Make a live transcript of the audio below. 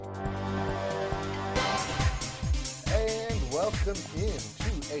welcome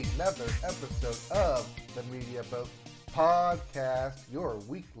into another episode of the Media Boat Podcast, your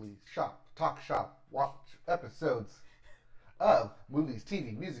weekly talk shop, watch episodes of movies,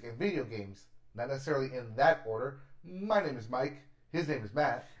 TV, music, and video games. Not necessarily in that order. My name is Mike. His name is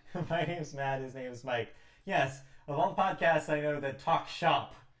Matt. My name's Matt. His name is Mike. Yes, of all the podcasts I know that talk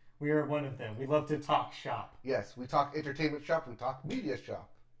shop, we are one of them. We love to talk shop. Yes, we talk entertainment shop, we talk media shop.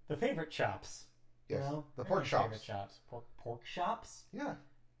 The favorite shops. Yes, you know? the pork shops. Favorite shops. Pork shops? Yeah.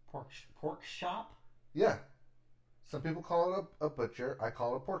 Pork shop? Yeah. Some people call it a butcher. I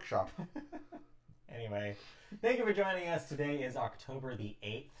call it a pork shop. Anyway, thank you for joining us. Today is October the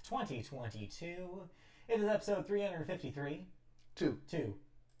 8th, 2022. It is episode 353. Two.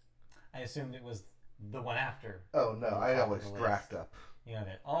 I assumed it was the one after. Oh, no. I always draft up. You have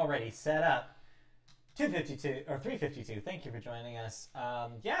it already set up. 252 or 352. Thank you for joining us.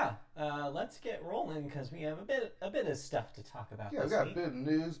 Let's get rolling because we have a bit of stuff to talk about. Yeah, we got a bit of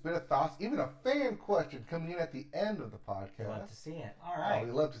news, bit of thoughts, even a fan question coming in at the end of the podcast. Love to see it. All right.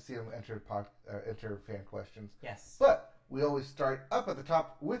 We love to see them enter fan questions. Yes. But we always start up at the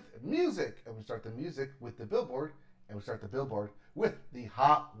top with music, and we start the music with the Billboard, and we start the Billboard with the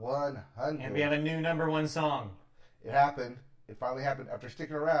Hot 100. And we have a new number one song. It happened. It finally happened after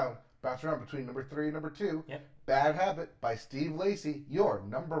sticking around. Bounce around between number 3 and number 2. Yep. Bad Habit by Steve Lacy, your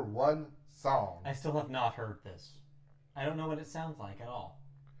number one song. I still have not heard this. I don't know what it sounds like at all.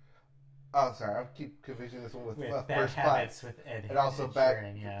 Oh, sorry. I keep confusing this one with Bad First Habits Bite. with Ed And also Ed Bad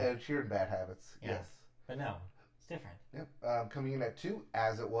Sheeran, yeah. Ed Sheeran Bad Habits. Yes. But no, it's different. Yep. Coming in at 2,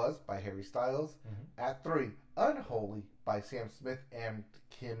 As It Was by Harry Styles. Mm-hmm. At 3, Unholy by Sam Smith and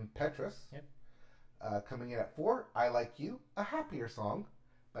Kim Petras. Yep. Coming in at 4, I Like You, a happier song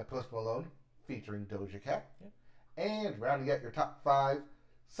by Post Malone featuring Doja Cat. Yep. And rounding out your top 5,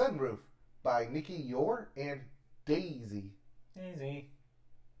 Sunroof by Nicki Yor and Daisy. Daisy.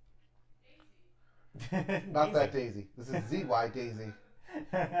 Not that Daisy. This is ZY Daisy.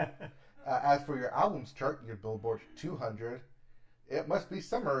 As for your albums chart, your Billboard 200, it must be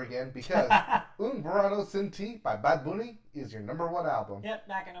summer again because Un Verano Sin Ti by Bad Bunny is your number one album. Yep,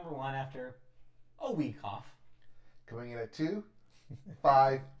 back at number 1 after a week off. Coming in at 2,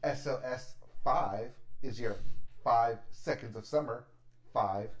 5 SOS 5 is your 5 Seconds of Summer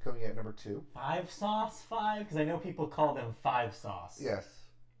 5, coming in at number 2. 5 Sauce 5? Because I know people call them 5 Sauce. Yes,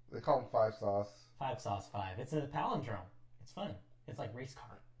 they call them 5 Sauce. 5 Sauce 5. It's a palindrome. It's fun. It's like race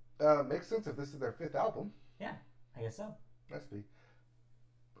car. Makes sense if this is their 5th album. Yeah, I guess so. Must be.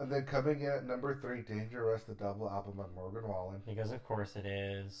 And then coming in at number 3, Dangerous, the double album by Morgan Wallen. Because of course it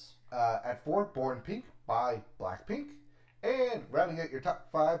is. At 4, Born Pink by Blackpink. And rounding out your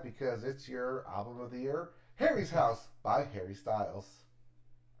top 5 because it's your album of the year, Harry's House by Harry Styles.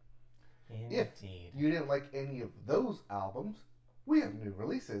 Indeed. If you didn't like any of those albums, we have new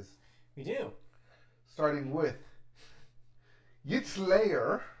releases. We do. Starting with Yitz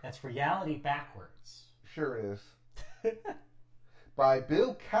Layer. That's reality backwards. Sure it is. By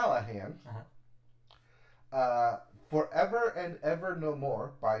Bill Callahan. Uh-huh. Forever and Ever No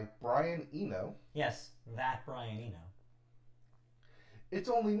More by Brian Eno. Yes, that Brian Eno. It's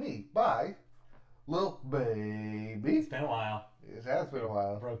Only Me by Lil Baby. It's been a while. It has been a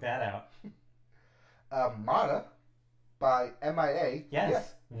while. Broke that out. Mata by MIA.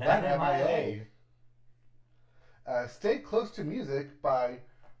 Yes, that MIA. Stay Close to Music by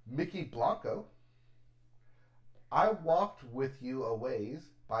Mickey Blanco. I Walked With You a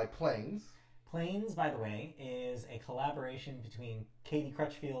Ways by Planes. Planes, by the way, is a collaboration between Katie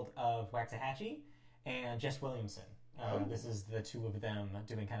Crutchfield of Waxahachie and Jess Williamson. This is the two of them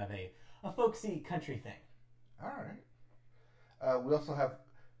doing kind of a folksy country thing. All right. We also have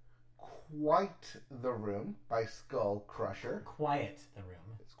Quite the Room by Skull Crusher. Quiet the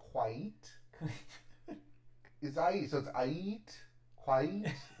Room. It's Quite. It's Ait, so it's Ait.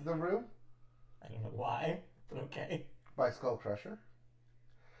 Quite the Room. I don't know why, but okay. By Skull Crusher.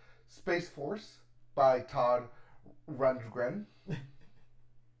 Space Force by Todd Rundgren.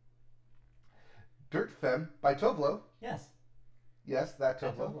 Dirt Femme by Tovlo. Yes. Yes, that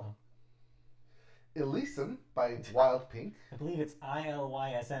That Tovlo. Tovlo. Elysium by Wild Pink. I believe it's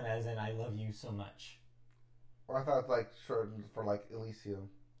ILYSM as in I love you so much. Or I thought it was like short for like Elysium.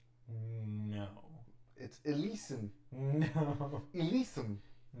 No. It's Elysium. No. Elysium.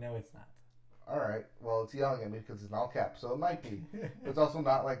 No, it's not. Alright, well, it's yelling at me because it's in all caps, so it might be. But it's also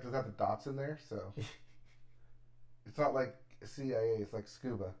not like, doesn't have the dots in there, so. It's not like CIA, it's like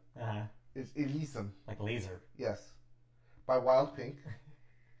scuba. Uh-huh. It's Elysium. Like laser. Yes. By Wild Pink.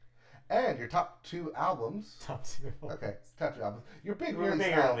 And your top 2 albums. Top 2. Okay, top 2 albums. Your bigger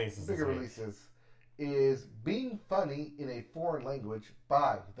releases releases. this week. Releases is Being Funny in a Foreign Language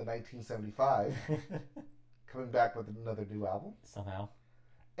by the 1975, coming back with another new album. Somehow.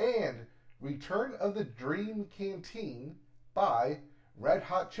 And Return of the Dream Canteen by Red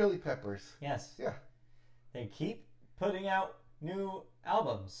Hot Chili Peppers. Yes. Yeah. They keep putting out new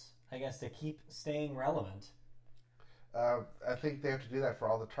albums, I guess, to keep staying relevant. I think they have to do that for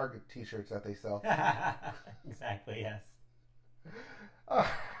all the Target t-shirts that they sell. Exactly, yes.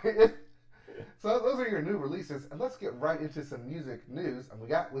 So those are your new releases, and let's get right into some music news. And we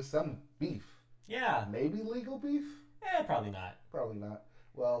got with some beef. Yeah. Maybe legal beef? Probably not. Probably not.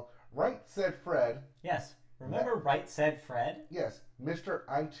 Well, Right Said Fred. Yes. Remember Right Said Fred? Yes. Mr.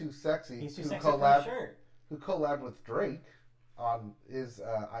 I'm Too Sexy. He's too sexy for a shirt. Who collabed with Drake on his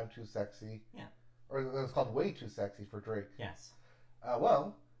I'm Too Sexy. Yeah. Or it was called Way Too Sexy for Drake. Yes.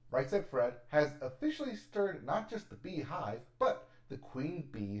 Well, Right Said Fred has officially stirred not just the Beehive, but the Queen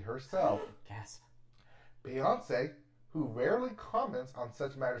Bee herself. Gasp. Beyonce, who rarely comments on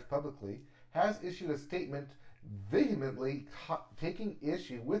such matters publicly, has issued a statement vehemently taking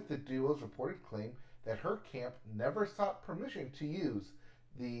issue with the duo's reported claim that her camp never sought permission to use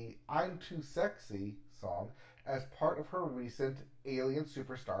the I'm Too Sexy song as part of her recent Alien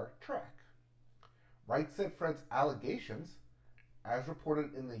Superstar track. Right Said Fred's allegations, as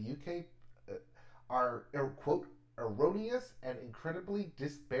reported in the UK, are, quote, erroneous and incredibly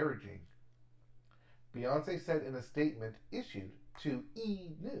disparaging. Beyonce said in a statement issued to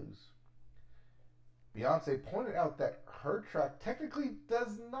E! News. Beyonce pointed out that her track technically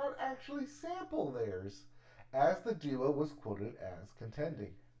does not actually sample theirs, as the duo was quoted as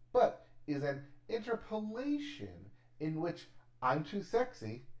contending, but is an interpolation in which I'm Too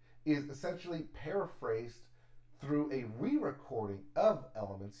Sexy is essentially paraphrased through a re-recording of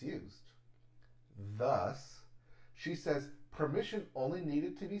elements used. Thus, she says permission only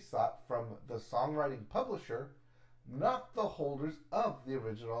needed to be sought from the songwriting publisher, not the holders of the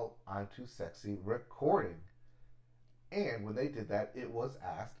original I'm Too Sexy recording. And when they did that, it was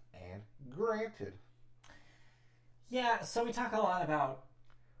asked and granted. Yeah, so we talk a lot about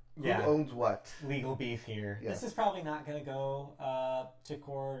who owns what. Legal beef here. Yeah. This is probably not going to go to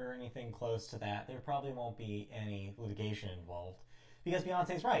court or anything close to that. There probably won't be any litigation involved. Because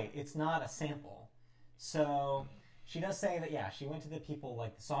Beyonce's right. It's not a sample. So she does say that, yeah, she went to the people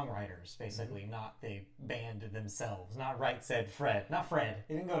like the songwriters, basically, not the band themselves. Not Right Said Fred. Not Fred.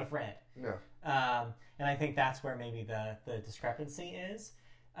 They didn't go to Fred. No. And I think that's where maybe the discrepancy is.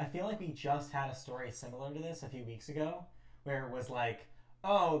 I feel like we just had a story similar to this a few weeks ago, where it was like,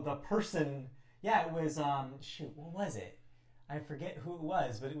 oh, the person, yeah, it was, what was it? I forget who it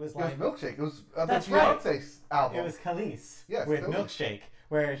was, but it was like... It was Milkshake. It was the Beyonce album. It was Khalees. Yes, with Khalees. Milkshake,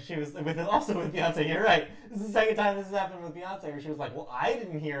 where she was, also with Beyonce, you're right. This is the second time this has happened with Beyonce, where she was like, well, I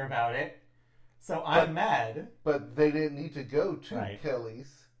didn't hear about it, so I'm mad. But they didn't need to go to Khalees.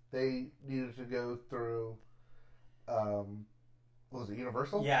 They needed to go through, what was it,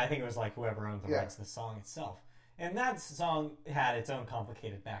 Universal? Yeah, I think it was like whoever owned the rights to the song itself. And that song had its own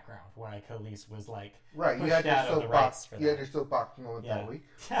complicated background, where Khalees was like pushed out of the rights for that. You had your soapbox moment that week.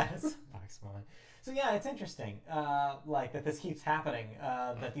 Yeah, soapbox moment. So yeah, it's interesting, like that this keeps happening.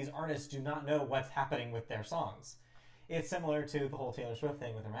 That these artists do not know what's happening with their songs. It's similar to the whole Taylor Swift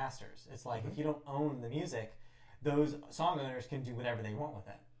thing with her masters. It's like if you don't own the music, those song owners can do whatever they want with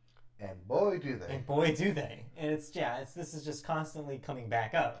it. And boy, do they! And boy, do they! And this is just constantly coming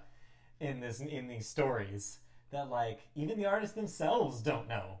back up in these stories. That, like, even the artists themselves don't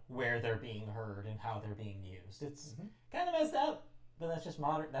know where they're being heard and how they're being used. It's kind of messed up, but that's just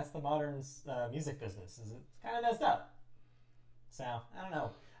modern. That's the modern music business. It's kind of messed up. So I don't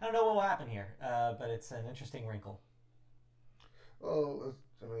know. I don't know what will happen here, but it's an interesting wrinkle. Well,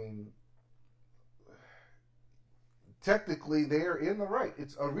 I mean, technically they're in the right.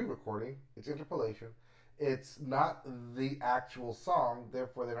 It's a re-recording. It's interpolation. It's not the actual song.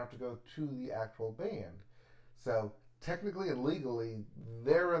 Therefore, they don't have to go to the actual band. So, technically and legally,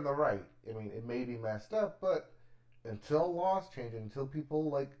 they're in the right. I mean, it may be messed up, but until laws change, until people,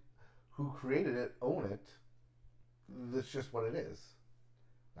 like, who created it own it, that's just what it is.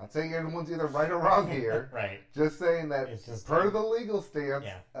 Not saying everyone's either right or wrong here. Right. Just saying that it's just part of the legal stance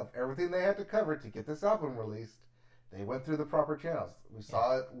of everything they had to cover to get this album released, they went through the proper channels. We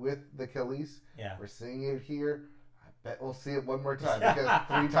saw it with the Khalees. Yeah. We're seeing it here. Bet we'll see it one more time because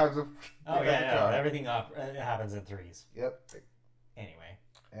 3 times of everything happens in threes. Yep. Anyway,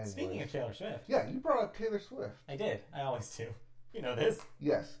 speaking of Taylor Swift, you brought up Taylor Swift. I did. I always do. You know this.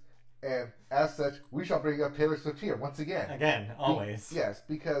 Yes, and as such, we shall bring up Taylor Swift here once again. Again, always. Yes,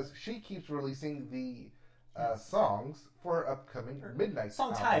 because she keeps releasing the songs for her upcoming Midnight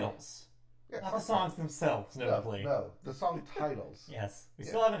song album. titles. Yes. Not the songs themselves, notably. No, the song titles. Yes. We Yeah.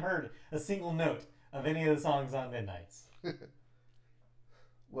 still haven't heard a single note of any of the songs on Midnights.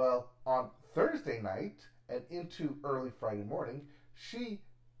 Well, on Thursday night and into early Friday morning, she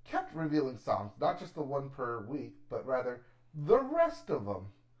kept revealing songs, not just the one per week, but rather the rest of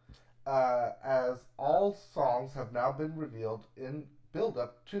them. As all songs have now been revealed in build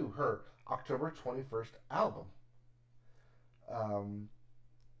up to her October 21st album.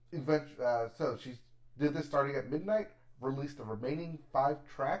 So she did this starting at midnight, released the remaining 5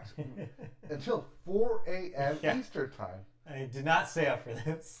 tracks until 4 a.m. Yeah. Eastern time. I did not stay up for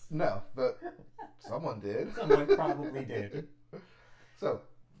this. No, but someone did. Someone probably did. So,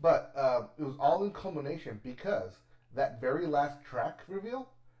 but it was all in culmination because that very last track reveal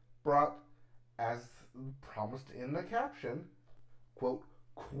brought, as promised in the caption, quote,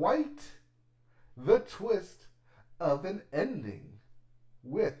 quite the twist of an ending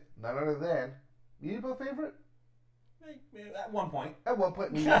with none other than Media Boat favorite? At one point. At one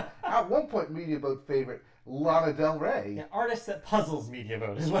point, Media Boat favorite Lana Del Rey. Yeah, artist that puzzles Media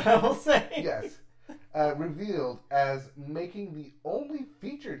Boat is what I will say. Yes. Revealed as making the only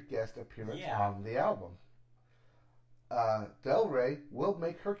featured guest appearance on the album. Del Rey will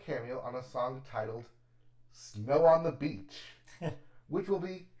make her cameo on a song titled Snow on the Beach, which will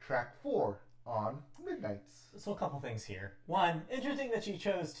be track 4 on Midnights. So a couple things here. One, interesting that she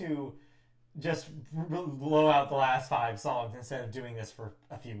chose to just blow out the last 5 songs instead of doing this for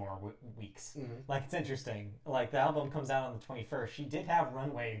a few more weeks. Mm-hmm. Like, it's interesting. Like, the album comes out on the 21st. She did have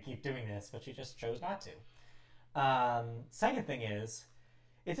runway to keep doing this, but she just chose not to. Second thing is,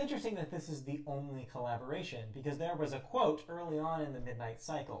 it's interesting that this is the only collaboration, because there was a quote early on in the Midnight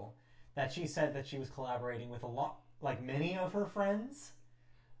cycle that she said that she was collaborating with a lot, like many of her friends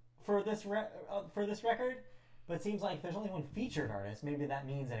for this record. But it seems like there's only one featured artist. Maybe that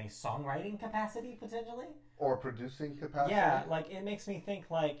means in a songwriting capacity, potentially? Or producing capacity? Yeah, like, it makes me think,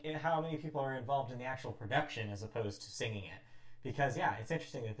 like, how many people are involved in the actual production as opposed to singing it. Because, yeah, it's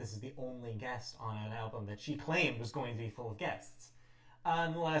interesting that this is the only guest on an album that she claimed was going to be full of guests.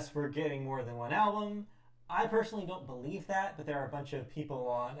 Unless we're getting more than one album. I personally don't believe that, but there are a bunch of people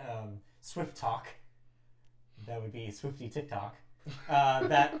on Swift Talk, that would be Swifty TikTok,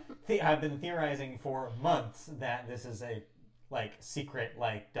 that have been theorizing for months that this is a secret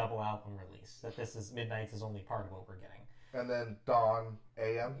double album release. That this is Midnights is only part of what we're getting. And then Dawn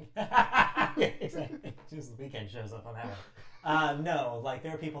AM. Yeah, exactly. Just the weekend shows up on that one. No,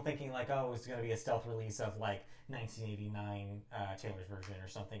 there are people thinking oh, it's going to be a stealth release of 1989 Taylor's version or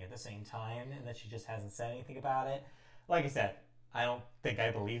something at the same time, and that she just hasn't said anything about it. Like I said, I don't think I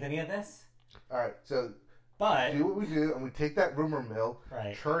believe any of this. All right, so. But do what we do, and we take that rumor mill,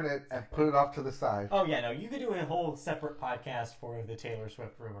 right, churn it, and put it off to the side. Oh, yeah, no, you could do a whole separate podcast for the Taylor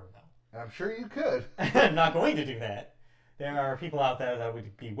Swift rumor mill. And I'm sure you could. I'm not going to do that. There are people out there that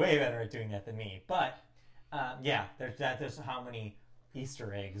would be way better at doing that than me. But, yeah, there's how many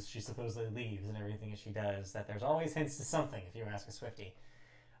Easter eggs she supposedly leaves and everything she does, that there's always hints to something, if you ask a Swiftie.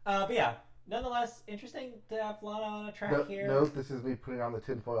 But, yeah. Nonetheless, interesting to have Lana on a track here. Note, this is me putting on the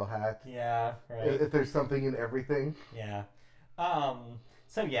tinfoil hat. Yeah, right. If there's something in everything. Yeah.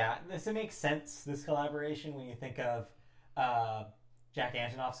 So, yeah, it makes sense, this collaboration, when you think of Jack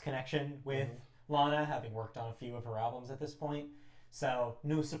Antonoff's connection with Lana, having worked on a few of her albums at this point. So,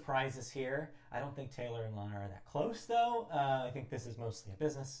 no surprises here. I don't think Taylor and Lana are that close, though. I think this is mostly a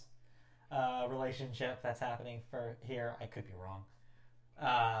business relationship that's happening for here. I could be wrong.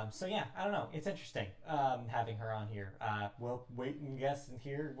 So yeah, I don't know. It's interesting having her on here. We'll wait and guess and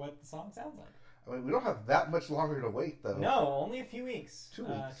hear what the song sounds like. I mean, we don't have that much longer to wait, though. No, only a few weeks. 2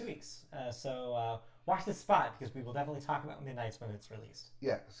 weeks. 2 weeks. So watch this spot, because we will definitely talk about Midnights when it's released.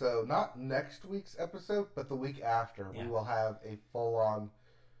 Yeah, so not next week's episode, but the week after. Yeah. We will have a full-on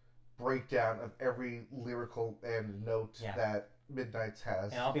breakdown of every lyrical and note that Midnights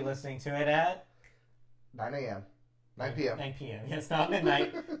has. And I'll be listening to it at 9 a.m. 9 p.m. 9 p.m. Yeah, it's not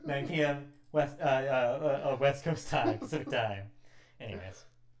midnight. 9 p.m. West Coast time, Pacific time. Anyways.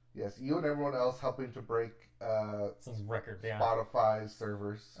 Yes, you and everyone else helping to break some record, yeah. Spotify's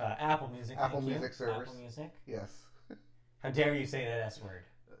servers. Apple Music. Apple Music servers. Apple Music. Yes. How dare you say that S word?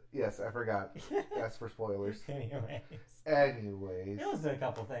 Yes, I forgot. That's for spoilers. Anyways. Here's a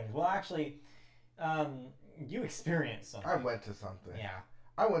couple things. Well, actually, you experienced something. I went to something. Yeah.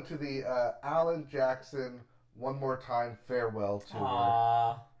 I went to the Alan Jackson One More Time farewell tour.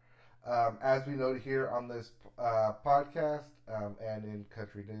 Aww. As we noted here on this podcast and in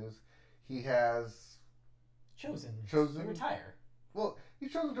Country News, he has chosen to retire. Well,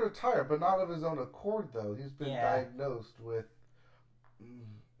 he's chosen to retire, but not of his own accord, though. He's been diagnosed with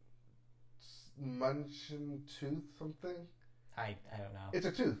Munchin Tooth something. I don't know. It's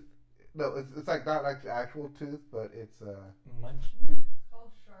a tooth. No, it's like not like the actual tooth, but it's Munchin? It's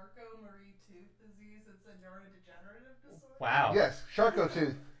called Charcot-Marie Tooth disease. It's a neurodegenerative disorder. Wow. yes, Charcot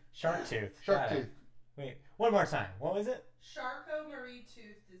tooth. Shark tooth. Shark Got it. tooth. Wait, one more time. What was it? Charcot-Marie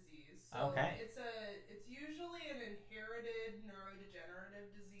Tooth disease. So Okay. it's usually an inherited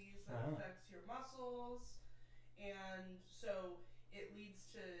neurodegenerative disease that Oh. affects your muscles, and so it leads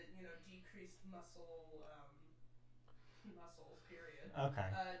to decreased muscles. Period. Okay.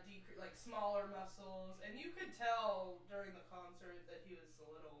 Like smaller muscles, and you could tell during the concert that his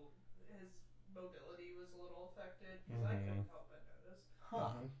mobility was a little affected because I couldn't help but notice.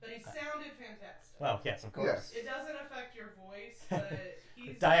 Huh. But he sounded fantastic. Well, yes, of course. Yes. It doesn't affect your voice, but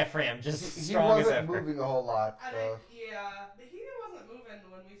he's Diaphragm, just He strong as wasn't ever. moving a whole lot. yeah, but he wasn't moving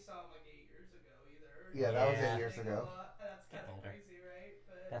when we saw him like 8 years ago either. Yeah, that was Yeah. 8 years ago. That's kind of Older. crazy, right?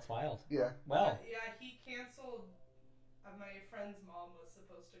 But That's wild. Yeah. Well, yeah, he canceled. My friend's mom was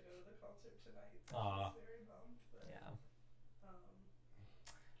supposed to go to the concert tonight. So Aw. she's very bummed. But, yeah. so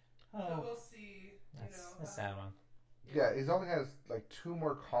Oh, we'll see. that's You a sad one. Yeah, he's only has like 2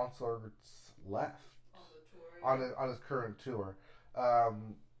 more concerts left on the tour. on his current tour.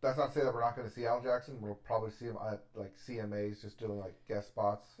 That's not to say that we're not going to see Alan Jackson. We'll probably see him at like CMAs, just doing like guest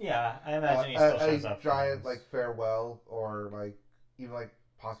spots. Yeah, I imagine he still shows a up. giant like farewell, or like even like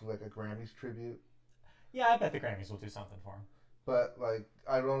possibly like a Grammys tribute. Yeah, I bet the Grammys will do something for him. But like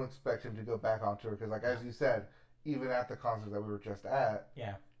I don't expect him to go back on tour because like as you said, even at the concert that we were just at,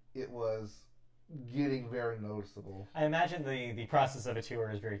 Yeah. it was getting very noticeable. I imagine the process of a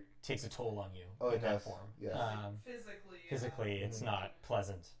tour takes a toll on you. Oh, in it that does. form. Yes. Physically, It's Mhm. not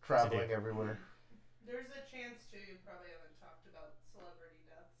pleasant. Traveling to do. everywhere. There's a chance too. You probably haven't talked about celebrity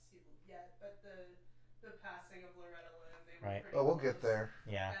deaths yet, but the passing of Loretta Lynn. They were Right. pretty Oh, we'll close. get there.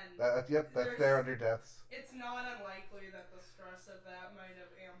 Yeah. And Yep, that's there's- there under deaths. It's not unlikely that the stress of that might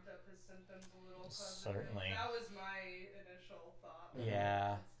have amped up his symptoms a little. Certainly. That was my initial thought.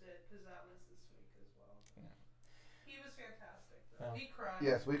 Yeah. Because that was this week as well. Yeah. He was fantastic, though. Well. We cried.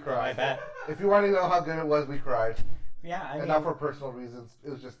 Yes, we Oh, I cried. bet. If you want to know how good it was, we cried. Yeah, I And mean, not for personal reasons. It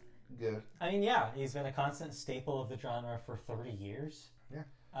was just good. yeah, he's been a constant staple of the genre for 30 years. Yeah.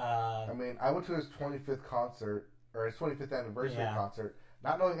 Uh, I mean, I went to his 25th concert, or his 25th anniversary Yeah. concert,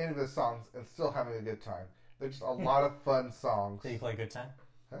 not knowing any of his songs and still having a good time. They're just a lot of fun songs. did he play Good Time?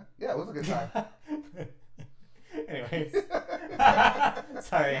 Huh? Yeah, it was a good time. Anyways.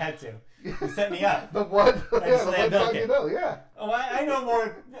 Sorry, I had to. You set me up. The one, just the lay a one song milk you it. know, yeah. Oh, I know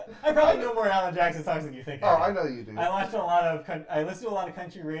more. I probably know more Alan Jackson songs than you think. Oh, I know you do. I watched a lot of. I listened to a lot of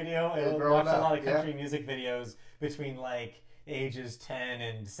country radio and growing watched a up, lot of country music videos between like ages 10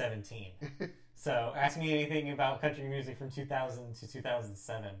 and 17. So ask me anything about country music from 2000 to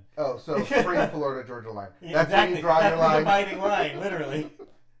 2007. Oh, so free Florida Georgia line. Yeah, That's exactly. where you draw That's your the line. dividing line, literally.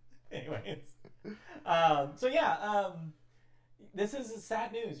 Anyways, this is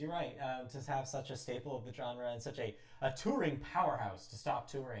sad news. You're right. To have such a staple of the genre and such a touring powerhouse to stop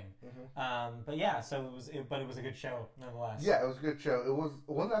touring. But yeah, so it was a good show nonetheless. Yeah, it was a good show.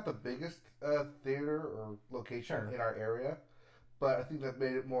 It wasn't at the biggest theater or location Sure. in our area, but I think that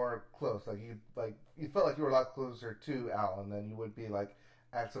made it more close. You felt like you were a lot closer to Alan than you would be like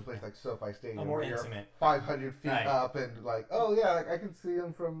at some place like SoFi Stadium, more where you're intimate. 500 feet Right. up and like, oh yeah, like I can see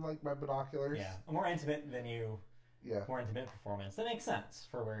him from like my binoculars. Yeah, a more intimate venue. Yeah. More intimate performance. That makes sense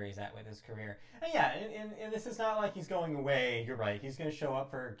for where he's at with his career. And yeah, and this is not like he's going away. You're right. He's going to show up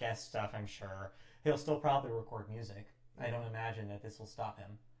for guest stuff, I'm sure. He'll still probably record music. I don't imagine that this will stop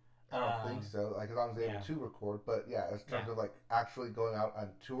him. I don't think so. Like as long as they're able to record, but yeah, as terms of like actually going out on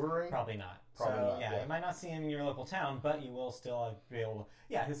touring, Probably not. Probably so not, yeah, yeah. you might not see him in your local town, but you will still be able to.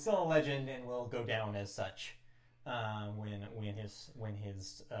 Yeah, he's still a legend and will go down as such when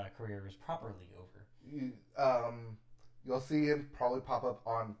his career is properly over. you'll see him probably pop up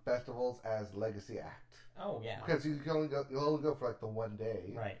on festivals as legacy act. Oh yeah. Because you'll only go for like the one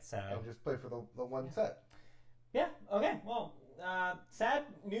day, Right. So. and just play for the one set. Yeah. Okay. Well, sad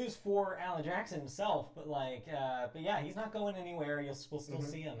news for Alan Jackson himself, but but yeah, he's not going anywhere. We'll still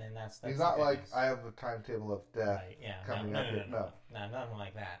see him, and that's He's not the good like news. I have a timetable of death. Right. Yeah. coming no, up no, here. no, nothing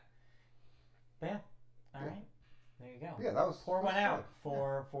like that. But yeah. All right. There you go. Yeah, that was Pour one that's out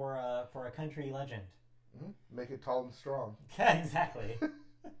fun. for a country legend. Make it tall and strong. Yeah. Exactly.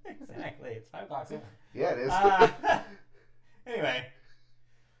 Exactly. It's 5 o'clock soon. Yeah, it is. Anyway.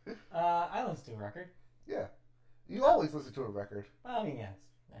 I listen to a record. Yeah, you always listen to a record. Well, I mean, yes,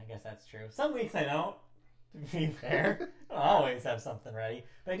 I guess that's true. Some weeks I don't, to be fair. I don't always have something ready.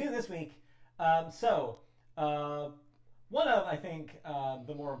 But I do this week. One of, I think,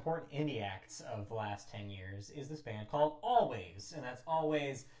 the more important indie acts of the last 10 years is this band called Always, and that's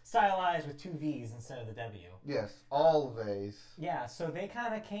Always stylized with 2 V's instead of the W. Yes, always. Yeah, so they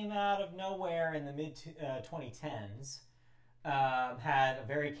kind of came out of nowhere in the mid-2010s, had a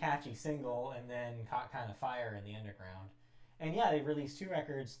very catchy single, and then caught kind of fire in the underground. And yeah, they released 2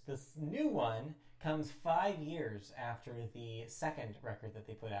 records. This new one comes 5 years after the second record that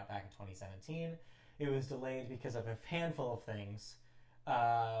they put out back in 2017. It was delayed because of a handful of things,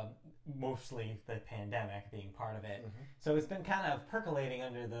 mostly the pandemic being part of it. Mm-hmm. So it's been kind of percolating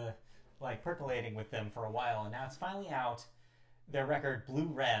percolating with them for a while, and now it's finally out. Their record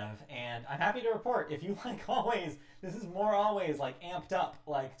Blue Rev, and I'm happy to report, if you like Always, this is more Always amped up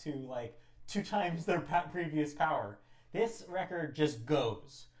to 2 times their previous power. This record just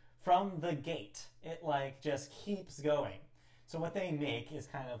goes from the gate. It just keeps going. So what they make is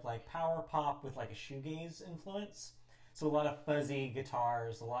kind of power pop with a shoegaze influence. So a lot of fuzzy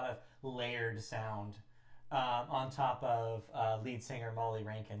guitars, a lot of layered sound on top of lead singer Molly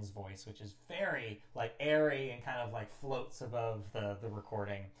Rankin's voice, which is very airy and kind of floats above the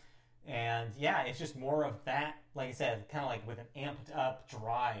recording. And yeah, it's just more of that, like I said, kind of with an amped up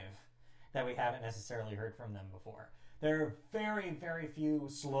drive that we haven't necessarily heard from them before. There are very, very few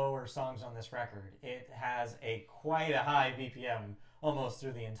slower songs on this record. It has quite a high BPM almost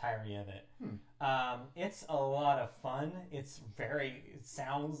through the entirety of it. It's a lot of fun. It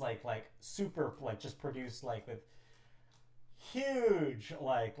sounds like super just produced with huge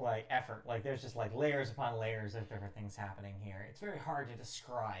effort. There's just layers upon layers of different things happening here. It's very hard to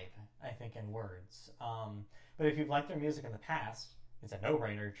describe, I think, in words. But if you've liked their music in the past, it's a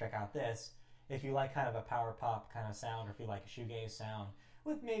no-brainer to check out this. If you like kind of a power pop kind of sound, or if you like a shoegaze sound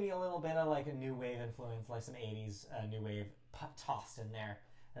with maybe a little bit of a new wave influence, some 80s new wave tossed in there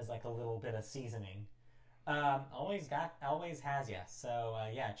as a little bit of seasoning. Always has ya. So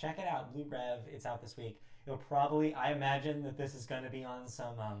yeah, check it out. Blue Rev, it's out this week. It'll probably, I imagine that this is going to be on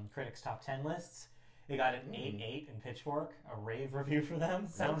some critics' top 10 lists. It got an 8.8 in Pitchfork, a rave review for them.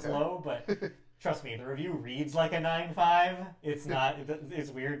 Sounds low, but trust me, the review reads like a 9.5. It's not.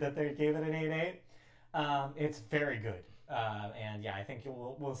 It's weird that they gave it an 8.8. It's very good, and yeah, I think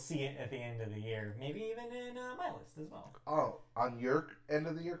we'll see it at the end of the year. Maybe even in my list as well. Oh, on your end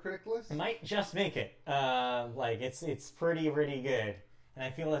of the year critic list? It might just make it. It's pretty good, and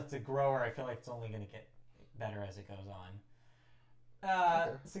I feel it's a grower. I feel like it's only going to get better as it goes on.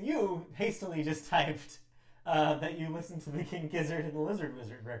 So you hastily just typed that you listened to the King Gizzard and the Lizard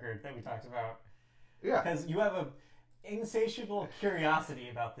Wizard record that we talked about. Yeah. Because you have an insatiable curiosity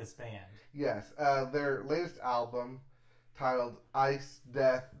about this band. Yes. Their latest album, titled Ice,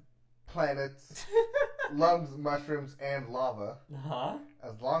 Death, Planets, Lungs, Mushrooms, and Lava. Uh-huh.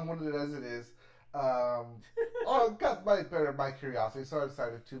 As long-winded as it is, got my curiosity, so I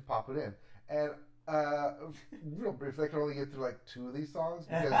decided to pop it in. And real briefly, I can only get through 2 of these songs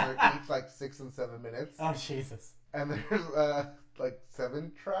because they're each 6 and 7 minutes. Oh, Jesus. And there's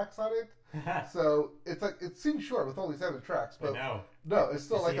 7 tracks on it. So it's it seems short with only 7 tracks, but no, it's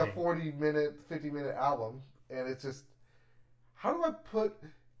still a 40-minute, 50-minute album, and it's just, how do I put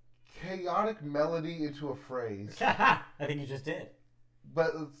chaotic melody into a phrase? I think you just did.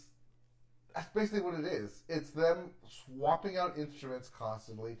 But that's basically what it is. It's them swapping out instruments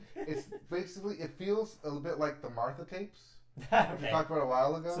constantly. It's basically, it feels a little bit like the Martha tapes, which we talked about a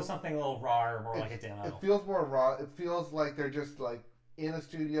while ago. So something a little raw, or more like a demo. It feels more raw. It feels like they're just in a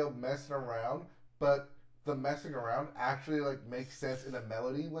studio messing around, but the messing around actually makes sense in a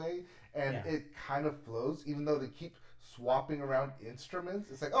melody way, and it kind of flows, even though they keep swapping around instruments.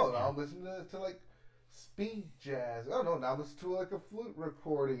 It's now I'm listening to speed jazz. Oh no, now listen to a flute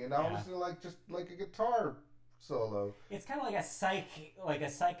recording, and now I'm listening to just a guitar solo. It's kind of like a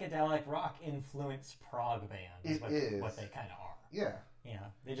psychedelic rock influenced prog band. Is what they kind of are. Yeah. Yeah,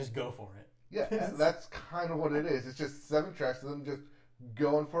 they just go for it. Yeah, and that's kind of what it is. It's just 7 tracks of them just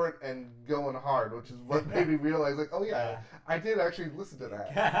going for it and going hard, which is what made me realize, I did actually listen to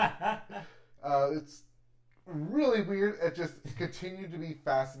that. It's really weird. It just continued to be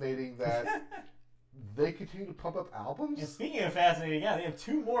fascinating that they continue to pump up albums. And speaking of fascinating, they have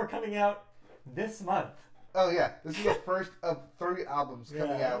 2 more coming out this month. Oh yeah, this is the first of 3 albums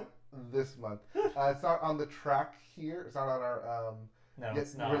coming out this month. It's not on the track here. It's not on our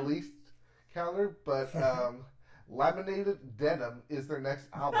released calendar, but Laminated Denim is their next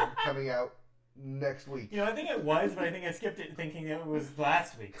album coming out next week. I think it was, but I think I skipped it thinking it was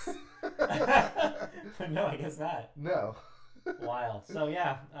last week's. But no, I guess not. No. Wild. So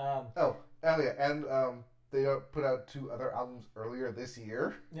yeah. Oh yeah, and they put out 2 other albums earlier this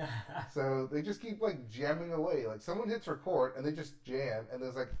year. So they just keep like jamming away. Like someone hits record and they just jam, and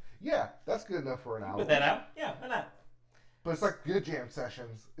it's like, yeah, that's good enough for an album. Put that out? Yeah, why not? But it's like good jam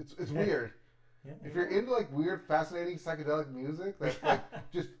sessions. It's weird. Yeah, If you're into like weird, fascinating psychedelic music that like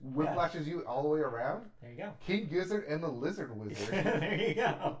just whiplashes you all the way around, there you go. King Gizzard and the Lizard Wizard. There you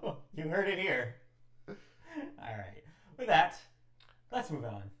go. You heard it here. All right. With that, let's move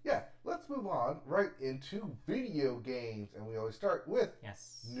on. Yeah, let's move on right into video games, and we always start with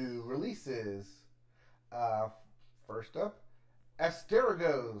Yes. new releases. First up,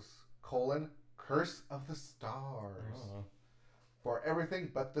 Asterigos, Curse of the Stars. Oh. For everything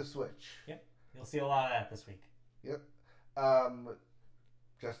but the Switch. Yep. You'll see a lot of that this week. Yep.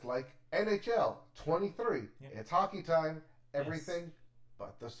 Just like NHL 23. Yep. It's hockey time. Everything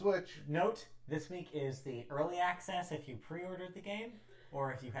but the Switch. Note, this week is the early access if you pre-ordered the game,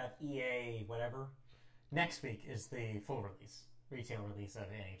 or if you have EA whatever. Next week is the full release, retail release of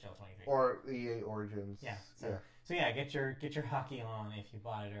NHL 23. Or EA Origins. Yeah. So yeah, get your hockey on if you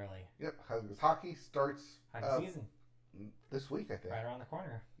bought it early. Yep. Because hockey starts Hockey season this week, I think. right around the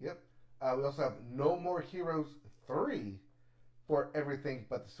corner. Yep. We also have No More Heroes 3 for everything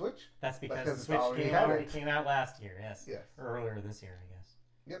but the Switch. That's because Because the it's Switch already game had already it. came out last year. Yes. Yes. Or earlier this year, I guess.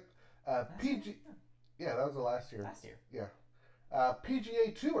 Yep. PG. Yeah, that was the last year. Last year. Yeah.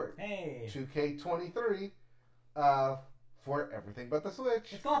 PGA Tour Hey. 2K23 for everything but the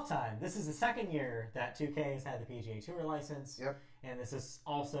Switch. It's golf time. This is the second year that 2K has had the PGA Tour license. Yep. And this is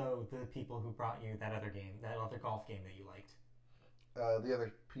also the people who brought you that other game, that other golf game that you liked. The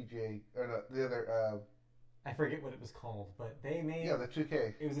other PGA, or no, the other, I forget what it was called, but they made... the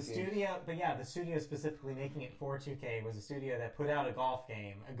 2K. It was a game. studio, but yeah, the studio specifically making it for 2K was a studio that put out a golf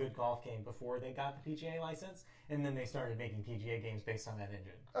game, a good golf game, before they got the PGA license, and then they started making PGA games based on that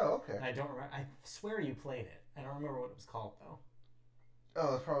engine. Oh, okay. And I don't remember, I swear you played it. I don't remember what it was called, though.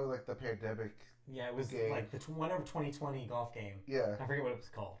 Oh, it's probably like the pandemic. Yeah, it was Game. like the whatever 2020 golf game. Yeah. I forget what it was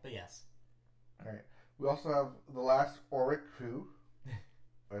called, but yes. All right. We also have the last Ori Crew.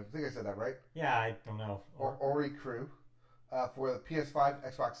 I think I said that right. Yeah, I don't know. Ori Crew for the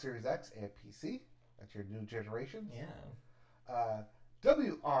PS5, Xbox Series X, and PC. That's your new generations. Yeah.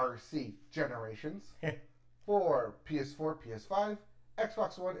 WRC Generations for PS4, PS5,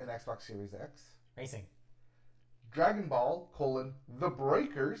 Xbox One, and Xbox Series X. Racing. Dragon Ball, The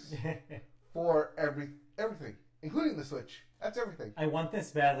Breakers for everything, including the Switch. That's everything. I want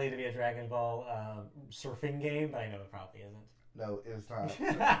this badly to be a Dragon Ball surfing game, but I know it probably isn't. No, it is not.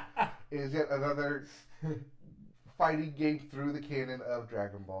 It is yet another fighting game through the canon of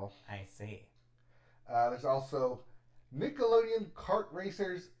Dragon Ball. I see. There's also Nickelodeon Kart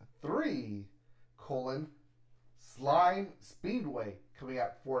Racers 3, Slime Speedway, coming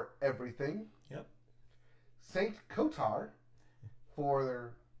out for everything. Yep. Saint Kotar for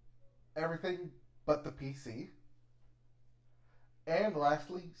their everything but the PC. And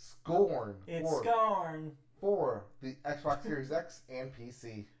lastly, Scorn. It's Scorn. For the Xbox Series X and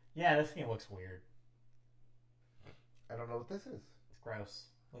PC. Yeah, this game looks weird. I don't know what this is. It's gross.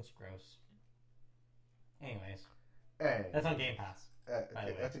 Looks gross. Anyways, Hey, that's on Game Pass. by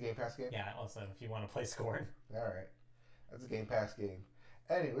the way. that's a Game Pass game? Yeah, also, if you want to play Scorn. Alright. That's a Game Pass game.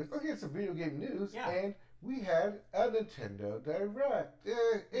 Anyways, looking at some video game news, Yeah. and we had a Nintendo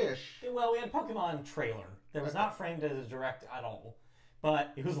Direct-ish. Well, we had a Pokemon trailer that was not framed as a direct at all,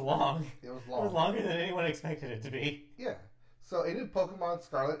 but it was long. It was It long. was longer than anyone expected it to be. Yeah. So a new Pokemon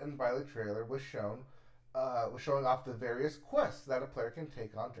Scarlet and Violet trailer was shown, showing off the various quests that a player can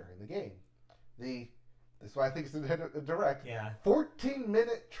take on during the game. That's why I think it's a direct. Yeah.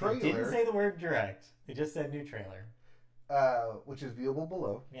 14-minute They trailer, didn't say the word direct. They just said new trailer. which is viewable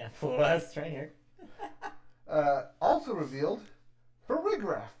below. Yeah, that's right here. Also revealed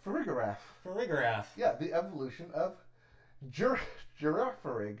Farigiraf. Farigiraf. Yeah, the evolution of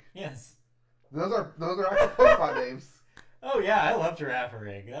Girafarig. Yes. Those are actual Pokemon names. Oh yeah, I love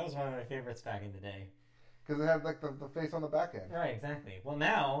Girafarig. That was one of my favorites back in the day. Because they have like the face on the back end. Right, exactly. Well,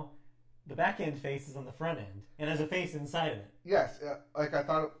 now the back end face is on the front end, and has a face inside of it. Yes, like I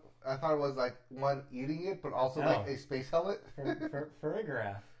thought it was like one eating it, but also like Oh. a space helmet.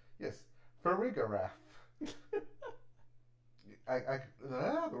 Farigiraf. Yes, Farigiraf.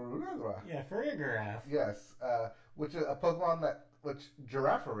 Yeah, Farigiraf. Yes, which is a Pokemon which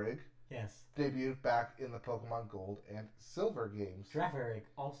Girafarig Yes. debuted back in the Pokemon Gold and Silver games. Girafarig,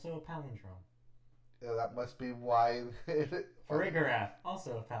 also a palindrome. That must be why. Farigiraf,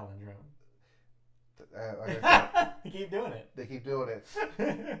 also a palindrome. Like I said, They keep doing they keep doing it.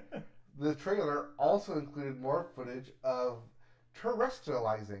 it. The trailer also included more footage of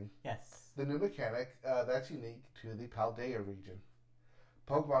terrestrializing, Yes. the new mechanic that's unique to the Paldea region.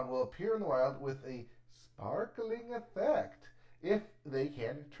 Pokemon will appear in the wild with a sparkling effect if they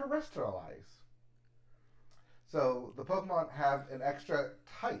can terrestrialize. So the Pokemon have an extra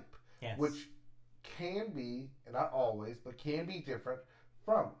type, Yes. which can be, not always, but can be different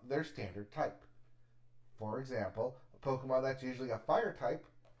from their standard type. For example, a Pokemon that's usually a fire type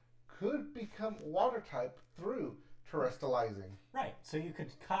could become water type through terrestrializing. Right. So you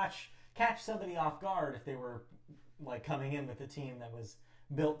could catch somebody off guard if they were like coming in with a team that was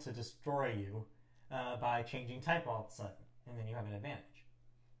built to destroy you by changing type all of a sudden, and then you have an advantage.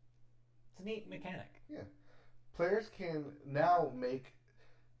 It's a neat mechanic. Yeah. Players can now make,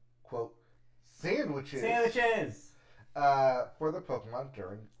 quote, sandwiches for the Pokemon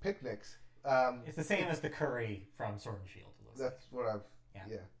during picnics. It's the same as the curry from Sword and Shield. It looks That's like. what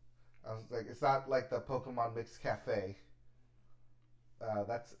yeah. I was like, it's not like the Pokemon Mix Cafe.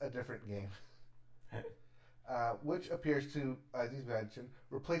 That's a different game. Which appears to, as you mentioned,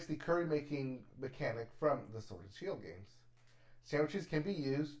 replace the curry making mechanic from the Sword and Shield games. Sandwiches can be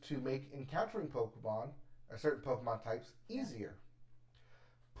used to make encountering Pokemon, or certain Pokemon types, easier.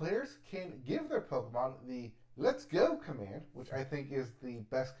 Players can give their Pokemon the "Let's Go" command, which I think is the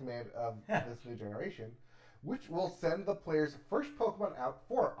best command of this new generation, which will send the player's first Pokemon out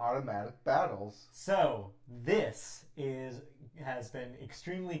for automatic battles. So this has been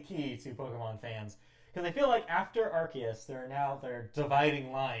extremely key to Pokemon fans, because I feel like after Arceus, they're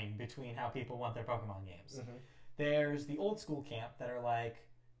dividing line between how people want their Pokemon games. Mm-hmm. There's the old school camp that are like,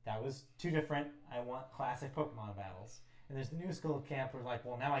 that was too different, I want classic Pokemon battles. And there's the new school camp where like,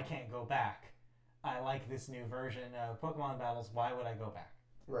 well, now I can't go back. I like this new version of Pokemon battles, why would I go back?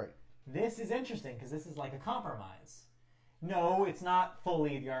 Right. This is interesting because this is like a compromise. No, it's not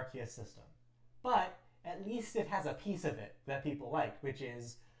fully the Arceus system. But at least it has a piece of it that people like, which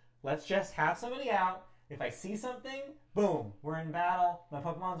is, let's just have somebody out. If I see something, boom, we're in battle. My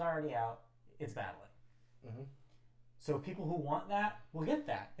Pokemon's already out. It's battling. Mm-hmm. So people who want that will get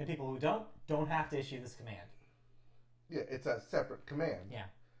that. And people who don't have to issue this command. Yeah, it's a separate command. Yeah.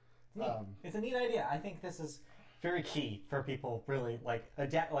 It's a neat idea. I think this is very key for people really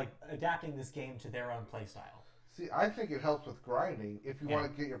adapting this game to their own play style. See, I think it helps with grinding. If you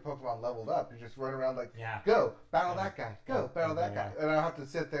want to get your Pokemon leveled up, you just run around like, go, battle that guy, go, battle that guy. And I don't have to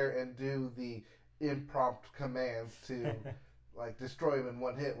sit there and do the impromptu commands to like destroy him in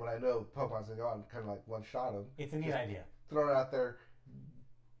one hit when I know Pokemon's going to go on kind of like one-shot him. It's a neat idea. Throw it out there,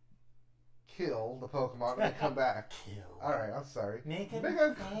 kill the Pokemon, and then come back. Kill. All right, I'm sorry. Make him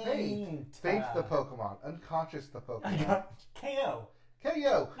faint. Faint the Pokemon. Unconscious the Pokemon. KO.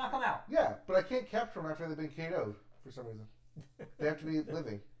 KO. Knock them out. Yeah, but I can't capture them after they've been KO'd for some reason. They have to be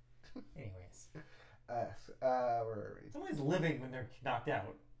living. Anyways. Where are we? Someone's living when they're knocked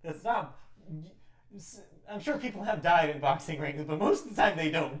out. That's not... I'm sure people have died in boxing rings, but most of the time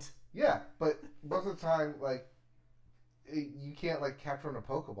they don't. Yeah, but most of the time, like, you can't, like, capture in a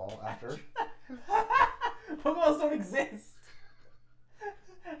Pokeball after. Pokeballs don't exist.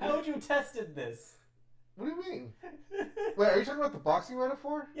 How would you have tested this? What do you mean? Wait, are you talking about the boxing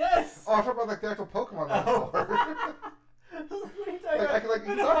metaphor? Yes! Oh, I'm talking about, like, the actual Pokemon metaphor. What are you talking about? Like,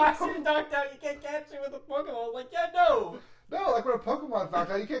 when a boxer knocked out, you can't catch him with a Pokeball. Like, yeah, no! No, like when a Pokemon's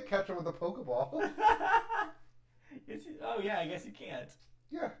knocked out, you can't catch him with a Pokeball. Oh, yeah, I guess you can't.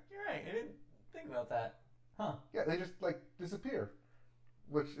 Yeah. You're right. I didn't think about that. Huh. Yeah, they just, like, disappear.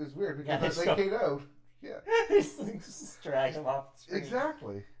 Which is weird Yeah, because they KO'd. Yeah. Just drag them off the screen.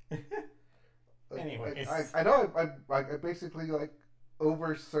 Exactly. Anyways. I know I basically, like,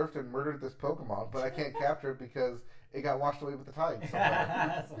 over-surfed and murdered this Pokemon, but I can't capture it because it got washed away with the tide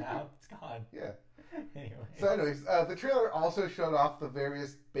somehow. Somehow it's gone. Yeah. Anyway. So anyways, the trailer also showed off the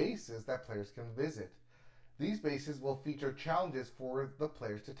various bases that players can visit. These bases will feature challenges for the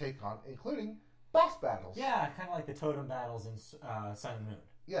players to take on, including boss battles. Yeah, kind of like the totem battles in Sun and Moon.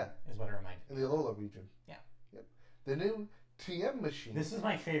 Yeah. Is what it reminded me. In the Alola region. Yeah. Yep. The new TM machine. This is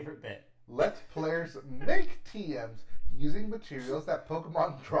my favorite bit. Lets players make TMs using materials that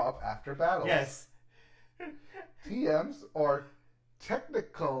Pokemon drop after battles. Yes. TMs, or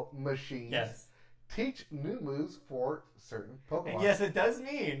technical machines, yes, teach new moves for certain Pokemon. And yes, it does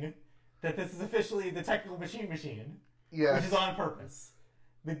mean that this is officially the technical machine, yes, which is on purpose.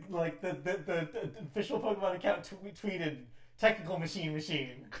 The official Pokemon account tweeted technical machine,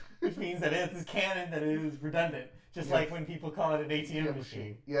 which means that it is canon, that it is redundant, just yes, like when people call it an ATM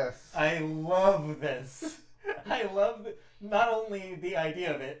machine. Yes. I love this. I love not only the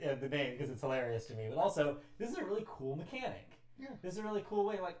idea of it, of the name, because it's hilarious to me, but also this is a really cool mechanic. Yeah. This is a really cool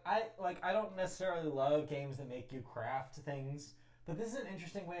way. I don't necessarily love games that make you craft things, but this is an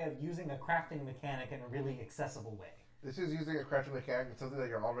interesting way of using a crafting mechanic in a really accessible way. This is using a crafting mechanic and something that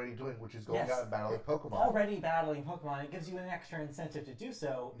you're already doing, which is going Yes. out and battling Pokemon. Already battling Pokemon, it gives you an extra incentive to do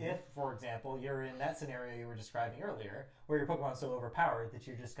so if, for example, you're in that scenario you were describing earlier, where your Pokemon's so overpowered that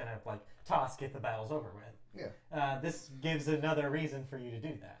you're just gonna toss, get the battles over with. Yeah. This gives another reason for you to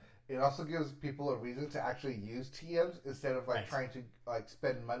do that. It also gives people a reason to actually use TMs instead of Right. trying to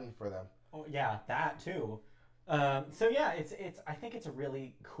spend money for them. Oh yeah, that too. So yeah, it's I think it's a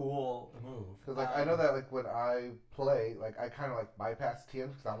really cool move. Because I know that when I play, I kind of bypass TMs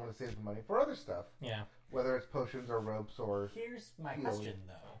because I want to save the money for other stuff, Yeah. whether it's potions or ropes or. Here's my Healing. question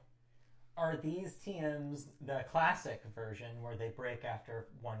though: are these TMs the classic version where they break after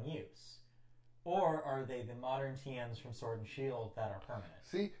one use, or are they the modern TMs from Sword and Shield that are permanent?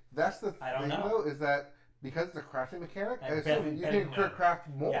 See, that's the I don't thing know. though, is that because it's a crafting mechanic, I I'm assume betting- you betting can no. craft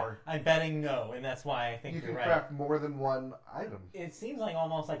more. Yeah, I'm betting no, and that's why I think You you're can right. craft more than one item. It seems like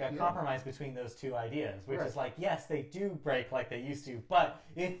almost like a Yeah. compromise between those two ideas, which Right. is yes, they do break like they used to, but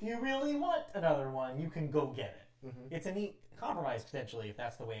if you really want another one, you can go get it. Mhm. It's a neat compromise potentially if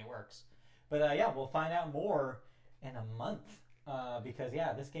that's the way it works. But yeah, we'll find out more in a month because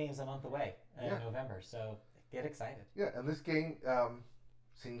this game's a month away in Yeah. November, so get excited. Yeah, and this game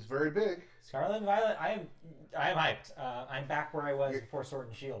seems very big. Scarlet and Violet, I'm hyped. I'm back where I was Yeah. before Sword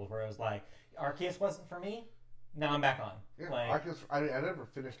and Shield, where I was like, Arceus wasn't for me. Now I'm back on. Yeah, Like, Arceus. I never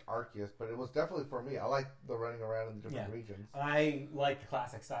finished Arceus, but it was definitely for me. I like the running around in the different Yeah. regions. I like the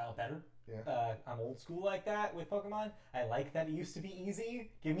classic style better. Yeah. I'm old school like that with Pokemon. I like that it used to be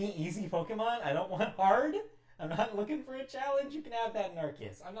easy. Give me easy Pokemon. I don't want hard. I'm not looking for a challenge. You can have that in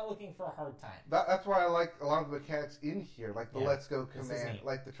Arceus. I'm not looking for a hard time. That's why I like a lot of the mechanics in here, like the Yeah, Let's Go this is command, neat.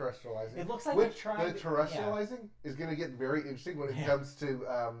 like the terrestrializing. It looks like Which they tried. the terrestrializing is going to get very interesting when it Yeah. comes to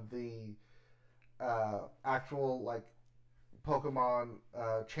the actual Pokemon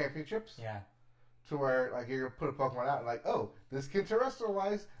championships. Yeah. To where you're gonna put a Pokemon out and oh, this can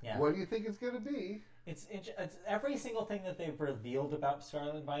terrestrialize. Yeah. What do you think it's gonna be? It's every single thing that they've revealed about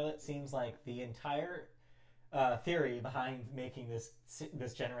Scarlet and Violet seems like the entire theory behind making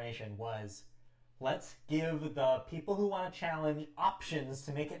this generation was, let's give the people who want a challenge options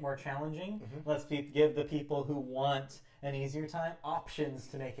to make it more challenging. Mhm. Let's give the people who want an easier time options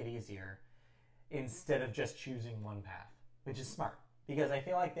to make it easier, instead of just choosing one path, which is smart because I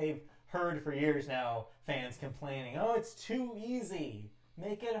feel like they've heard for years now fans complaining, oh, it's too easy,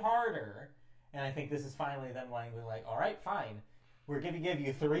 make it harder. And I think this is finally them like, all right, fine, we're going to give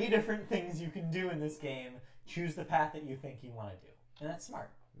you 3 different things you can do in this game. Choose the path that you think you want to do, and that's smart.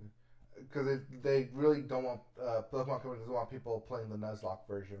 Because they really don't want Pokemon companies don't want people playing the Nuzlocke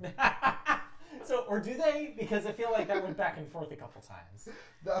version. So, or do they? Because I feel like that went back and forth a couple times.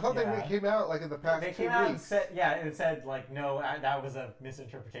 I thought Yeah. they came out in the past They 2 came out and weeks. said, no, that was a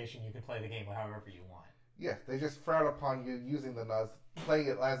misinterpretation. You can play the game however you want. Yeah, they just frown upon you using playing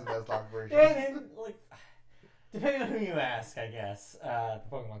it as a Nuzlocke version. And depending on who you ask, I guess the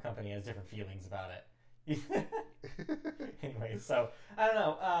Pokemon Company has different feelings about it. Anyway, so I don't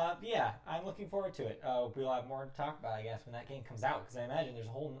know. I'm looking forward to it. We'll have more to talk about, I guess, when that game comes out, because I imagine there's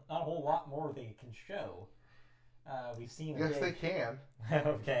not a whole lot more they can show. We've seen. Yes, they can.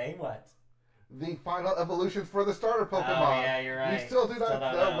 Okay, what? The final evolutions for the starter Pokemon. Oh, yeah, you're right. We still do not Still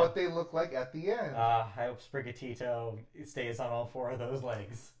don't know know. what they look like at the end. I hope Sprigatito stays on all 4 of those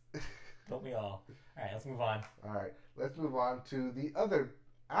legs. Don't we all? All right, let's move on. All right, let's move on to the other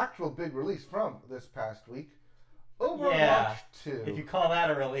actual big release from this past week, Overwatch Yeah, 2. If you call that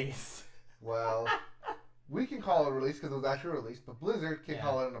a release. Well, we can call it a release because it was actually released, but Blizzard can Yeah.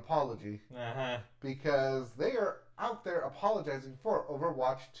 call it an apology Uh-huh. because they are out there apologizing for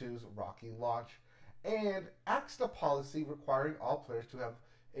Overwatch 2's rocky launch and axed a policy requiring all players to have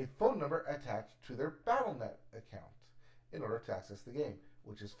a phone number attached to their Battle.net account in order to access the game,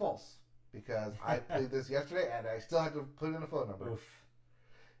 which is false because I played this yesterday and I still had to put in a phone number. Oof.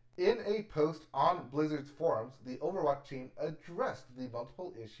 In a post on Blizzard's forums, the Overwatch team addressed the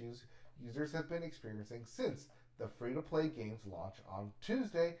multiple issues users have been experiencing since the free-to-play game's launch on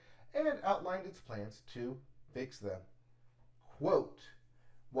Tuesday and outlined its plans to fix them. Quote,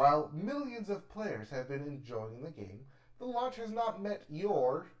 while millions of players have been enjoying the game, the launch has not met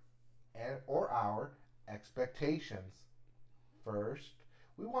your or our expectations. First,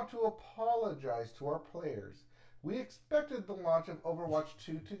 we want to apologize to our players. We expected the launch of Overwatch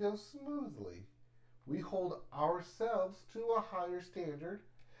 2 to go smoothly. We hold ourselves to a higher standard,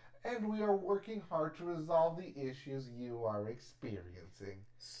 and we are working hard to resolve the issues you are experiencing,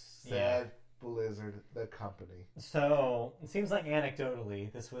 said Blizzard, the company? So it seems like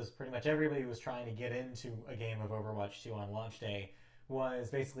anecdotally, this was pretty much everybody who was trying to get into a game of Overwatch 2 on launch day was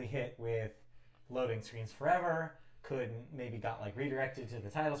basically hit with loading screens forever. Maybe got like redirected to the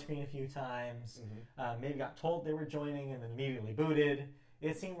title screen a few times. Maybe got told they were joining and then immediately booted.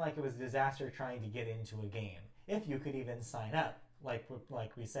 It seemed like it was a disaster trying to get into a game. If you could even sign up, like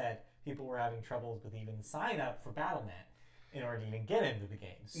we said, people were having troubles with even sign up for Battle.net in order to even get into the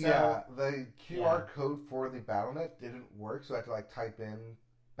game. So, yeah, the QR code for the Battle.net didn't work, so I had to like type in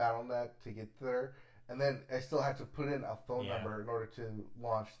Battle.net to get there, and then I still had to put in a phone number in order to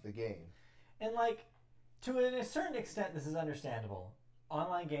launch the game. And like, to a certain extent, this is understandable.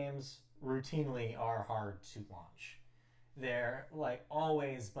 Online games routinely are hard to launch. They're like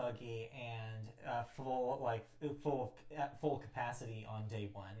always buggy and full capacity on day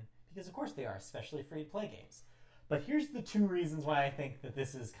one, because of course they are, especially free to play games. But here's the two reasons why I think that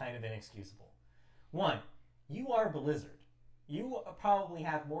this is kind of inexcusable. One, you are Blizzard. You probably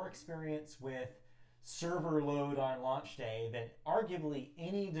have more experience with server load on launch day than arguably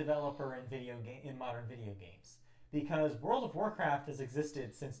any developer in modern video games, because World of Warcraft has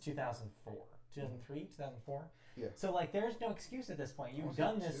existed since 2004, 2003, 2004. Yeah. So like, there's no excuse at this point. You've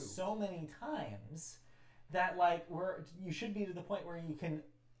done this so many times that like you should be to the point where you can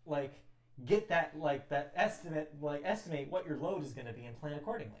like get that estimate what your load is going to be and plan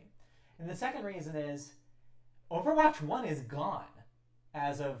accordingly. And the second reason is Overwatch 1 is gone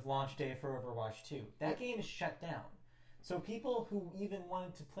as of launch day for Overwatch 2. That game is shut down. So people who even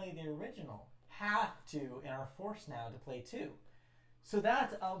wanted to play the original have to and are forced now to play 2. So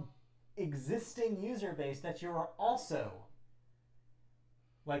that's a existing user base that you're also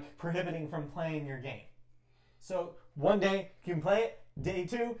like prohibiting from playing your game. So one day you can play it, day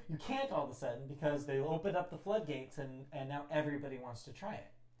 2 you can't all of a sudden, because they opened up the floodgates and now everybody wants to try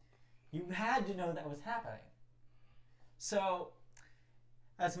it. You had to know that was happening. So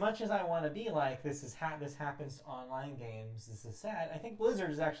as much as I want to be like, this happens to online games, this is sad, I think Blizzard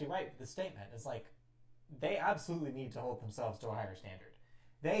is actually right with the statement. It's like, they absolutely need to hold themselves to a higher standard.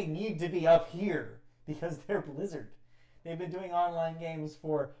 They need to be up here because they're Blizzard. They've been doing online games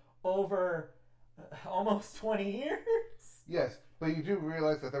for over almost 20 years. Yes, but you do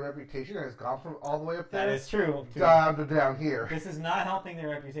realize that their reputation has gone from all the way up there. That is true. Down to down here. This is not helping their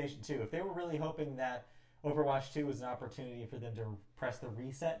reputation too. If they were really hoping that Overwatch 2 was an opportunity for them to press the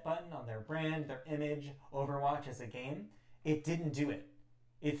reset button on their brand, their image, Overwatch as a game, it didn't do it.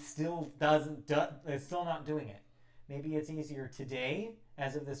 It still doesn't. It's still not doing it. Maybe it's easier today,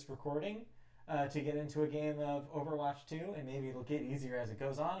 as of this recording, to get into a game of Overwatch 2, and maybe it'll get easier as it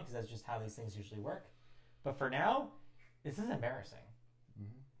goes on, because that's just how these things usually work. But for now, this is embarrassing.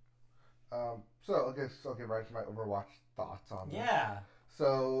 So I guess I'll get right to my Overwatch thoughts on this. Yeah.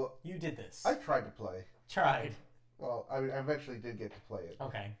 So you did this. I tried to play. Tried. Well, I mean, I eventually did get to play it.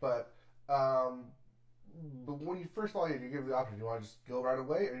 Okay. But when you first log in, you give the option. You want to just go right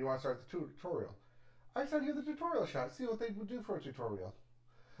away, or you want to start the tutorial? I decided to give the tutorial a shot, see what they would do for a tutorial.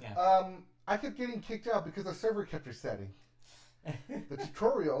 Yeah. I kept getting kicked out because the server kept resetting. The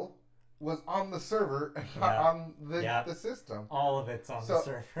tutorial was on the server and not on the system. All of it's on the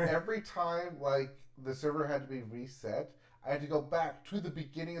server. Every time like the server had to be reset, I had to go back to the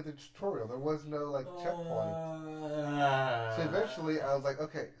beginning of the tutorial. There was no like checkpoint. So eventually I was like,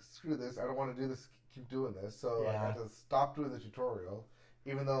 okay, screw this. I don't want to do this. Keep doing this. So I had to stop doing the tutorial,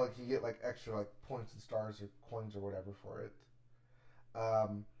 even though like you get like extra like points and stars or coins or whatever for it.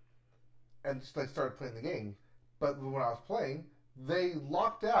 And just like started playing the game. But when I was playing, they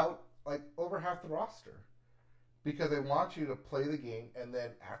locked out like over half the roster because they want you to play the game, and then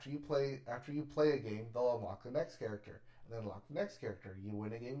after you play a game, they'll unlock the next character, and then unlock the next character. You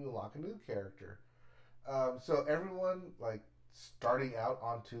win a game, you unlock a new character. So everyone like starting out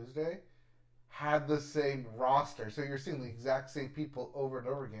on Tuesday had the same roster, so you're seeing the exact same people over and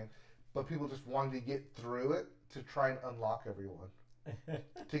over again, but people just wanted to get through it to try and unlock everyone.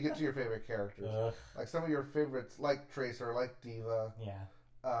 To get to your favorite characters. Like some of your favorites, like Tracer, like D.Va,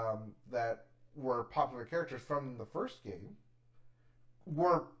 that were popular characters from the first game,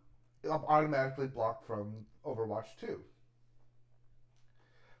 were automatically blocked from Overwatch 2.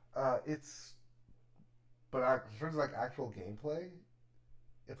 But in terms of like actual gameplay,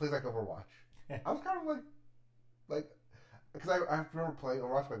 it plays like Overwatch. I was kind of like, because I remember playing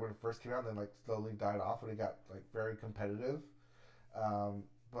Overwatch like when it first came out, and then like slowly died off, and it got like very competitive.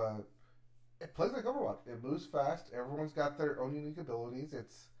 But it plays like Overwatch. It moves fast. Everyone's got their own unique abilities.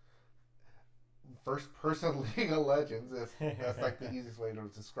 It's first-person League of Legends. That's like the easiest way to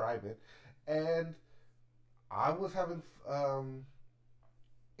describe it. And I was having.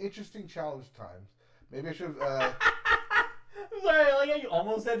 interesting challenge times. Maybe I should. I'm sorry, like how you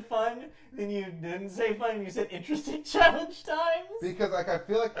almost said fun, then you didn't say fun, and you said interesting challenge times. Because like I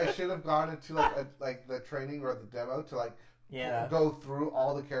feel like I should have gone into like the training or the demo to like go through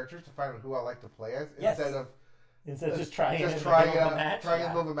all the characters to find out who I like to play as instead of just trying a match. Trying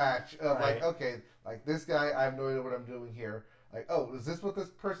to move a match of Right. like, okay, like this guy, I have no idea what I'm doing here. Like, oh, is this what this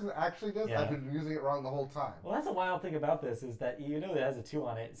person actually does? Yeah. I've been using it wrong the whole time. Well, that's a wild thing about this is that it has a 2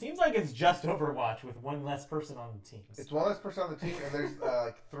 on it. It seems like it's just Overwatch with one less person on the teams. It's one less person on the team, and there's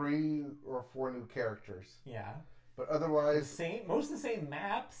like 3 or 4 new characters. Yeah. But otherwise, Most of the same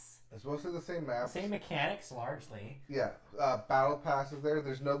maps. it's mostly the same map. Same mechanics, largely. Yeah, battle passes there.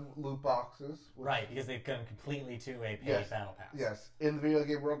 There's no loot boxes. Right, because they've gone completely to a paid battle pass. Yes, in the video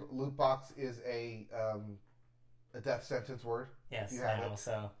game world, loot box is a death sentence word. Yes, You have I know. it.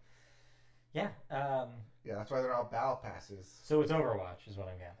 So, yeah. Yeah, that's why they're all battle passes. So it's Overwatch, is what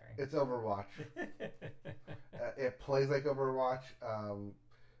I'm gathering. It's Overwatch. It plays like Overwatch.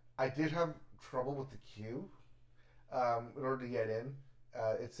 I did have trouble with the queue in order to get in.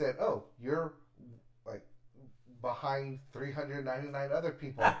 It said, "Oh, you're like behind 399 other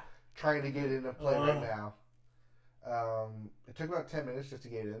people trying to get in and play right now." It took about 10 minutes just to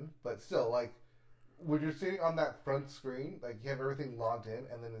get in, but still, like when you're sitting on that front screen, like you have everything logged in,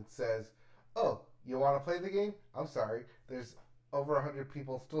 and then it says, "Oh, you want to play the game? I'm sorry, there's over 100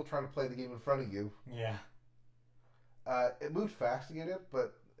 people still trying to play the game in front of you." Yeah. It moved fast to get it,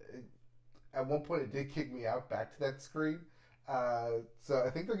 but at one point it did kick me out back to that screen. So I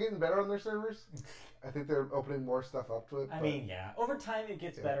think they're getting better on their servers. I think they're opening more stuff up to it. I mean, yeah. Over time, it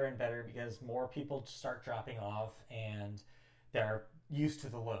gets better and better because more people start dropping off and they're used to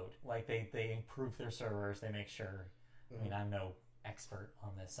the load. Like, they improve their servers. They make sure. I mean, I'm no expert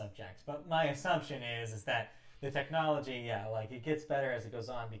on this subject, but my assumption is that the technology, like, it gets better as it goes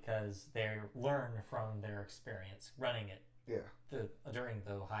on because they learn from their experience running it during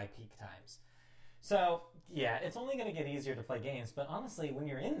the high peak times. So, yeah, it's only going to get easier to play games, but honestly, when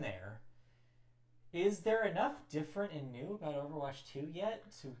you're in there, is there enough different and new about Overwatch 2 yet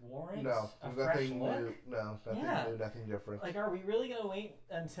to warrant a fresh nothing look? new. No, nothing new, nothing different. Like, are we really going to wait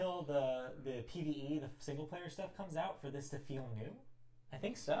until the PvE, the single player stuff comes out for this to feel new? I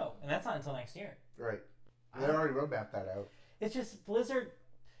think so, and that's not until next year. Right. They already roadmapped that out. It's just Blizzard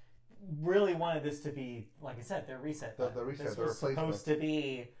really wanted this to be, like I said, their reset. The reset, this the was replacement. supposed to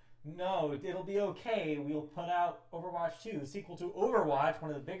be, no, it'll be okay. We'll put out Overwatch 2, the sequel to Overwatch, one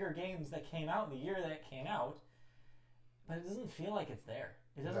of the bigger games that came out in the year that it came out. But it doesn't feel like it's there.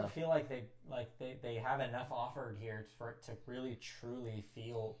 It doesn't feel like they have enough offered here for it to really truly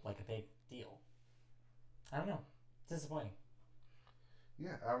feel like a big deal. I don't know. It's disappointing.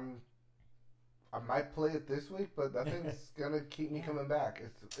 Yeah, I might play it this week, but nothing's gonna keep me coming back.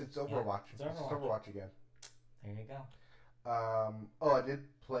 It's Overwatch. Yeah, it's Overwatch again. There you go. I did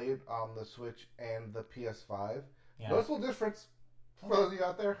play it on the Switch and the PS5. Yeah. Noticeable difference for those of you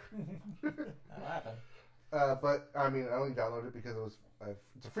out there. That'll happen. But I mean, I only downloaded it because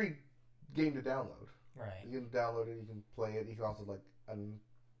it's a free game to download. Right. You can download it, you can play it, you can also like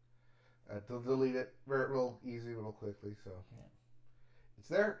delete it real easy, real quickly. So it's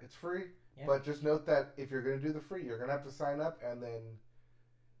there, it's free. Yeah. But just note that if you're going to do the free, you're going to have to sign up, and then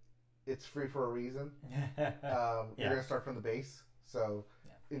it's free for a reason. You're going to start from the base. So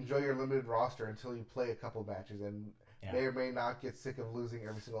enjoy your limited roster until you play a couple matches, and may or may not get sick of losing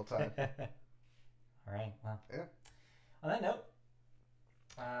every single time. All right. Well. Yeah. On that note,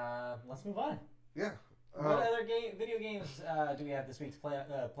 let's move on. Yeah. What other video games do we have this week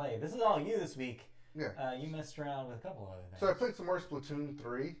to play? This is all you this week. Yeah. You messed around with a couple of other things. So I played some more Splatoon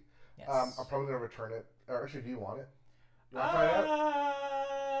 3. Yes. I'm probably going to return it. Or actually, do you want it? You want to try it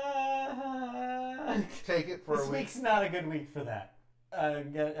out? Take it for a This week. week's not a good week for that.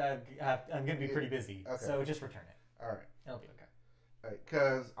 I'm going to be pretty busy. Okay. So just return it. All right. It'll be okay.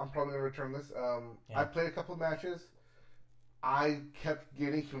 Because I'm probably going to return this. I played a couple of matches. I kept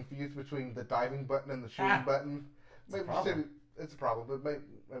getting confused between the diving button and the shooting button. It's a problem. It's a problem, but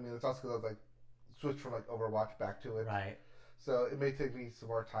it's also because I was like switched from like Overwatch back to it. Right. So it may take me some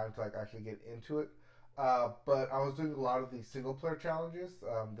more time to like actually get into it. But I was doing a lot of the single player challenges,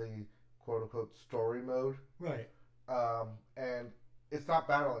 the quote unquote story mode. Right. And it's not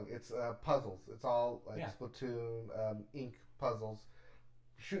battling; it's puzzles. It's all like Yeah. Splatoon, ink puzzles,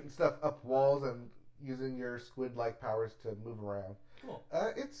 shooting stuff up walls and using your squid-like powers to move around. Cool.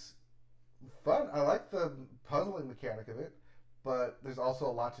 It's fun. I like the puzzling mechanic of it, but there's also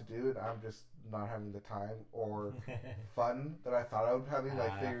a lot to do, and I'm just not having the time or fun that I thought I would have,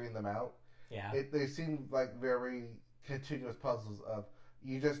 like figuring them out. Yeah. They seem like very continuous puzzles of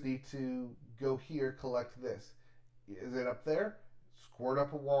You just need to go here, collect this. Is it up there? Squirt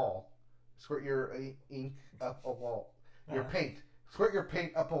up a wall. Squirt your ink up a wall. Your paint. Squirt your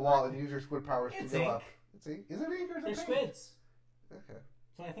paint up a wall and use your squid powers It's to go ink. up. It's ink. Is it ink or is it They're paint? squids. Okay.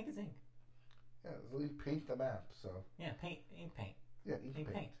 So I think it's ink. Yeah, at least paint the map. So Yeah, ink paint. yeah, ink Ink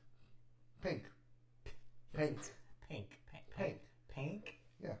paint. paint. Pink. Pink. Pink.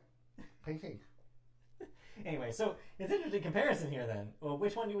 Pink ink. Anyway, so it's an interesting comparison here then. Well,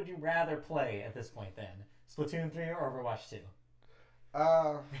 which one would you rather play at this point then? Splatoon 3 or Overwatch 2?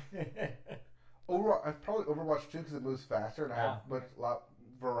 Probably Overwatch 2 because it moves faster and I have a lot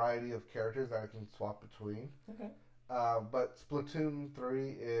variety of characters that I can swap between. Okay. But Splatoon 3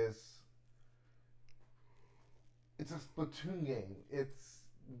 it's a Splatoon game.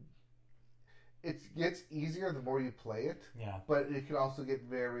 It gets easier the more you play it, Yeah. but it can also get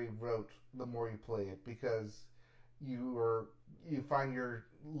very rote the more you play it because you find your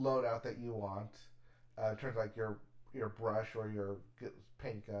loadout that you want. In terms of like your brush or your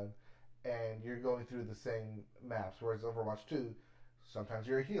paint gun, and you're going through the same maps. Whereas Overwatch 2, sometimes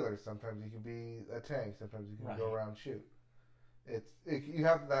you're a healer, sometimes you can be a tank, sometimes you can go around and shoot. You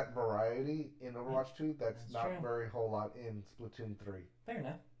have that variety in Overwatch 2 that's not true. very whole lot in Splatoon 3. Fair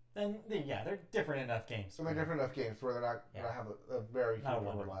enough. Then, yeah, they're different enough games. So they're different enough games where they're not going to have a very huge Not a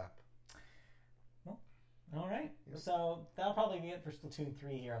war. overlap. Well, all right. Yep. So that'll probably be it for Splatoon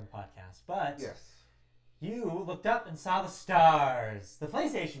 3 here on the podcast. But Yes. you looked up and saw the stars, the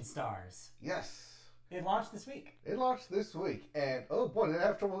PlayStation stars. Yes. It launched this week. It launched this week, and oh boy, did I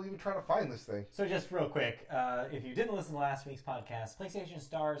have trouble even trying to find this thing. So just real quick, if you didn't listen to last week's podcast, PlayStation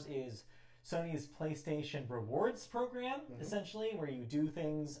Stars is Sony's PlayStation Rewards program, essentially, where you do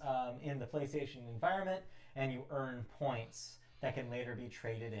things in the PlayStation environment and you earn points that can later be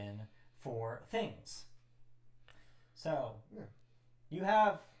traded in for things. So, you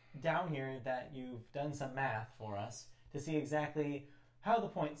have down here that you've done some math for us to see exactly how the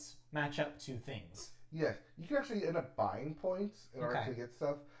points match up to things. Yes, you can actually end up buying points in order to get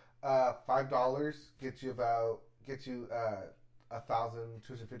stuff. $5 gets you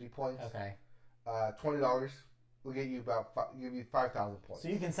 1,250 points. Okay. $20 will get you give you 5,000 points. So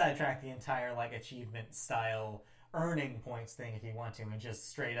you can sidetrack the entire like achievement style earning points thing if you want to, and just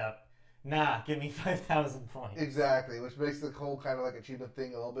straight up, give me 5,000 points. Exactly, which makes the whole kind of like achievement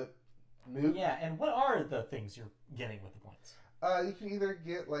thing a little bit moot. Yeah, and what are the things you're getting with the points? You can either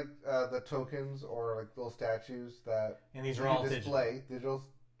get like the tokens or like little statues that And these you are all can display. Digital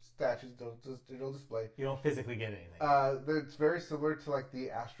statues, digital display. You don't physically get anything. It's very similar to like the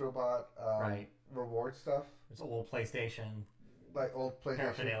Astrobot reward stuff. It's old PlayStation, Like old PlayStation,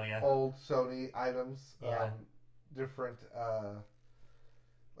 paraphernalia. old Sony items, Yeah. different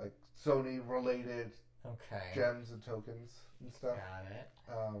like Sony related Okay. gems and tokens and stuff. Got it.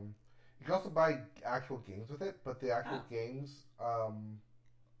 You can also buy actual games with it, but the actual games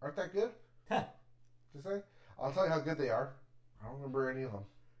aren't that good. Huh. To say, I'll tell you how good they are. I don't remember any of them.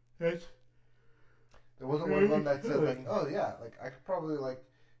 Yes. There wasn't one of them that said like, oh yeah, like I could probably like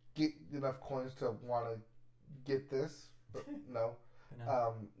get enough coins to want to get this, but no.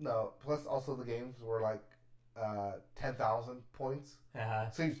 No. Plus, also the games were like 10,000 points,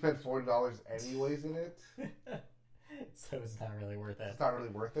 so you spend $40 anyways in it. So it's not really worth it. It's not really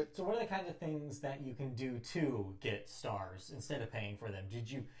worth it. So what are the kind of things that you can do to get stars instead of paying for them?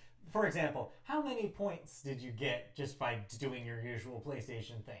 Did you, for example, how many points did you get just by doing your usual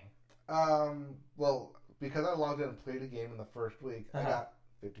PlayStation thing? Well, because I logged in and played a game in the first week, I got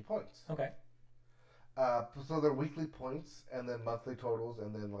 50 points. Okay. So they're weekly points, and then monthly totals,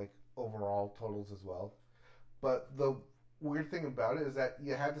 and then like overall totals as well. But the weird thing about it is that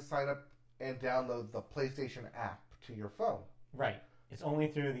you had to sign up and download the PlayStation app to your phone. Right. It's only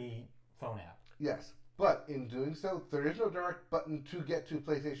through the phone app. Yes. But in doing so, there is no direct button to get to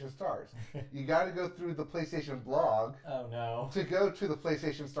PlayStation Stars. You got to go through the PlayStation blog Oh no. to go to the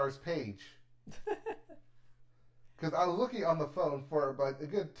PlayStation Stars page. Because I was looking on the phone for like a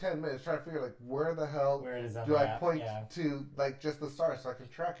good 10 minutes trying to figure like where the hell Where it is on do the I app, point yeah. to like just the stars so I can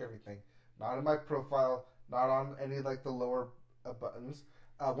track everything. Not in my profile, not on any like the lower buttons.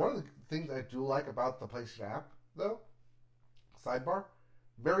 One of the things I do like about the PlayStation app, though, sidebar,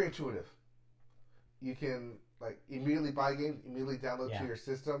 very intuitive. You can like immediately buy games, immediately download to your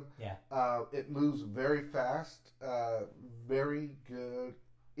system. Yeah. It moves very fast. Very good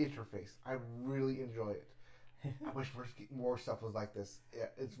interface. I really enjoy it. I wish more stuff was like this. Yeah,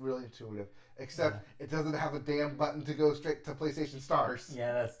 it's really intuitive. Except it doesn't have a damn button to go straight to PlayStation Stars.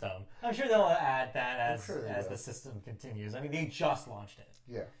 Yeah, that's dumb. I'm sure they'll add that as sure the system continues. I mean, they just launched it.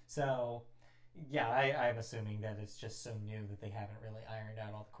 Yeah. So, Yeah, I'm assuming that it's just so new that they haven't really ironed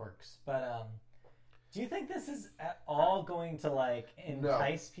out all the quirks. But do you think this is at all going to like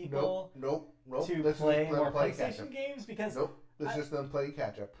entice people Nope. to This is play them more playing PlayStation catch-up. games? Because Nope. This is just them playing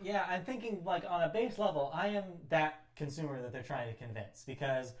catch up. yeah, I'm thinking like on a base level, I am that consumer that they're trying to convince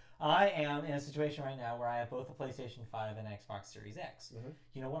because I am in a situation right now where I have both a PlayStation 5 and Xbox Series X. Mhm.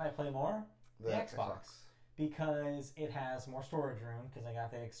 You know what I play more? The Xbox. Because it has more storage room because I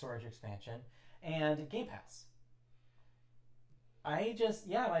got the storage expansion and Game Pass. My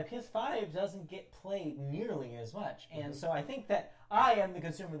PS5 doesn't get played nearly as much. And so I think that I am the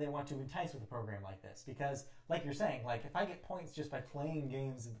consumer they want to entice with a program like this because, like you're saying, like if I get points just by playing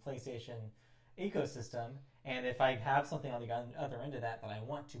games in the PlayStation ecosystem, and if I have something on the other end of that I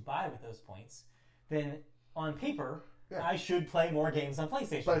want to buy with those points, then on paper, Yeah. I should play more games on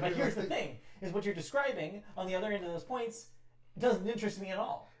PlayStation. But But here's here's the thing, is what you're describing on the other end of those points doesn't interest me at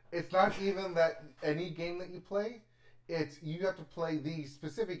all. It's not even that any game that you play. It's you have to play these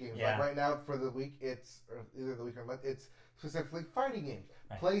specific games. Yeah. Like right now for the week, it's or either the week or month. It's specifically fighting games.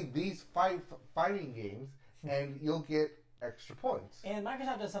 Right. Play these fighting games, and you'll get extra points. And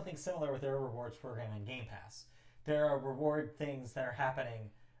Microsoft does something similar with their rewards program in Game Pass. There are reward things that are happening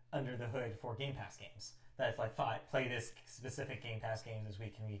under the hood for Game Pass games. That's like, play this specific Game Pass game this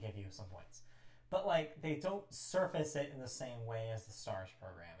week and we give you some points. But like, they don't surface it in the same way as the Stars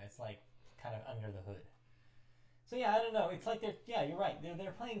program. It's like kind of under the hood. So yeah, I don't know. It's like you're right.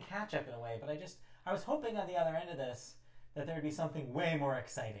 They're playing catch up in a way. But I was hoping on the other end of this that there'd be something way more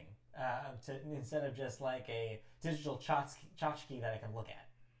exciting instead of just like a digital tchotchke that I can look at.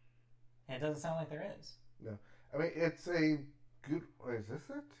 And it doesn't sound like there is. No, I mean it's a good. Is this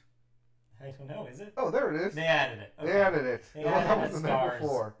it? I don't know. Is it? Oh, there it is. They added it. Okay. They added it. They The one added that that wasn't there stars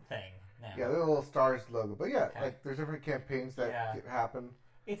before. thing now. Yeah, the little stars logo. But yeah, Okay. like there's different campaigns that Yeah. happen.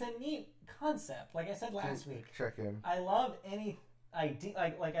 It's a neat concept. Like I said last week, Check in. I love any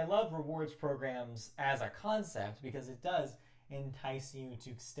idea. Like I love rewards programs as a concept because it does entice you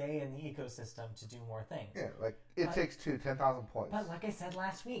to stay in the ecosystem to do more things. Yeah, like it takes 10,000 points. But like I said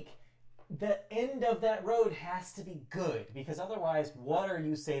last week, the end of that road has to be good because otherwise, what are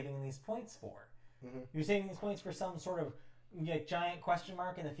you saving these points for? Mhm. You're saving these points for some sort of giant question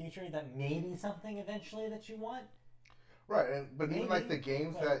mark in the future that may be something eventually that you want. Right, but even like the Maybe,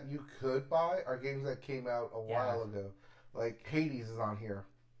 games but- that you could buy are games that came out a while ago. Like Hades is on here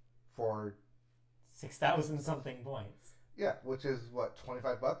for 6,000 something points. which is what,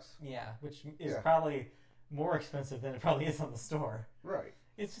 $25? Yeah, which is Yeah. probably more expensive than it probably is on the store. Right.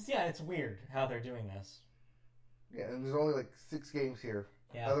 It's just it's weird how they're doing this. Yeah, and there's only like 6 games here.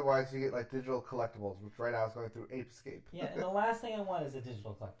 Yeah. Otherwise, you get like digital collectibles, which right now is going through Apescape. Yeah, and the last thing I want is a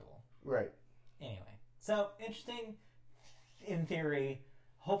digital collectible. Right. Anyway, so interesting in theory.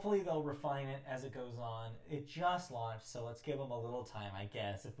 Hopefully they'll refine it as it goes on. It just launched, so let's give them a little time, I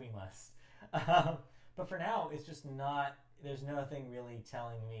guess, if we must. But for now, it's just not. There's nothing really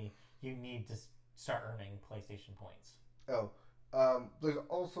telling me you need to start earning PlayStation points. Oh, there's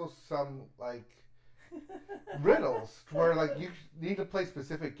also some like riddles where like you need to play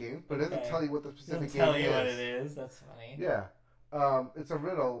specific games, but it doesn't Okay. tell you what the Doesn't specific tell game you is. what it is. That's funny. Yeah. It's a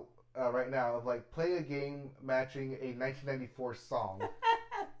riddle right now of like play a game matching a 1994 song,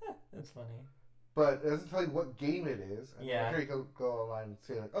 That's funny. but it doesn't tell you what game it is. And Yeah. I'm sure you go online and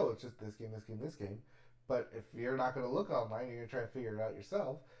say like, oh, it's just this game, this game, this game. But if you're not going to look online, you're going to try to figure it out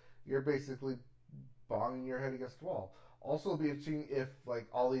yourself. You're basically banging your head against the wall. Also, it'll be interesting if like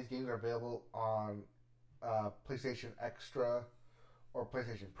all these games are available on PlayStation Extra or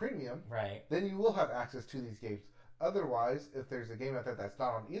PlayStation Premium. Right. Then you will have access to these games. Otherwise, if there's a game out there that's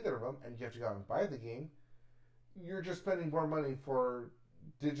not on either of them and you have to go out and buy the game, you're just spending more money for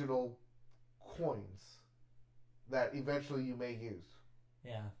digital coins that eventually you may use.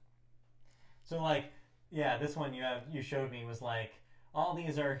 Yeah. So like, yeah, this one you showed me was like all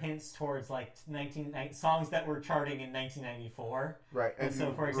these are hints towards like songs that were charting in 1994. Right. And so,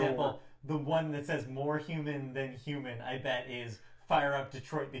 you for example, the one that says "more human than human," I bet is "Fire Up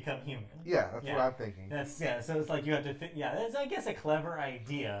Detroit, Become Human." Yeah, that's Yeah. what I'm thinking. So it's like you have to fit. Yeah, that's I guess a clever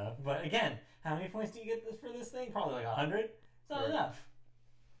idea. But again, how many points do you get for this thing? Probably like 100. It's not Right. enough.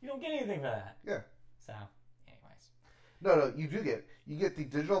 You don't get anything for that. Yeah. So, anyways. No, you do get. You get the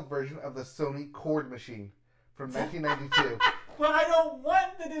digital version of the Sony Cord Machine from 1992. But I don't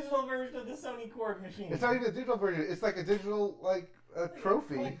want the digital version of the Sony Cord Machine. It's not even a digital version. It's like a digital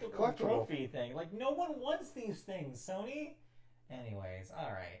trophy, collectible. Trophy thing. Like no one wants these things, Sony. Anyways,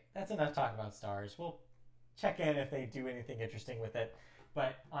 all right. That's enough talk about Stars. We'll check in if they do anything interesting with it.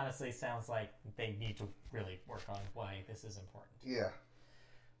 But honestly, sounds like they need to really work on why this is important. Yeah.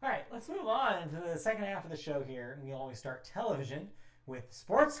 All right, let's move on to the second half of the show here. We always start television with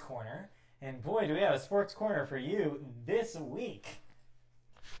Sports Corner. And boy, do we have a Sports Corner for you this week.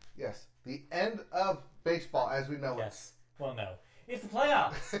 Yes, the end of baseball as we know it. Yes. Well, no. It's the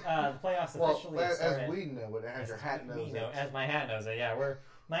playoffs. The playoffs officially started. As we know it, as your hat knows it. As my hat knows it, yeah.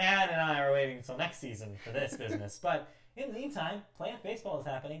 My hat and I are waiting until next season for this business. But in the meantime, playoff baseball is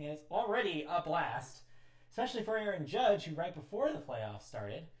happening, and it's already a blast. Especially for Aaron Judge, who right before the playoffs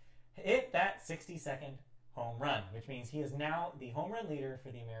started, hit that 60-second home run, which means he is now the home run leader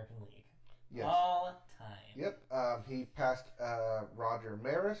for the American League. Yes. All time. Yep. He passed Roger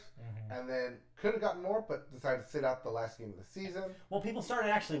Maris, and then could have gotten more, but decided to sit out the last game of the season. Well, people started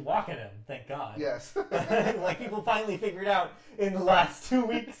actually walking him, thank God. Yes. Like, people finally figured out in the last 2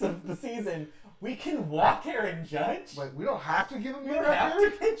 weeks of the season, we can walk Aaron Judge? Like, we don't have to give him We the don't have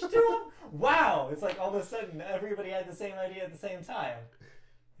record? to pitch to him? Wow. It's like all of a sudden everybody had the same idea at the same time.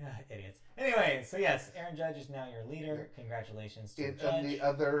 Idiots. Anyway, so yes, Aaron Judge is now your leader. Congratulations to Judge. In the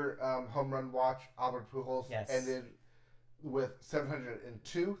other home run watch, Albert Pujols ended with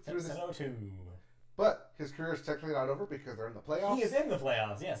 702 through the 702. But his career is technically not over because they're in the playoffs. He is in the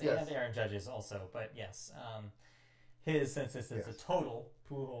playoffs, yes. And Aaron Judge is also, but yes. Since this is a total,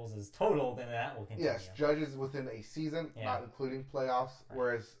 Pujols is total, then that will continue. Yes, Judge is within a season, not including playoffs,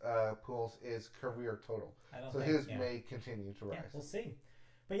 whereas Pujols is career total. His may continue to rise. Yeah, we'll see.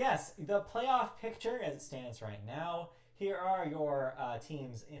 But yes, the playoff picture as it stands right now. Here are your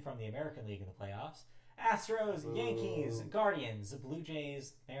teams from the American League in the playoffs. Astros, Yankees, Guardians, Blue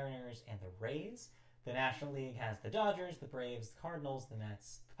Jays, Mariners, and the Rays. The National League has the Dodgers, the Braves, the Cardinals, the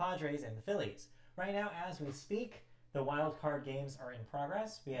Mets, the Padres, and the Phillies. Right now, as we speak, the wild card games are in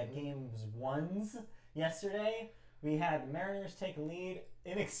progress. We had games ones yesterday. We had the Mariners take a lead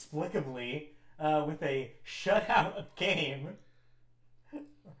inexplicably with a shutout game.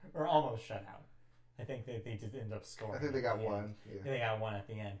 Or almost shutout. I think they did end up scoring. I think they got one. Yeah. They got one at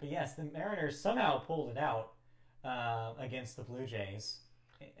the end. But yes, the Mariners somehow pulled it out against the Blue Jays,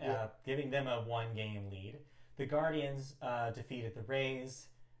 giving them a one-game lead. The Guardians defeated the Rays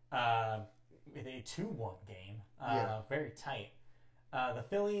with a 2-1 game. Very tight. The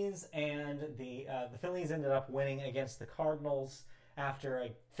Phillies the Phillies ended up winning against the Cardinals after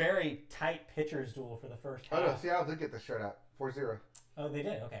a very tight pitcher's duel for the first half. Oh no, Seattle did get the shutout, 4-0. Oh, they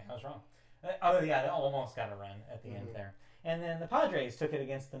did? Okay, I was wrong. They almost got a run at the end there. And then the Padres took it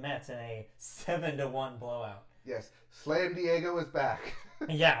against the Mets in a 7-1 blowout. Yes, Slam Diego is back.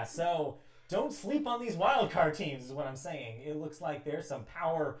 Yeah, so don't sleep on these wild card teams is what I'm saying. It looks like there's some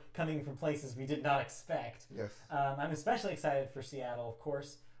power coming from places we did not expect. Yes. I'm especially excited for Seattle, of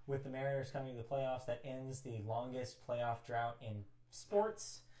course, with the Mariners coming to the playoffs. That ends the longest playoff drought in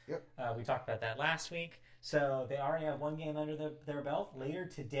sports. Yep. We talked about that last week. So they already have one game under their belt. Later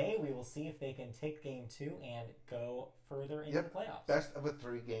today, we will see if they can take game 2 and go further into the playoffs. Best of a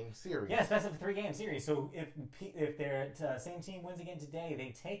 3-game series. Yes, best of a 3-game series. So if their same team wins again today,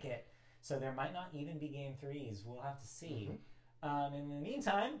 they take it. So there might not even be game 3s. We'll have to see. In the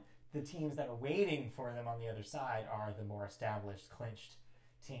meantime, the teams that are waiting for them on the other side are the more established, clinched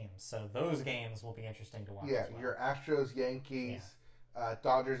teams. So those games will be interesting to watch. Yeah, as well. your Astros, Yankees,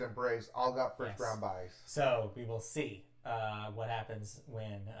 Dodgers, and Braves all got first-round byes. So we will see what happens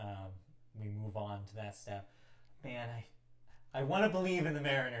when we move on to that step. Man, I want to believe in the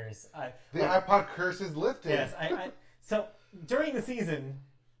Mariners. The iPod curse is lifted. Yes, so during the season,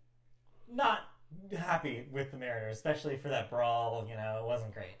 not happy with the Mariners, especially for that brawl. It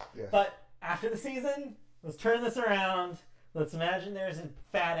wasn't great. Yes. But after the season, let's turn this around. Let's imagine there's a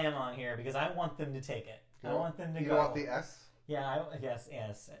fat M on here because I want them to take it. I want them to go. You want the S? Yeah, yes,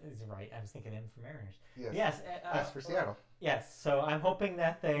 is right. I was thinking M for Mariners. Yes. S for Seattle. Yes, so I'm hoping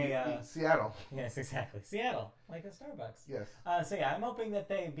that they... Seattle. Yes, exactly. Seattle, like a Starbucks. Yes. So yeah, I'm hoping that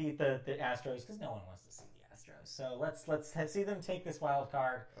they beat the Astros because no one wants to see the Astros. So let's see them take this wild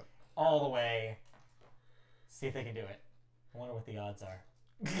card all the way. See if they can do it. I wonder what the odds are.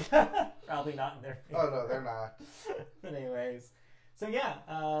 Probably not in their favor. Oh, no, they're not. But anyways... So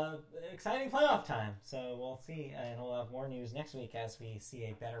yeah, exciting playoff time. So we'll see, and we'll have more news next week as we see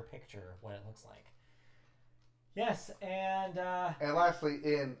a better picture of what it looks like. Yes, and lastly,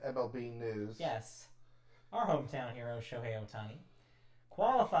 in MLB news, yes, our hometown hero Shohei Ohtani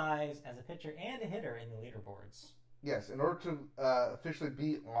qualifies as a pitcher and a hitter in the leaderboards. Yes, in order to officially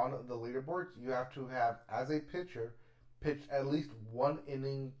be on the leaderboards, you have to have, as a pitcher, pitched at least one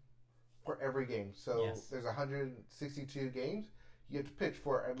inning for every game. So there's 162 games. You have to pitch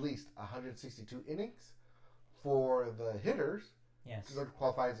for at least 162 innings. For the hitters, in order to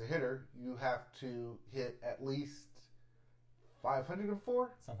qualify as a hitter, you have to hit at least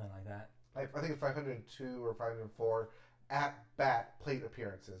 504? Something like that. I think it's 502 or 504 at-bat plate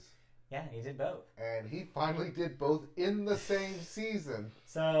appearances. Yeah, he did both. And he finally did both in the same season.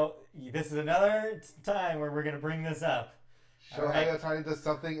 So this is another time where we're going to bring this up. Shohei Ohtani does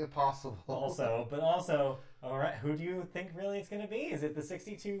something impossible. Also, all right, who do you think really it's going to be? Is it the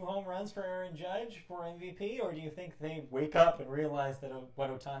 62 home runs for Aaron Judge for MVP, or do you think they wake up and realize that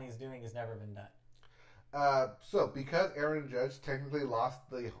what Ohtani's doing has never been done? So, because Aaron Judge technically lost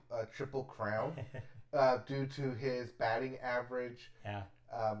the Triple Crown due to his batting average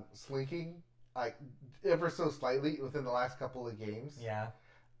slinking, like ever so slightly within the last couple of games. Yeah.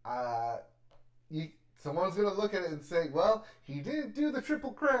 Someone's going to look at it and say, well, he did do the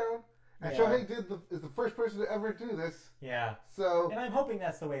Triple Crown. And Shohei is the first person to ever do this. Yeah. So, and I'm hoping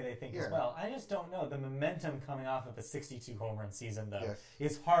that's the way they think as well. I just don't know. The momentum coming off of a 62 home run season, though,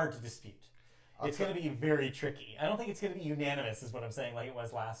 is hard to dispute. It's going to be very tricky. I don't think it's going to be unanimous, is what I'm saying, like it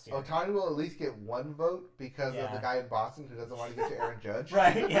was last year. Ohtani will at least get one vote because of the guy in Boston who doesn't want to get to Aaron Judge.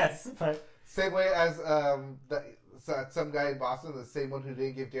 Right, yes. But same way as some guy in Boston, the same one who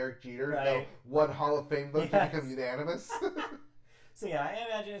didn't give Derek Jeter one Hall of Fame vote to become unanimous. So yeah, I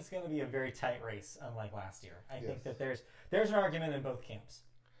imagine it's going to be a very tight race, unlike last year. I think that there's an argument in both camps.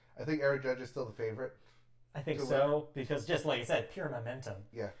 I think Aaron Judge is still the favorite. I think so, because just like you said, pure momentum.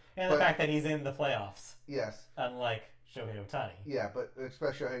 Yeah. And the fact that he's in the playoffs. Yes. Unlike Shohei Ohtani. Yeah, but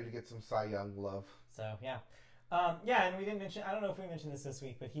expect Shohei to get some Cy Young love. So, yeah. And we didn't mention, I don't know if we mentioned this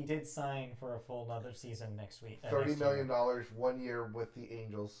week, but he did sign for a full another season next week. $30 million 1 year with the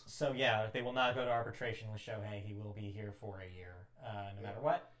Angels. So, yeah, they will not go to arbitration with Shohei. He will be here for a year, no matter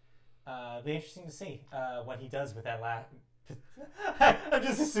what. It'll be interesting to see what he does with that last... I'm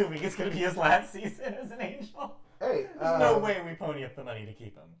just assuming it's going to be his last season as an Angel. Hey, there's no way we pony up the money to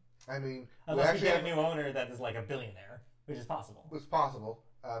keep him. I mean, unless we get a new owner that is like a billionaire, which is possible. It's possible.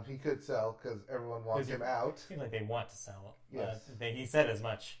 He could sell because everyone wants him out. Seems like they want to sell. Yes. He said as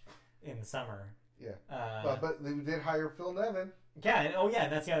much in the summer. Yeah. But they did hire Phil Nevin. Yeah.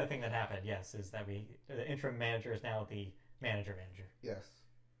 And that's the other thing that happened. Yes, is that the interim manager is now the manager. Yes.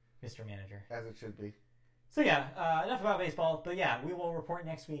 Mr. Manager. As it should be. So yeah, enough about baseball. But yeah, we will report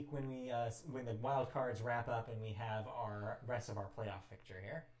next week when when the wild cards wrap up and we have our rest of our playoff picture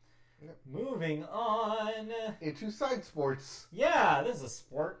here. Yep. Moving on into side sports. Yeah, this is a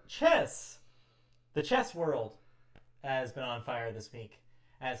sport, chess. The chess world has been on fire this week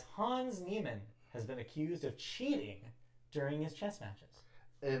as Hans Niemann has been accused of cheating during his chess matches.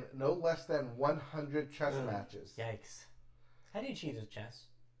 In no less than 100 chess matches. Yikes! How do you cheat at chess?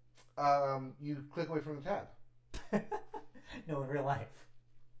 You click away from the tab. No, in real life.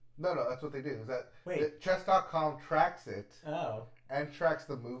 No, that's what they do. Is that chess.com tracks it. Oh. And tracks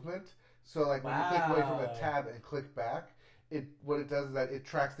the movement. So, like, when you click away from the tab and click back, what it does is that it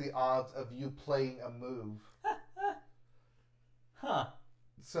tracks the odds of you playing a move. Huh.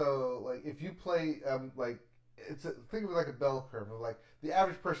 So, like, if you play, think of it like a bell curve. Of, like, the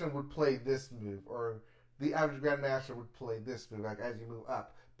average person would play this move, or the average grandmaster would play this move, like, as you move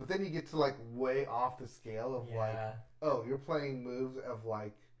up. But then you get to, like, way off the scale of, you're playing moves of,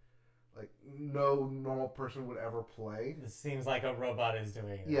 like no normal person would ever play. It seems like a robot is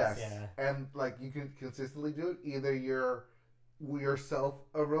doing this. Yes. Yeah. And, like, you can consistently do it. Either you're yourself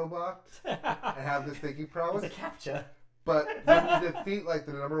a robot and have this thinking prowess. It's a captcha. But when you defeat, like,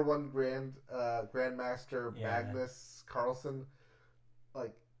 the number one grandmaster, Magnus Carlsen,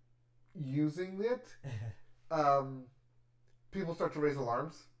 like, using it, people start to raise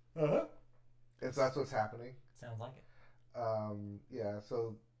alarms. Uh-huh. And so that's what's happening. Sounds like it.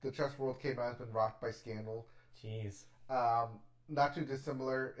 So the chess world came out, has been rocked by scandal. Jeez. Not too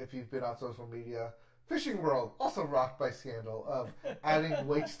dissimilar if you've been on social media. Fishing world, also rocked by scandal of adding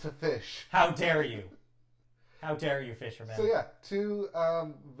weights to fish. How dare you? How dare you, fishermen? So yeah, two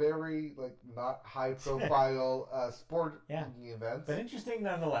very, like, not high profile sport events. But interesting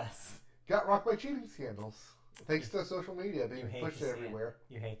nonetheless. Got rocked by cheating scandals. Thanks to social media being pushed everywhere.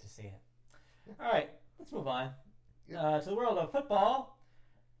 You hate to see it. All right, let's move on to the world of football.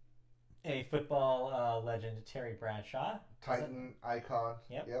 A football legend, Terry Bradshaw, Titan icon.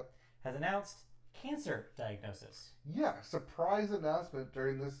 Yep. Has announced cancer diagnosis. Yeah, surprise announcement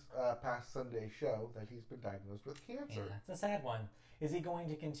during this past Sunday show that he's been diagnosed with cancer. Yeah, it's a sad one. Is he going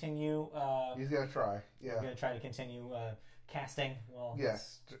to continue? He's going to try. Yeah. He's going to try to continue casting. Well,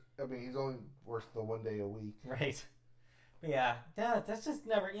 yes. I mean, he's only works the 1 day a week. Right. But yeah, that's just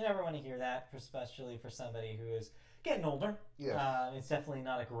never. You never want to hear that, especially for somebody who is getting older. Yes. It's definitely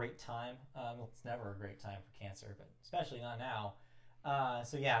not a great time. It's never a great time for cancer, but especially not now.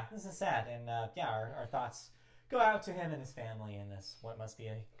 So yeah, this is sad, and our thoughts go out to him and his family in this what must be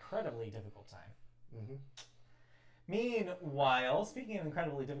an incredibly difficult time. Mm-hmm. Meanwhile, speaking of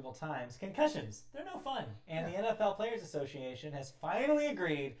incredibly difficult times, concussions, they're no fun. And the NFL Players Association has finally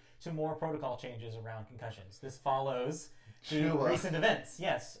agreed to more protocol changes around concussions. This follows the recent events.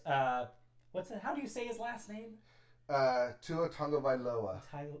 Yes. What's it? How do you say his last name? Tua Tagovailoa.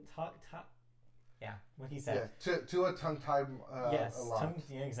 Yeah, what he said. Yeah, Tua tongue-tied yes, a lot.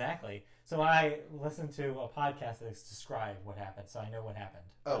 Yeah, exactly. So I listened to a podcast that described what happened, so I know what happened.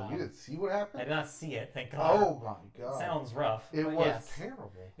 Oh, you didn't see what happened? I did not see it, thank God. Oh, my God. It sounds rough. It but was yes,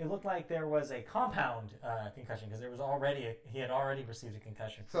 terrible. It looked like there was a compound concussion because there was he had already received a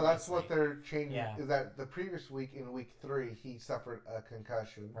concussion. So that's what they're changing, Yeah. is that the previous week, in week 3, he suffered a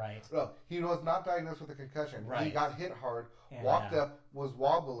concussion. Right. No, he was not diagnosed with a concussion. Right. He got hit hard, Yeah. walked up, was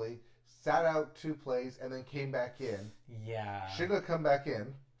wobbly, sat out 2 plays, and then came back in. Yeah. Shouldn't have come back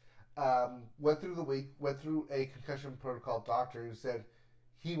in. Went through the week, went through a concussion protocol doctor who said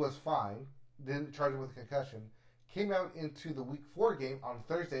he was fine, didn't charge him with a concussion. Came out into the week 4 game on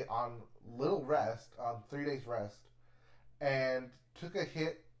Thursday on little rest, on 3 days rest, and took a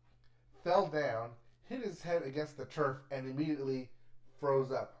hit, fell down, hit his head against the turf, and immediately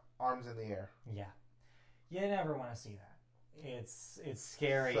froze up, arms in the air. Yeah. You never want to see that. It's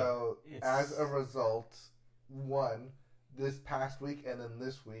scary. So, as a result, this past week and then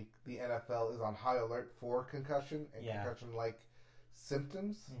this week, the NFL is on high alert for concussion and concussion-like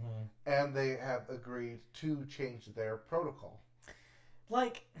symptoms, and they have agreed to change their protocol.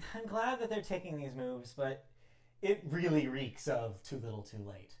 I'm glad that they're taking these moves, but it really reeks of too little too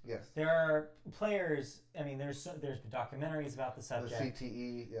late. Yes. There are players, there's been documentaries about the subject. The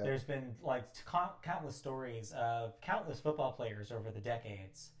CTE, yeah. There's been countless stories of countless football players over the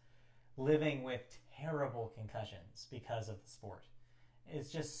decades living with terrible concussions because of the sport.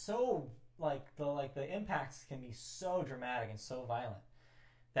 It's just so the impacts can be so dramatic and so violent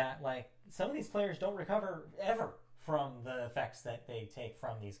that some of these players don't recover ever from the effects that they take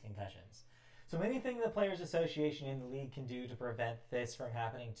from these concussions. So anything the Players Association and the league can do to prevent this from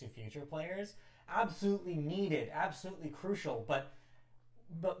happening to future players, absolutely needed, absolutely crucial. But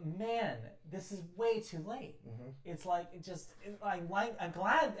man, this is way too late. It's I'm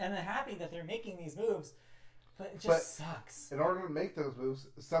glad and happy that they're making these moves, but it just sucks. In order to make those moves,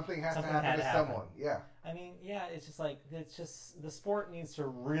 something has to happen to someone. Yeah. It's just the sport needs to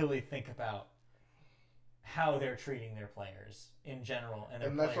really think about how they're treating their players in general,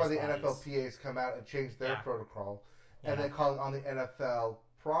 and that's why the NFLPA's come out and changed their protocol, and then calling on the NFL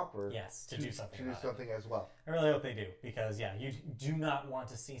proper to do something as well. I really hope they do, because you do not want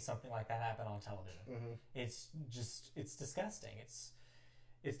to see something like that happen on television. It's disgusting.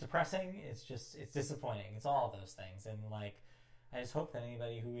 It's depressing. It's disappointing. It's all of those things, and I just hope that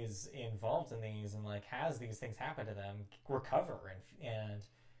anybody who is involved in these and has these things happen to them recover and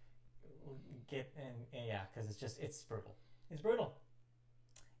get because it's brutal. It's brutal.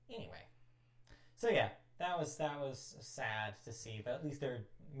 Anyway, so that was sad to see, but at least they're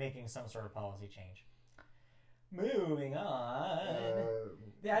making some sort of policy change. Moving on,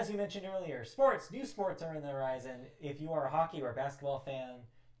 as you mentioned earlier, new sports are in the horizon. If you are a hockey or a basketball fan,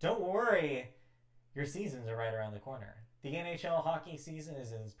 don't worry, your seasons are right around the corner. The NHL hockey season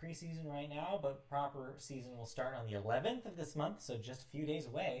is in its preseason right now, but proper season will start on the 11th of this month, so just a few days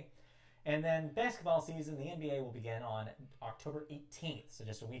away. And then basketball season, the NBA will begin on October 18th, so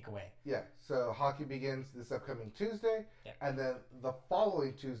just a week away. Yeah, so hockey begins this upcoming Tuesday, and then the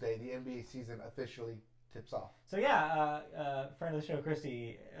following Tuesday, the NBA season officially tips off. So friend of the show,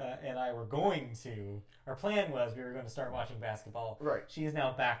 Christy, and I were our plan was we were going to start watching basketball. Right. She's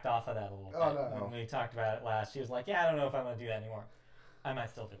now backed off of that a little bit. Oh, no. When we talked about it last, she was like, I don't know if I'm going to do that anymore. I might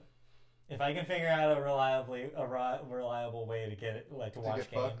still do it. If I can figure out a reliable way to get it, to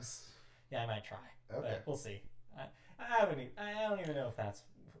watch games. Bucks. Yeah, I might try. Okay. But we'll see. I don't even know if that's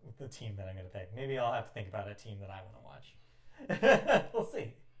the team that I'm going to pick. Maybe I'll have to think about a team that I want to watch. We'll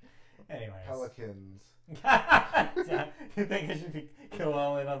see. Anyways. Pelicans. Yeah, you think I should go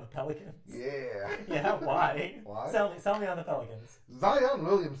all in on the Pelicans? Yeah. Yeah, why? Why? Sell me on the Pelicans. Zion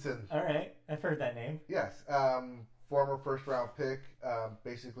Williamson. All right. I've heard that name. Yes. Former first-round pick.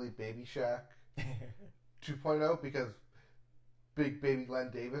 Basically Baby Shaq 2.0, because big baby Glenn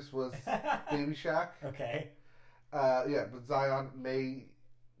Davis was Baby Shaq. Okay. But Zion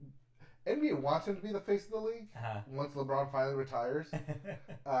NBA wants him to be the face of the league once LeBron finally retires.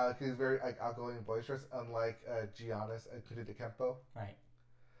 Because he's very outgoing and boisterous, unlike Giannis and Antetokounmpo. Right.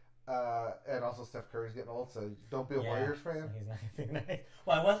 And also Steph Curry's getting old, so don't be a Warriors fan. So he's not nice.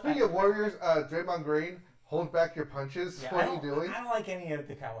 Well, Speaking of Warriors, Draymond Green, hold back your punches. Yeah, What are you doing? I don't like any of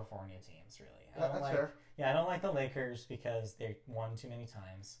the California teams, really. That's fair. Yeah, I don't like the Lakers because they won too many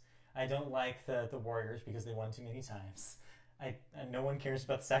times. I don't like the Warriors because they won too many times. No one cares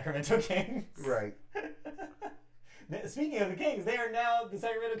about the Sacramento Kings. Right. Speaking of the Kings, the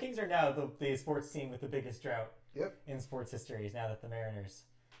Sacramento Kings are now the sports team with the biggest drought in sports history now that the Mariners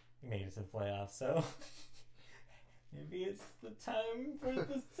made it to the playoffs. So maybe it's the time for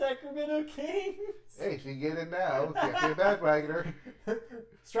the Sacramento Kings. Hey, if you get it now, can't be a bandwagoner.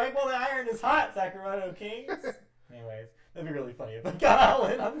 Strike while the iron is hot, Sacramento Kings. Anyways, that'd be really funny if I got all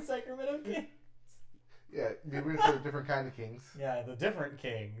in on the Sacramento Kings. Yeah, be rooting for the different kind of Kings. Yeah, the different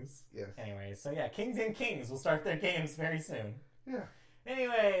Kings. Yes. Anyways, so yeah, Kings and Kings will start their games very soon. Yeah.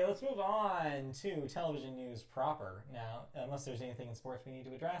 Anyway, let's move on to television news proper. Now, unless there's anything in sports we need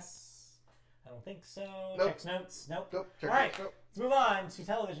to address. I don't think so. Nope. Check's notes. Nope. Nope. All right, let's move on to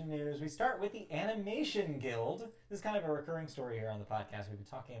television news. We start with the Animation Guild. This is kind of a recurring story here on the podcast. We've been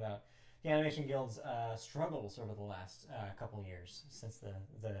talking about the Animation Guild's struggles over the last couple years since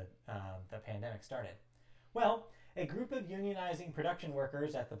the pandemic started. Well, a group of unionizing production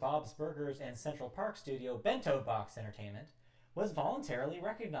workers at the Bob's Burgers and Central Park studio Bento Box Entertainment was voluntarily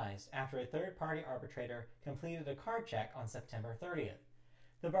recognized after a third-party arbitrator completed a card check on September 30th.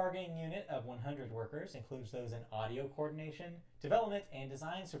 The bargaining unit of 100 workers includes those in audio coordination, development and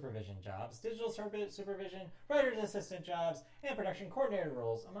design supervision jobs, digital supervision, writer's assistant jobs, and production coordinator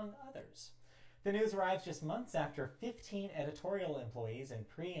roles, among others. The news arrives just months after 15 editorial employees in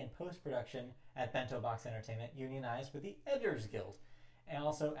pre- and post-production at Bento Box Entertainment unionized with the Editors Guild, and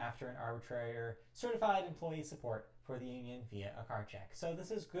also after an arbitrator certified employee support for the union via a card check. So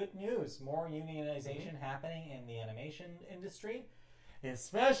this is good news. More unionization happening in the animation industry,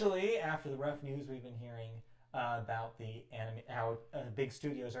 especially after the rough news we've been hearing about how big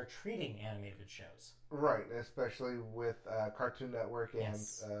studios are treating animated shows. Right, especially with Cartoon Network and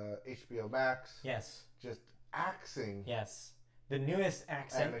HBO Max. Yes. Just axing. Yes. The newest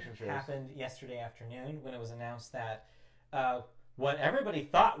accent Animation shows. happened yesterday afternoon when it was announced that what everybody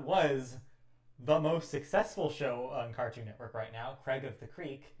thought was the most successful show on Cartoon Network right now, Craig of the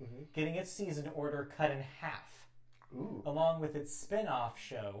Creek, getting its season order cut in half. Ooh. Along with its spin-off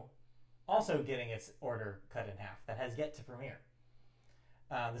show also getting its order cut in half that has yet to premiere.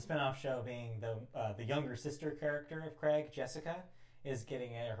 The spin-off show being the younger sister character of Craig, Jessica, is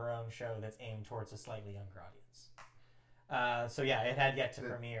getting her own show that's aimed towards a slightly younger audience. So yeah, it had yet to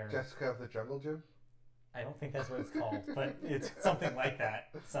premiere. Jessica of the Jungle Gym? I don't think that's what it's called, but it's something like that.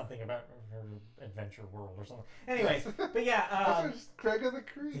 Something about her adventure world or something. Anyways, but yeah. Craig of the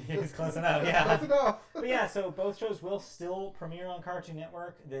Creek. It's close enough, yeah. Close enough. But yeah, so both shows will still premiere on Cartoon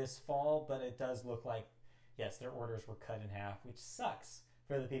Network this fall, but it does look like, yes, their orders were cut in half, which sucks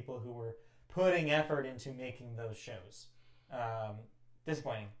for the people who were putting effort into making those shows.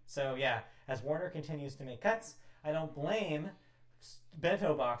 Disappointing. So yeah, as Warner continues to make cuts, I don't blame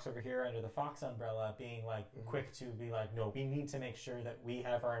Bento Box over here under the Fox umbrella being like quick to be like, no, we need to make sure that we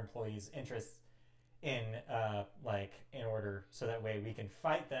have our employees' interests in order so that way we can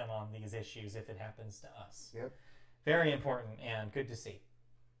fight them on these issues if it happens to us. Yep. Very important and good to see.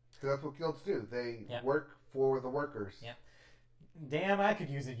 Because that's what guilds do. They work for the workers. Yep. Damn, I could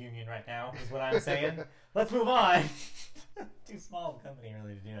use a union right now, is what I'm saying. Let's move on. Too small a company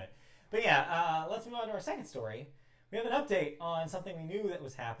really to do it. But yeah, let's move on to our second story. We have an update on something we knew that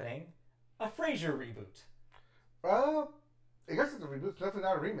was happening. A Frasier reboot. I guess it's a reboot. It's definitely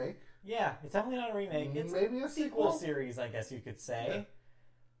not a remake. Yeah, it's definitely not a remake. It's maybe a sequel series, I guess you could say.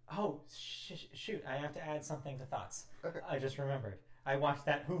 Yeah. Oh, shoot. I have to add something to thoughts. Okay. I just remembered. I watched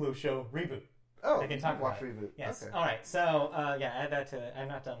that Hulu show, Reboot. Oh, I can talk about watch Reboot. Yes. Okay. All right. So, add that to it. I'm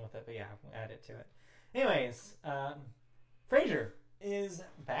not done with it, but yeah, add it to it. Anyways, Frasier is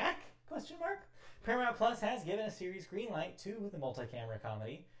back? ? Paramount Plus has given a series green light to the multi-camera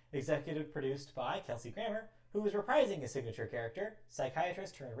comedy, executive produced by Kelsey Grammer, who is reprising his signature character,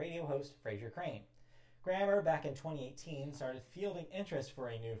 psychiatrist turned radio host Frasier Crane. Grammer, back in 2018, started fielding interest for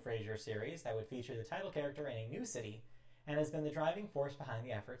a new Frasier series that would feature the title character in a new city, and has been the driving force behind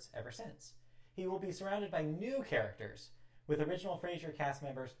the efforts ever since. He will be surrounded by new characters, with original Frasier cast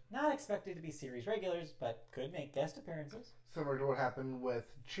members not expected to be series regulars, but could make guest appearances. Similar to what happened with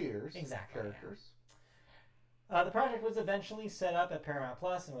Cheers. Exactly. Characters. Yeah. The project was eventually set up at Paramount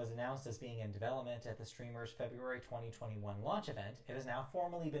Plus and was announced as being in development at the streamer's February 2021 launch event. It has now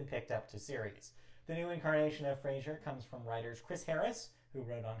formally been picked up to series. The new incarnation of Frasier comes from writers Chris Harris, who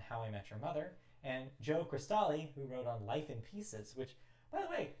wrote on How I Met Your Mother, and Joe Cristalli, who wrote on Life in Pieces, which, by the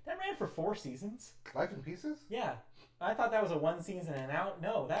way, that ran for 4 seasons. Life in Pieces? Yeah. I thought that was a 1 season and out.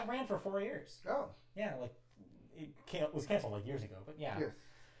 No, that ran for 4 years. Oh. Yeah, like was canceled like years ago, but yeah. Yes.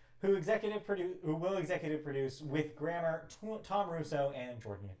 Who will executive produce with Grammer, Tom Russo, and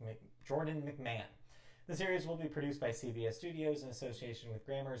Jordan McMahon. The series will be produced by CBS Studios in association with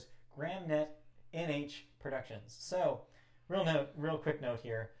Grammer's GramNet NH Productions. So, real quick note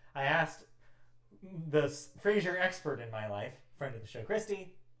here. I asked the Frasier expert in my life, friend of the show,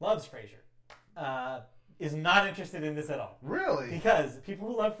 Christy, loves Frasier. Is not interested in this at all. Really? Because people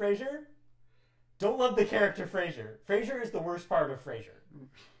who love Frasier don't love the character Frasier. Frasier is the worst part of Frasier.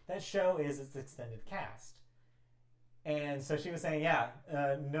 That show is its extended cast. And so she was saying,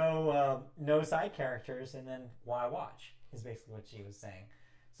 no side characters, and then why watch, is basically what she was saying.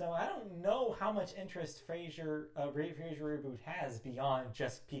 So I don't know how much interest Frasier reboot has beyond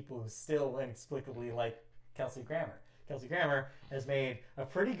just people who still inexplicably like Kelsey Grammer. Kelsey Grammer has made a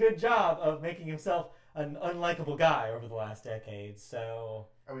pretty good job of making himself an unlikable guy over the last decade, so...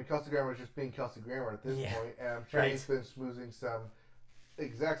 I mean, Kelsey Grammer is just being Kelsey Grammer at this point, and I'm sure he's been smoozing some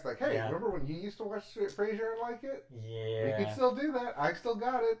execs like, hey, remember when you used to watch Frasier and like it? Yeah. We can still do that. I still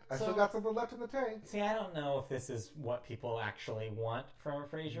got it. I still got something left in the tank. See, I don't know if this is what people actually want from a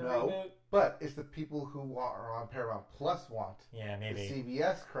Frasier reboot. But it's the people who are on Paramount Plus want. Yeah, maybe. The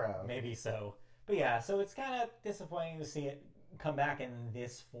CBS crowd. Maybe so. But yeah, so it's kind of disappointing to see it come back in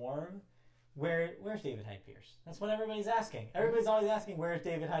this form. Where's David Hyde Pierce? That's what everybody's asking. Everybody's always asking, where's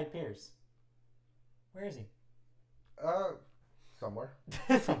David Hyde Pierce? Where is he? Somewhere.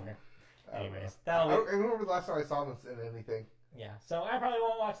 Somewhere. Anyways, I remember the last time I saw him in anything. Yeah, so I probably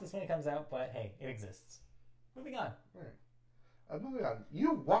won't watch this when it comes out, but hey, it exists. Moving on. All right. Moving on.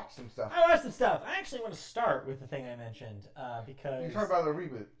 You watched some stuff. I watched some stuff. I actually want to start with the thing I mentioned because... You're talking about a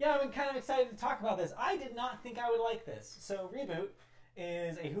reboot. Yeah, I'm kind of excited to talk about this. I did not think I would like this. So, Reboot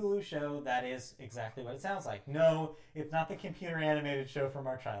is a Hulu show that is exactly what it sounds like. No, it's not the computer animated show from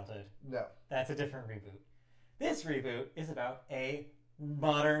our childhood. No. That's a different reboot. This reboot is about a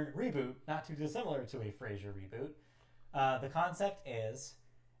modern reboot, not too dissimilar to a Frasier reboot. The concept is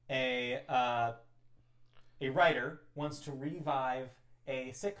a writer wants to revive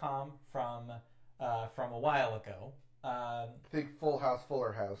a sitcom from a while ago. Think Full House,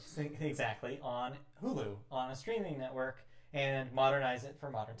 Fuller House. Exactly, on Hulu, on a streaming network, and modernize it for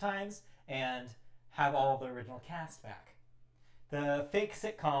modern times, and have all the original cast back. The fake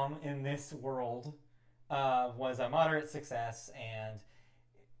sitcom in this world was a moderate success, and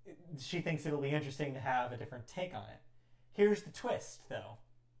she thinks it'll be interesting to have a different take on it. Here's the twist, though.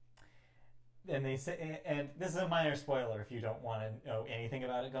 And they say, and this is a minor spoiler if you don't want to know anything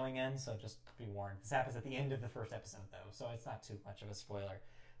about it going in, so just be warned. This happens at the end of the first episode, though, so it's not too much of a spoiler.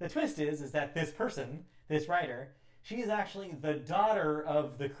 The twist is that this person, this writer, she is actually the daughter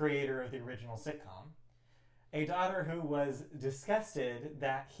of the creator of the original sitcom. A daughter who was disgusted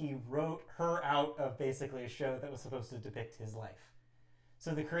that he wrote her out of basically a show that was supposed to depict his life.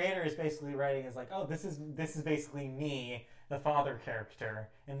 So the creator is basically writing as like, oh, this is basically me, the father character,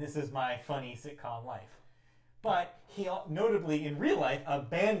 and this is my funny sitcom life. But he notably, in real life,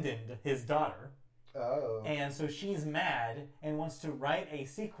 abandoned his daughter. Oh. And so she's mad and wants to write a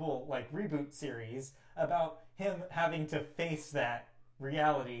sequel, like reboot series, about him having to face that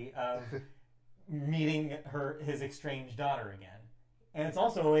reality of meeting his estranged daughter again. And it's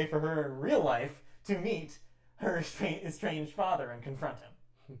also a way for her in real life to meet her estranged father and confront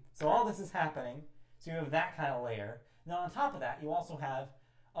him. So all this is happening. So you have that kind of layer. Now on top of that, you also have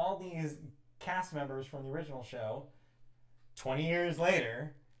all these cast members from the original show, 20 years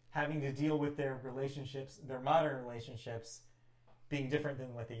later, having to deal with their relationships, their modern relationships, being different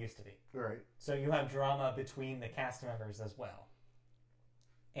than what they used to be. Right. So you have drama between the cast members as well.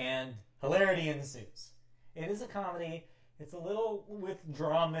 And hilarity ensues. It is a comedy. It's a little with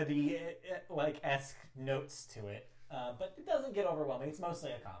dramedy, like-esque notes to it. But it doesn't get overwhelming. It's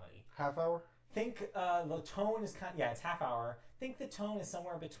mostly a comedy. Half hour? Think the tone is kind of... Yeah, it's half hour. Think the tone is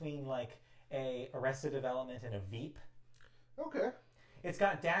somewhere between, like, a Arrested Development and a Veep. Okay. It's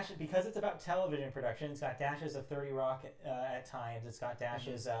got dashes... Because it's about television production, it's got dashes of 30 Rock at times. It's got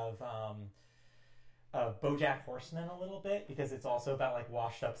dashes of BoJack Horseman a little bit, because it's also about, like,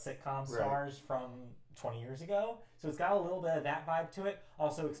 washed-up sitcom stars from 20 years ago. So it's got a little bit of that vibe to it.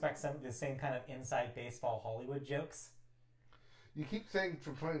 Also expect some of the same kind of inside baseball Hollywood jokes. You keep saying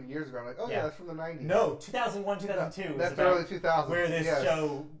from 20 years ago. I'm like, oh, yeah, that's from the 90s. No, 2001, 2002 no, that's early 2000s. Where this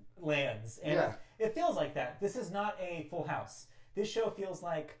show lands. And yeah. It feels like that. This is not a Full House. This show feels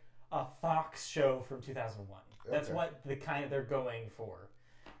like a Fox show from 2001. That's what the kind of they're going for.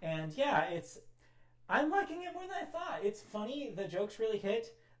 And yeah, I'm liking it more than I thought. It's funny. The jokes really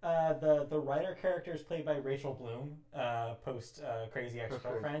hit. The writer character is played by Rachel Bloom, post Crazy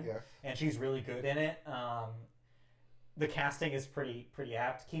Ex-Girlfriend, yes. and she's really good in it. the casting is pretty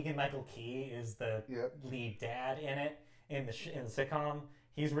apt. Keegan-Michael Key is the Yep. lead dad in it in the sitcom.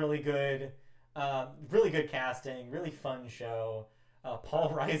 He's really good. Really good casting. Really fun show. Paul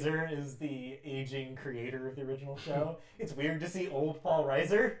Reiser is the aging creator of the original show. It's weird to see old Paul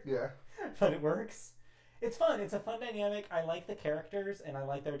Reiser, Yeah. but it works. It's fun. It's a fun dynamic. I like the characters, and I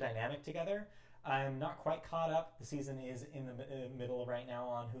like their dynamic together. I'm not quite caught up. The season is in the middle right now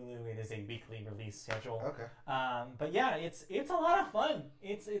on Hulu. It is a weekly release schedule. Okay. But yeah, it's a lot of fun.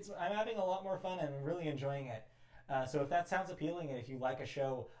 I'm having a lot more fun and really enjoying it. So if that sounds appealing, and if you like a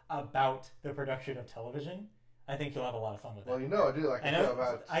show about the production of television, I think you'll have a lot of fun with it. Well, I do like I a know. show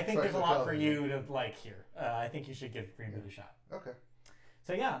about. I think there's a special lot for television. you to like here. I think you should give Reboot a shot. Okay.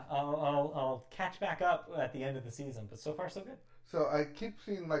 So yeah, I'll catch back up at the end of the season. But so far, so good. So I keep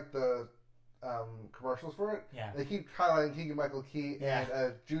seeing like the commercials for it. Yeah. They keep highlighting Keegan-Michael Key Yeah.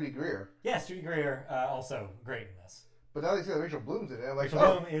 and Judy Greer. Yes, Judy Greer also great in this. But now they say that Rachel Bloom's in it. I'm like, Rachel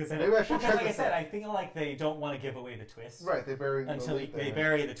Bloom is in it. maybe I should Because check like I this said, out. I feel like they don't want to give away the twist. Right, they bury the Until lead they there.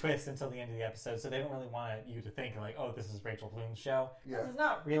 bury the twist until the end of the episode, so they don't really want you to think like, oh, this is Rachel Bloom's show. Yeah. This is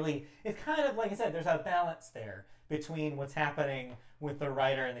not really. It's kind of like I said. There's a balance there between what's happening with the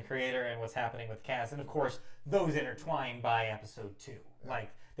writer and the creator and what's happening with cast, and of course those intertwine by episode 2. Yeah.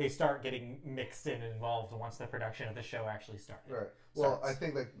 Like they start getting mixed in and involved once the production of the show actually started. Right. Well, starts. I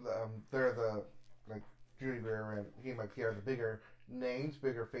think like they're the like Judy Greer and Keegan-Michael Key are the bigger names,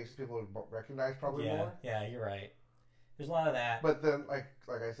 bigger faces people would recognize probably Yeah, more. yeah, you're right. There's a lot of that. But then, like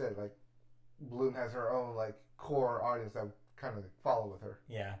I said, like Bloom has her own like core audience that kind of follow with her.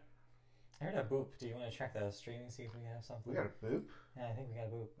 Yeah. I heard a boop. Do you want to check the streaming, see if we have something? We got a boop? Yeah, I think we got a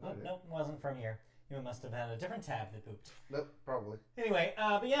boop. Oh, Oh, yeah. nope, it wasn't from here. You must have had a different tab that booped. Nope, probably. Anyway,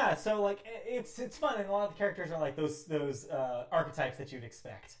 but yeah, so like it's fun, and a lot of the characters are like those archetypes that you'd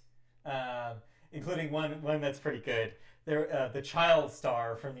expect, including one that's pretty good. The child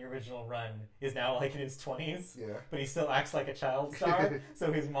star from the original run is now like in his 20s, Yeah. but he still acts like a child star.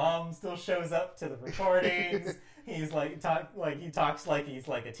 So his mom still shows up to the recordings. He's like he talks like he's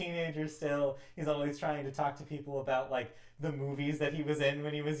like a teenager still. He's always trying to talk to people about like the movies that he was in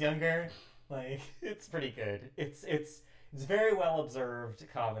when he was younger. Like it's pretty good. It's very well observed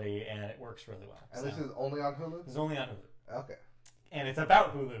comedy, and it works really well. And this is only on Hulu? It's only on Hulu, Okay. and it's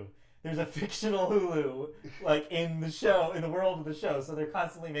about Hulu. There's a fictional Hulu like in the show, in the world of the show, so they're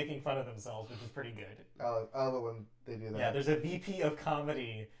constantly making fun of themselves, which is pretty good. I love it when they do that. Yeah, there's a VP of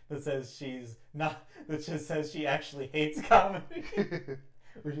comedy that says that just says she actually hates comedy,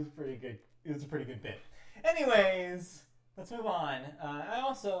 which is pretty good. It's a pretty good bit. Anyways, let's move on. I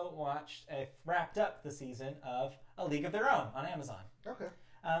also wrapped up the season of A League of Their Own on Amazon. Okay.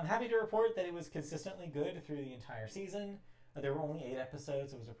 I'm happy to report that it was consistently good through the entire season. There were only 8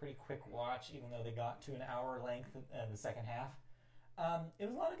 episodes. It was a pretty quick watch, even though they got to an hour length in the second half. It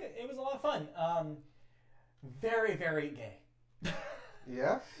was a lot of good. It was a lot of fun. Very, very gay.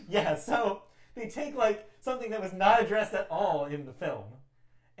 Yeah? Yeah, so they take like something that was not addressed at all in the film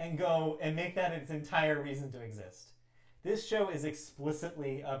and go and make that its entire reason to exist. This show is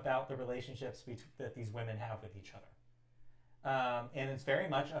explicitly about the relationships that these women have with each other. And it's very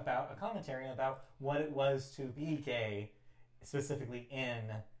much about a commentary about what it was to be gay, specifically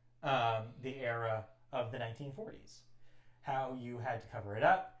in the era of the 1940s. How you had to cover it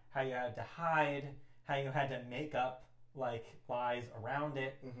up, how you had to hide, how you had to make up like lies around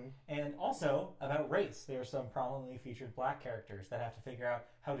it, and also about race. There are some prominently featured black characters that have to figure out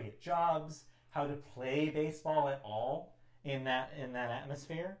how to get jobs, how to play baseball at all in that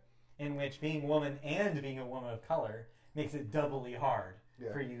atmosphere, in which being a woman and being a woman of color makes it doubly hard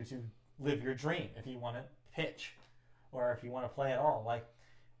for you to live your dream if you want to pitch, or if you want to play at all, like,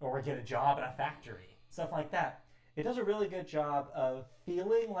 or get a job in a factory, stuff like that. It does a really good job of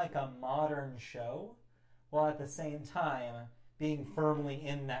feeling like a modern show, while at the same time being firmly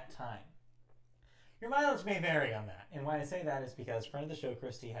in that time. Your mileage may vary on that, and why I say that is because friend of the show,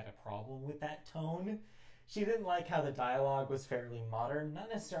 Christy, had a problem with that tone. She didn't like how the dialogue was fairly modern, not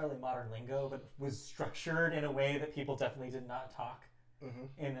necessarily modern lingo, but was structured in a way that people definitely did not talk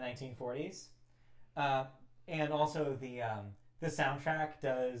in the 1940s. And also the soundtrack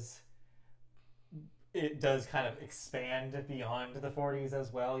does kind of expand beyond the 40s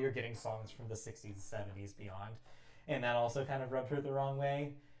as well. You're getting songs from the 60s, 70s, beyond, and that also kind of rubbed her the wrong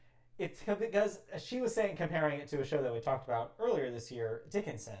way. It's because she was saying, comparing it to a show that we talked about earlier this year,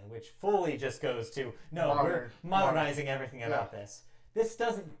 Dickinson, which fully just goes to, we're modernizing everything about this. This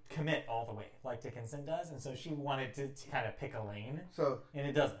doesn't commit all the way like Dickinson does, and so she wanted to kind of pick a lane, and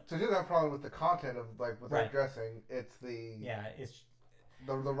it doesn't. So she doesn't have a problem with the content of like with her dressing. It's the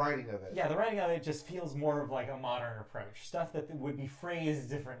The writing of it. Yeah, the writing of it just feels more of like a modern approach. Stuff that would be phrased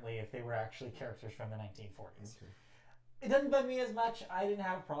differently if they were actually characters from the 1940s. Okay. It doesn't bug me as much. I didn't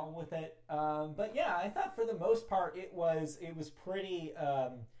have a problem with it. But yeah, I thought for the most part it was pretty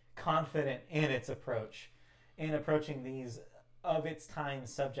confident in its approach, in approaching these of its time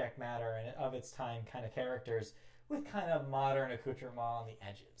subject matter and of its time kind of characters with kind of modern accoutrement on the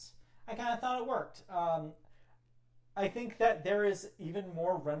edges. I kind of thought it worked. I think that there is even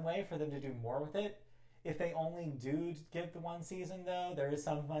more runway for them to do more with it. If they only do give the one season, though, there is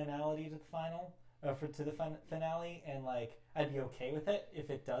some finality to the final. To the finale, and like I'd be okay with it if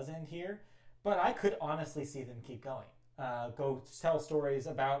it does end here, but I could honestly see them keep going. Go tell stories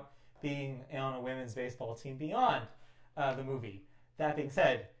about being on a women's baseball team beyond the movie. That being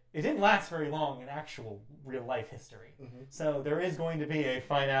said, it didn't last very long in actual real life history, so there is going to be a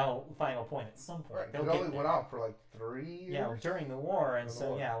final point at some point. Right. It only went on for like 3 years. Yeah, during the war, and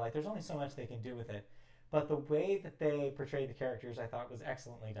so yeah, like there's only so much they can do with it. But the way that they portrayed the characters, I thought was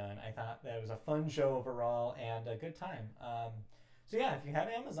excellently done. I thought that it was a fun show overall and a good time. So yeah, if you have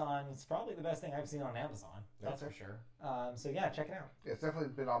Amazon, it's probably the best thing I've seen on Amazon. That's for sure. So yeah, check it out. It's definitely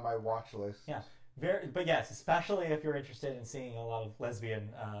been on my watch list. Yeah, but yes, especially if you're interested in seeing a lot of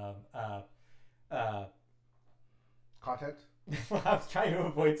lesbian content. Well, I was trying to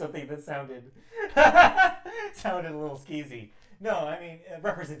avoid something that sounded a little skeezy. No, I mean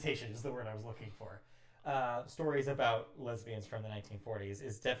representation is the word I was looking for. Stories about lesbians from the 1940s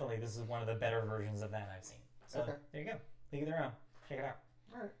is definitely, this is one of the better versions of that I've seen. So there you go. Leave their own. Check it out.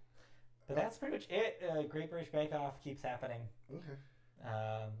 All right. But that's pretty much it. Great British Bake Off keeps happening. Okay.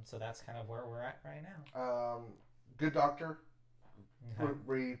 So that's kind of where we're at right now. Good Doctor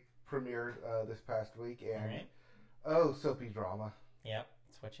premiered this past week, and soapy drama. Yep,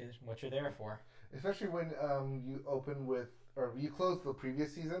 it's what you're there for. Especially when you open with, or you close the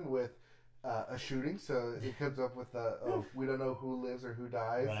previous season with a shooting, so it comes up with we don't know who lives or who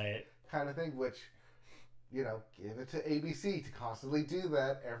dies, right, kind of thing, which, you know, give it to ABC to constantly do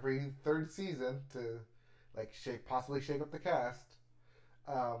that every third season to like possibly shake up the cast,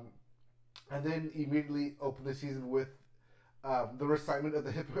 and then immediately open the season with the recitement of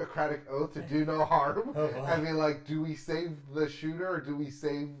the Hippocratic Oath to do no harm. And be like, do we save the shooter or do we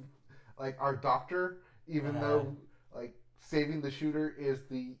save like our doctor, even though like saving the shooter is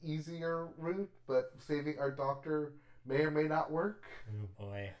the easier route, but saving our doctor may or may not work. Oh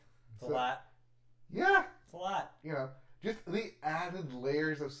boy. It's a lot. Yeah. It's a lot. You know, just the added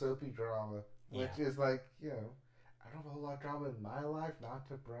layers of soapy drama, which is like, you know, I don't have a whole lot of drama in my life, not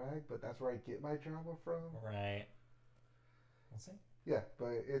to brag, but that's where I get my drama from. Right. We'll see. Yeah,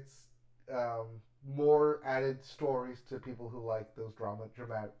 but it's more added stories to people who like those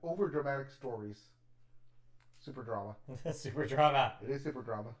over dramatic stories. Super drama. Super drama. It is super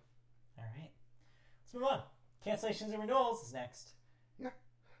drama. All right. Let's move on. Cancellations and renewals is next. Yeah.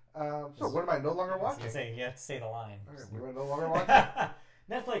 So what am I no longer watching? You have to say the line. Okay, what am I no longer watching?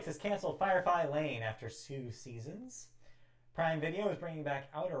 Netflix has canceled Firefly Lane after 2 seasons. Prime Video is bringing back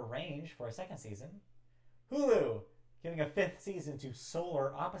Outer Range for a 2nd season. Hulu giving a 5th season to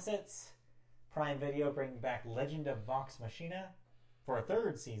Solar Opposites. Prime Video bringing back Legend of Vox Machina for a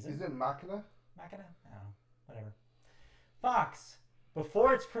 3rd season. Is it Machina? Machina? I don't know. Whatever. Fox,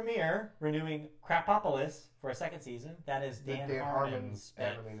 before its premiere, renewing Crapopolis for a 2nd season. That is Dan Harmon's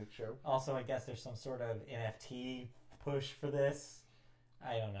animated show. Also, I guess there's some sort of NFT push for this.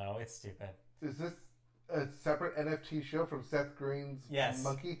 I don't know. It's stupid. Is this a separate NFT show from Seth Green's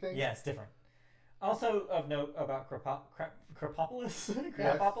monkey thing? Yes, different. Also of note about Crapopolis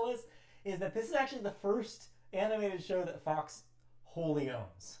is that this is actually the first animated show that Fox wholly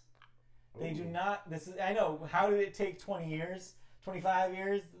owns. They do not. I know. How did it take 20 years, 25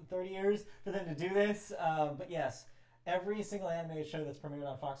 years, 30 years for them to do this? But yes, every single animated show that's premiered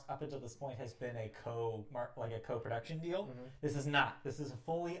on Fox up until this point has been a co-production deal. Mm-hmm. This is not. This is a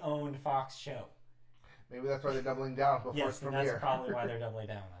fully owned Fox show. Maybe that's why they're doubling down before its premiere. Yes, that's probably why they're doubling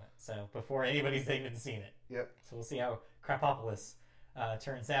down on it. So before anybody's even seen it. Yep. So we'll see how Crapopolis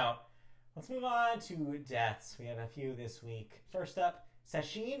turns out. Let's move on to deaths. We have a few this week. First up,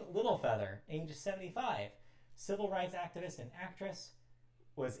 Sacheen Littlefeather, age 75, civil rights activist and actress,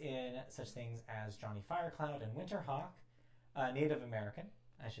 was in such things as Johnny Firecloud and Winterhawk, Native American,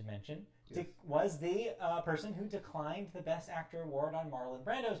 I should mention, yes. Was the person who declined the Best Actor award on Marlon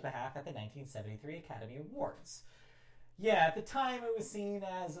Brando's behalf at the 1973 Academy Awards. Yeah, at the time it was seen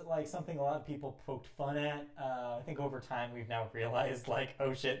as like something a lot of people poked fun at. I think over time we've now realized like,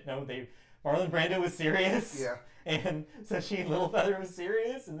 oh shit, no, Marlon Brando was serious. Yeah. And Sashi Littlefeather was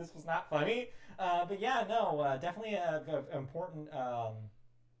serious, and this was not funny. But yeah, no, definitely an important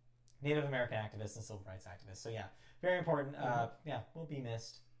Native American activist and civil rights activist. So yeah, very important. Yeah, will be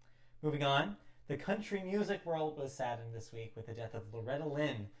missed. Moving on, the country music world was saddened this week with the death of Loretta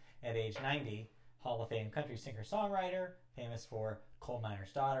Lynn at age 90. Hall of Fame country singer-songwriter, famous for Coal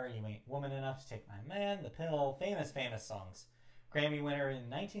Miner's Daughter, You Ain't Woman Enough to Take My Man, The Pill, famous songs. Grammy winner in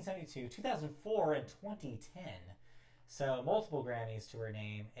 1972, 2004, and 2010. So multiple Grammys to her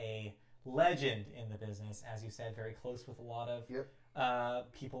name, a legend in the business, as you said, very close with a lot of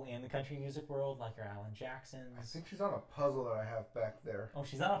people in the country music world, like your Alan Jacksons. I think she's on a puzzle that I have back there. Oh,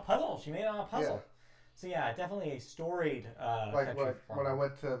 she's on a puzzle. She made it on a puzzle. Yeah. So yeah, definitely a storied like country when I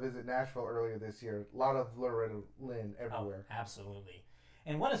went to visit Nashville earlier this year, a lot of Loretta Lynn everywhere. Oh, absolutely.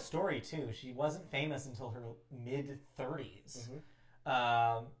 And what a story too. She wasn't famous until her mid-30s.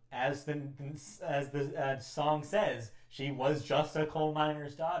 As the song says, she was just a coal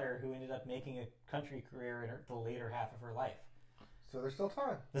miner's daughter who ended up making a country career in the later half of her life. So there's still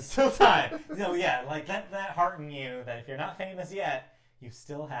time. There's still time. So yeah, like that hearten you that if you're not famous yet, you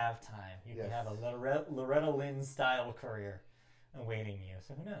still have time. You can have a Loretta Lynn style career awaiting you.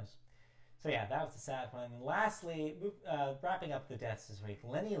 So who knows? So yeah, that was a sad one. And lastly, wrapping up the deaths this week,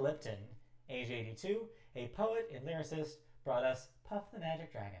 Lenny Lipton, age 82, a poet and lyricist, brought us Puff the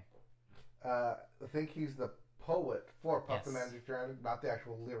Magic Dragon. I think he's the poet for Puff the Magic Dragon, not the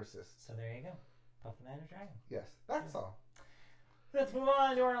actual lyricist. So there you go. Puff the Magic Dragon. Yes, that's all. Let's move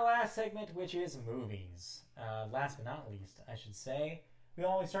on to our last segment, which is movies. Last but not least, I should say, we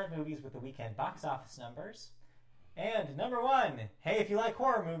always start movies with the weekend box office numbers. And number one, hey, if you like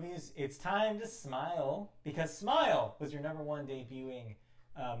horror movies, it's time to smile, because Smile was your number one debuting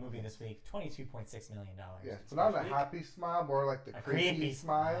movie this week, $22.6 million. Yes, but not a happy smile, more like the creepy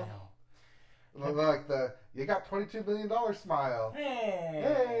smile. Like you got $22 million smile.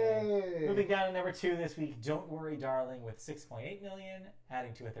 Hey! Moving down to number two this week, Don't Worry Darling, with $6.8 million,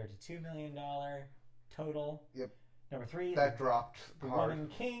 adding to a $32 million total. Yep. Number three, that dropped The hard. Woman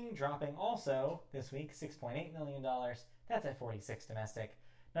King, dropping also this week, $6.8 million. That's at 46 domestic.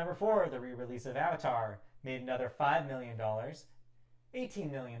 Number four, the re-release of Avatar, made another $5 million, $18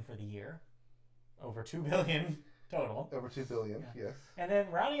 million for the year, over $2 billion total. Over $2 billion, yes. And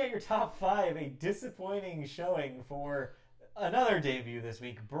then rounding out your top five, a disappointing showing for another debut this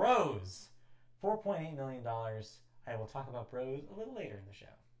week, Bros, $4.8 million. I will talk about Bros a little later in the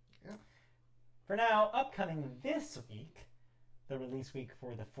show. Yeah. For now, upcoming this week, the release week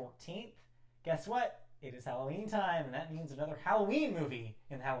for the 14th, guess what? It is Halloween time, and that means another Halloween movie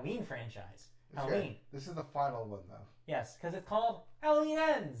in the Halloween franchise. Halloween. This is the final one, though. Yes, because it's called Halloween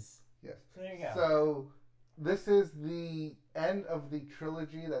Ends. Yes. So there you go. So this is the end of the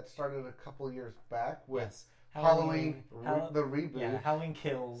trilogy that started a couple years back with Halloween the reboot. Yeah, Halloween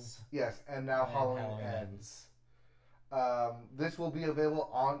Kills. Yes, and now Halloween Ends. This will be available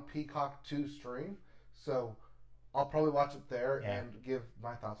on Peacock to stream, so I'll probably watch it there and give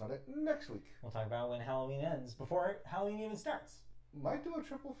my thoughts on it next week. We'll talk about when Halloween ends, before Halloween even starts. Might do a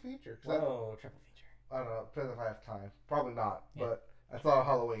triple feature. Whoa, triple feature. I don't know, depends if I have time. Probably not, but I thought of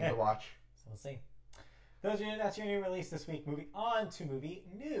Halloween to watch. So we'll see. That's your new release this week. Moving on to movie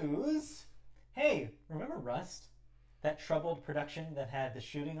news. Hey, remember Rust? That troubled production that had the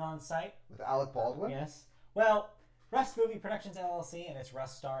shooting on site? With Alec Baldwin? Yes. Well, Rust Movie Productions LLC and its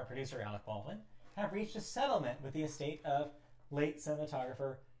Rust star and producer Alec Baldwin have reached a settlement with the estate of late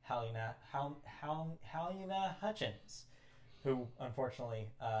cinematographer Halyna Hutchins, who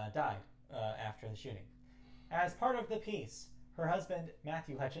unfortunately died after the shooting. As part of the piece, her husband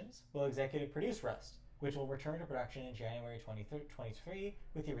Matthew Hutchins will executive produce Rust, which will return to production in January 2023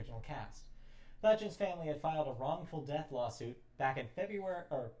 with the original cast. The Hutchins family had filed a wrongful death lawsuit back in February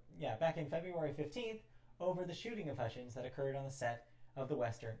 15th over the shooting of Hutchins that occurred on the set of the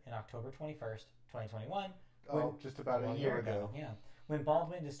Western in October 21st, 2021. Just about a year ago. Yeah. When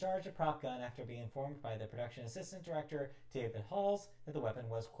Baldwin discharged a prop gun after being informed by the production assistant director, David Halls, that the weapon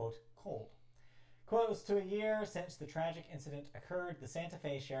was, quote, cold. Close to a year since the tragic incident occurred, the Santa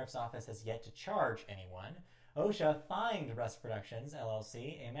Fe Sheriff's Office has yet to charge anyone. OSHA fined Rust Productions,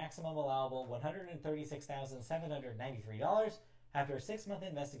 LLC, a maximum allowable $136,793 after a 6-month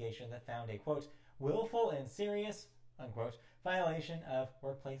investigation that found a, quote, willful and serious, unquote, violation of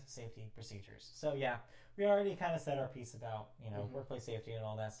workplace safety procedures. So yeah, we already kind of said our piece about, workplace safety and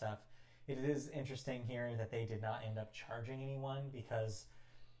all that stuff. It is interesting here that they did not end up charging anyone because,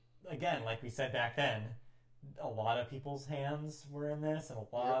 again, like we said back then, a lot of people's hands were in this, and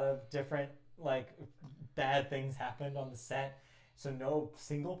a lot of different like bad things happened on the set. So no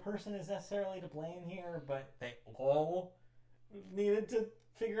single person is necessarily to blame here, but they all needed to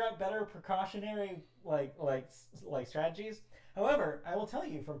figure out better precautionary like strategies. However, I will tell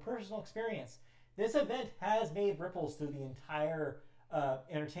you from personal experience, this event has made ripples through the entire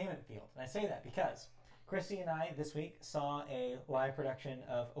entertainment field. And I say that because Christy and I this week saw a live production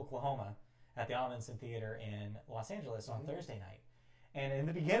of Oklahoma at the Ahmanson Theater in Los Angeles on Thursday night. And in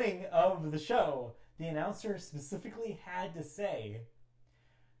the beginning of the show, the announcer specifically had to say,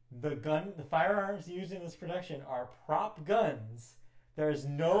 the firearms used in this production are prop guns. There's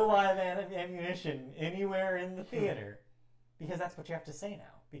no live ammunition anywhere in the theater. Because that's what you have to say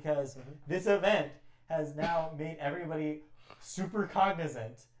now. Because this event has now made everybody super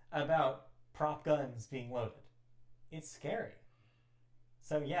cognizant about prop guns being loaded. It's scary.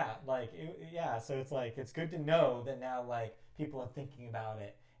 So yeah, so it's like, it's good to know that now like people are thinking about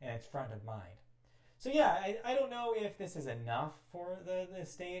it and it's front of mind. So yeah, I don't know if this is enough for the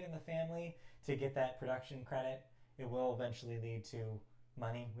estate and the family to get that production credit. It will eventually lead to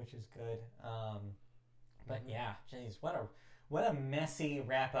money, which is good. But yeah, geez, what a messy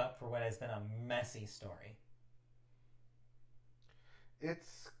wrap up for what has been a messy story.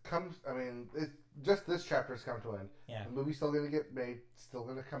 Just this chapter has come to an end. Yeah. The movie's still going to get made, still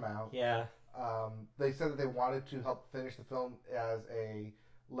going to come out. Yeah. They said that they wanted to help finish the film as a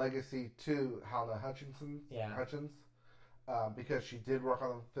legacy to Halna Hutchins, because she did work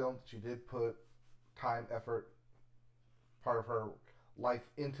on the film. She did put time, effort, part of her life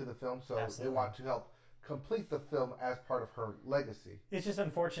into the film. So Absolutely. They want to help complete the film as part of her legacy. It's just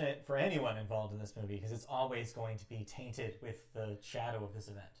unfortunate for anyone involved in this movie because it's always going to be tainted with the shadow of this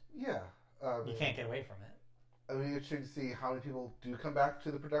event. Yeah. You can't get away from it. I mean, it's interesting to see how many people do come back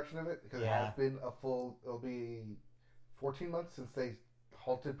to the production of it because it has been it'll be 14 months since they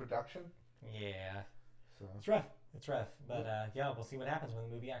halted production. Yeah. So it's rough. But we'll see what happens when the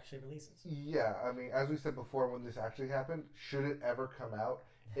movie actually releases. Yeah, I mean, as we said before, when this actually happened, should it ever come out,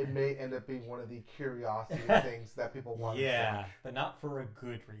 it may end up being one of the curiosity things that people want to watch. But not for a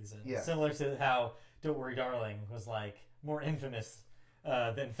good reason. Yeah. Similar to how Don't Worry Darling was like more infamous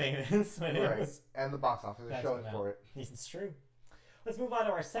than famous when it was. And the box office is showing for it. It's true. Let's move on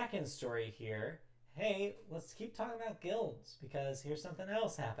to our second story here. Hey, let's keep talking about guilds because here's something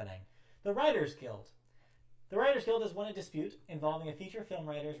else happening. The Writers Guild. The Writers Guild has won a dispute involving a feature film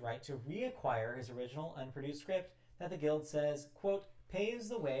writer's right to reacquire his original unproduced script that the guild says, quote, paves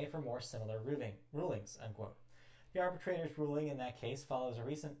the way for more similar rulings, unquote. The arbitrator's ruling in that case follows a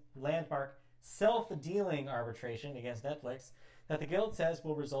recent landmark self-dealing arbitration against Netflix that the guild says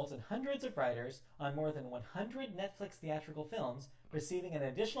will result in hundreds of writers on more than 100 Netflix theatrical films receiving an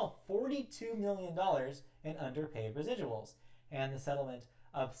additional $42 million in underpaid residuals, and the settlement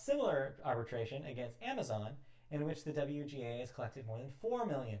of similar arbitration against Amazon, in which the WGA has collected more than $4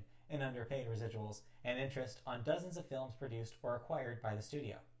 million in underpaid residuals and interest on dozens of films produced or acquired by the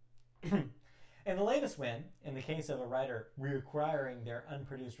studio. In the latest win, in the case of a writer reacquiring their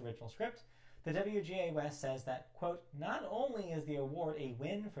unproduced original script, the WGA West says that, quote, not only is the award a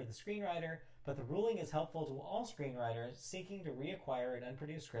win for the screenwriter, but the ruling is helpful to all screenwriters seeking to reacquire an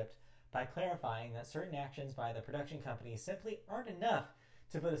unproduced script by clarifying that certain actions by the production company simply aren't enough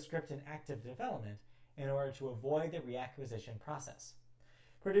to put a script in active development in order to avoid the reacquisition process.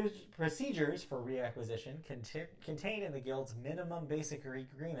 Procedures for reacquisition contained in the Guild's minimum basic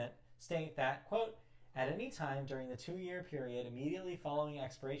agreement state that, quote, at any time during the 2-year period immediately following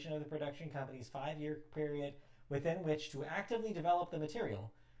expiration of the production company's 5-year period within which to actively develop the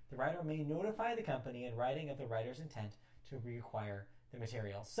material, the writer may notify the company in writing of the writer's intent to reacquire the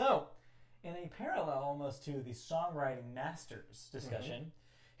material. So, in a parallel almost to the songwriting masters discussion,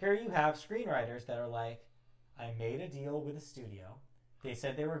 here you have screenwriters that are like, I made a deal with a studio. They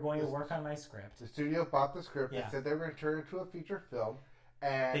said they were going to work on my script. The studio bought the script. Yeah. They said they were going to turn it into a feature film.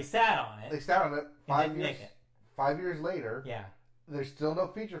 And they sat on it. 5 years later. Yeah. There's still no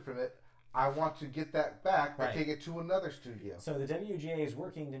feature from it. I want to get that back and take it to another studio. So the WGA is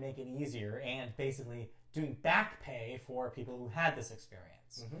working to make it easier and basically doing back pay for people who had this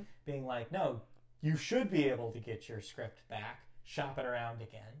experience. Being like, no, you should be able to get your script back, shop it around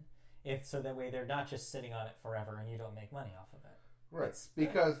again, so that way they're not just sitting on it forever and you don't make money off of it. Right.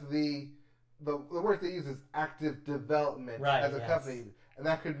 Because the word they use is active development as a company. And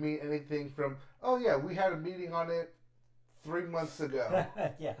that could mean anything from, oh yeah, we had a meeting on it 3 months ago.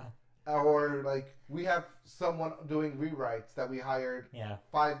 Yeah. Or like, we have someone doing rewrites that we hired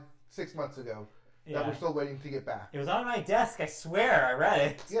 5-6 months ago that we're still waiting to get back. It was on my desk, I swear, I read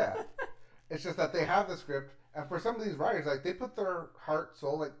it. Yeah. It's just that they have the script, and for some of these writers, like they put their heart,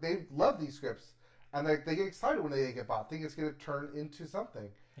 soul, like they love these scripts, and they get excited when they get bought, think it's going to turn into something.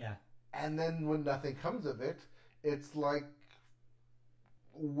 Yeah. And then when nothing comes of it, it's like,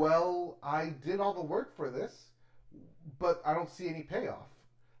 well, I did all the work for this, but I don't see any payoff.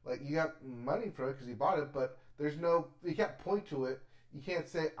 Like, you got money for it because you bought it, but there's no, you can't point to it. You can't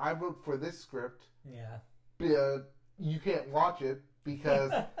say, I wrote for this script. Yeah. You can't watch it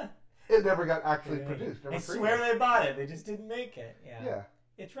because it never got actually produced. I swear they bought it. They just didn't make it. Yeah.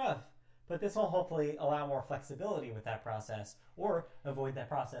 It's rough. But this will hopefully allow more flexibility with that process or avoid that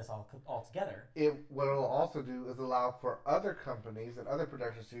process altogether. What it'll also do is allow for other companies and other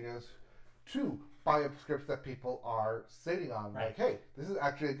production studios to buy up scripts that people are sitting on. Right. Like, hey, this is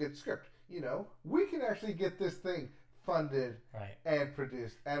actually a good script. You know, we can actually get this thing funded and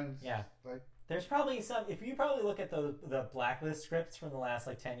produced. And like, there's probably some, if you probably look at the Blacklist scripts from the last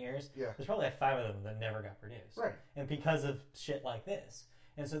like 10 years, there's probably like 5 of them that never got produced. Right. And because of shit like this.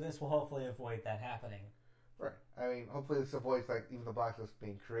 And so this will hopefully avoid that happening. Right. I mean, hopefully this avoids like even the Blacklist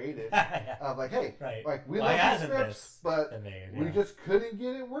being created. Yeah. Of like, hey, like we Why love the scripts, but we just couldn't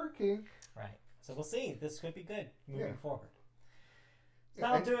get it working. Right. So we'll see. This could be good moving forward. So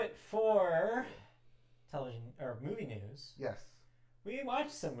Yeah, that'll do it for television or movie news. Yes. We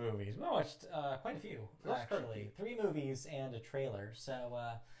watched some movies. We watched quite a few, actually. 3 movies and a trailer. So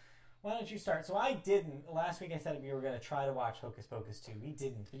why don't you start? So I didn't. Last week I said we were going to try to watch Hocus Pocus 2. We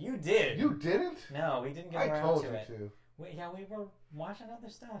didn't. But you did. You didn't? No, we didn't get around told to you it. to. We were watching other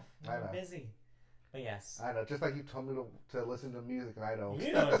stuff. We were busy. But yes. I know. Just like you told me to listen to music and I don't.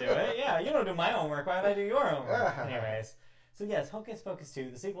 You don't do it. Yeah, you don't do my homework. Why would I do your homework? Anyways. So yes, Hocus Pocus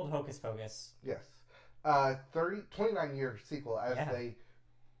 2, the sequel to Hocus Pocus. Yes. 29-year sequel, as they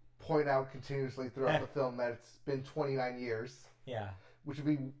point out continuously throughout the film that it's been 29 years. Yeah. Which would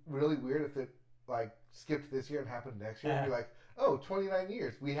be really weird if it like skipped this year and happened next year. And be like, oh, 29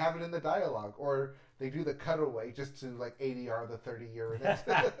 years. We have it in the dialogue. Or they do the cutaway just to like ADR the 30-year in it.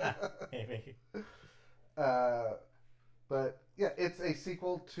 Maybe. But yeah, it's a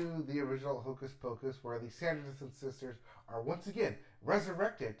sequel to the original Hocus Pocus where the Sanderson sisters are once again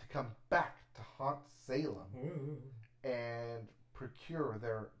resurrected to come back to haunt Salem and procure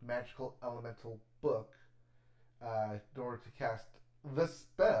their magical elemental book in order to cast the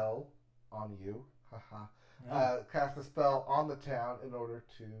spell on you. Cast the spell on the town in order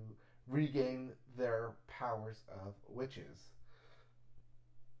to regain their powers of witches.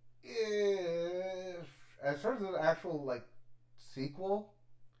 As far as an actual like sequel,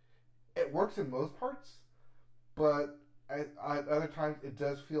 it works in most parts, but at other times it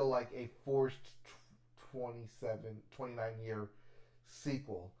does feel like a forced 29-year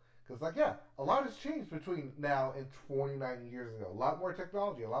sequel. Because like, yeah, a lot has changed between now and 29 years ago. A lot more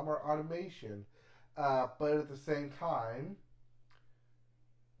technology, a lot more automation, but at the same time,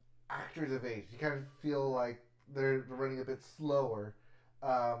 actors have aged. You kind of feel like they're running a bit slower.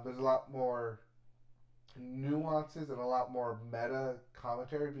 There's a lot more nuances and a lot more meta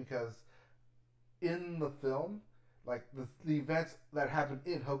commentary because in the film, like the events that happen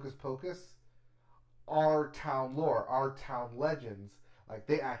in Hocus Pocus are town lore, are town legends. Like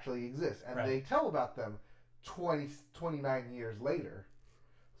they actually exist and they tell about them 29 years later.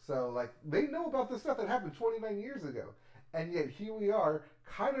 So like they know about the stuff that happened 29 years ago. And yet here we are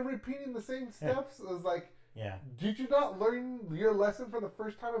kind of repeating the same steps as like, did you not learn your lesson for the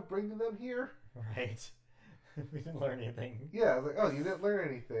first time of bringing them here? Right. We didn't learn anything. Yeah, I was like, oh, you didn't learn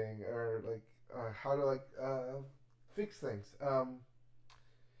anything, or like how to like fix things.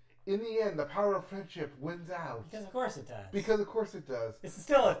 In the end, the power of friendship wins out. Because of course it does. Because of course it does. It's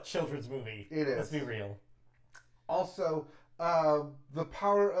still a children's movie. It is. Let's be real. Also, the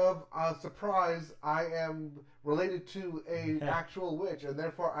power of surprise. I am related to an actual witch, and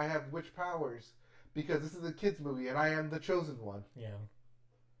therefore I have witch powers. Because this is a kids' movie, and I am the chosen one. Yeah,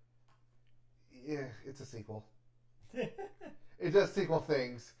 it's a sequel. It does sequel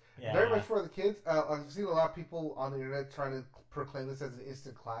things. Yeah. Very much for the kids. I've seen a lot of people on the internet trying to proclaim this as an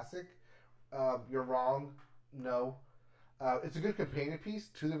instant classic. You're wrong. No. It's a good companion piece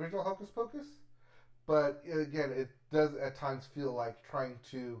to the original Hocus Pocus. But, again, it does at times feel like trying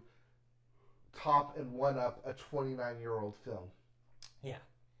to top and one-up a 29-year-old film. Yeah.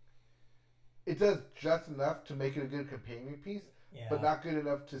 It does just enough to make it a good companion piece, but not good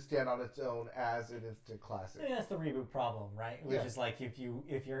enough to stand on its own as an instant classic. I mean, that's the reboot problem, right? Which is like if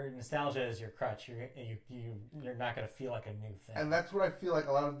your nostalgia is your crutch, you're not going to feel like a new thing. And that's what I feel like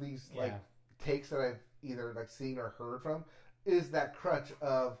a lot of these like takes that I've either like seen or heard from is that crutch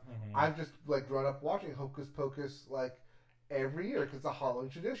of I've just like grown up watching Hocus Pocus like every year because it's a Halloween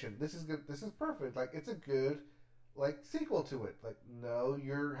tradition. This is good. This is perfect. Like it's a good like sequel to it. Like no,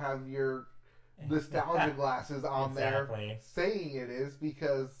 you have your nostalgia glasses on Exactly. there saying it is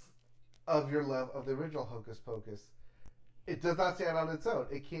because of your love of the original Hocus Pocus. It does not stand on its own.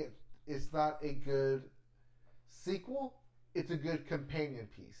 It can't. It's not a good sequel. It's a good companion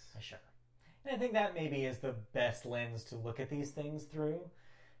piece. Sure. And I think that maybe is the best lens to look at these things through.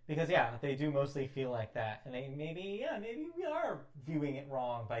 Because, yeah, they do mostly feel like that. And maybe we are viewing it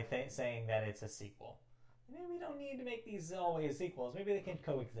wrong by saying that it's a sequel. Maybe we don't need to make these always sequels. Maybe they can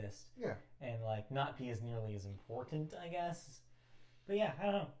coexist. Yeah. And, like, not be as nearly as important, I guess. But, yeah, I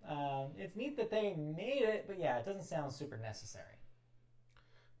don't know. It's neat that they made it, but, yeah, it doesn't sound super necessary.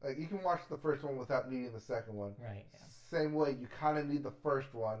 Like, you can watch the first one without needing the second one. Right, yeah. Same way, you kind of need the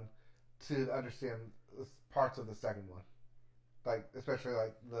first one to understand parts of the second one. Like, especially,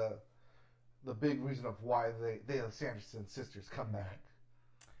 like, the big reason of why the Sanderson sisters come back.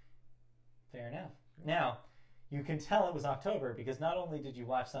 Fair enough. Now, you can tell it was October because not only did you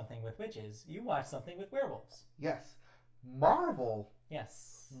watch something with witches, you watched something with werewolves. Yes. Marvel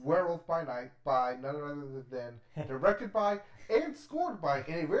Yes. Werewolf by Night by none other than directed by and scored by,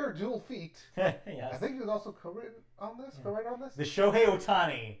 in a rare dual feat. Yes. I think he was also co-written on this. Yeah. Co-written on this. The Shohei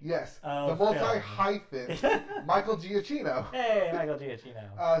Ohtani. Yes. of The multi-hyphen film. Michael Giacchino. Hey, Michael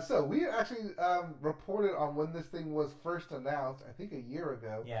Giacchino. So we actually reported on when this thing was first announced, I think a year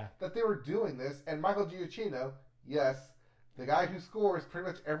ago, Yeah. that they were doing this, and Michael Giacchino, yes, the guy who scores pretty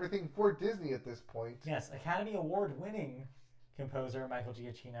much everything for Disney at this point, Yes. Academy Award-winning composer Michael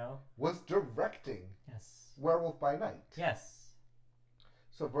Giacchino. was directing Yes. Werewolf by Night. Yes.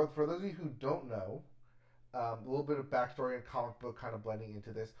 So for those of you who don't know, a little bit of backstory and comic book kind of blending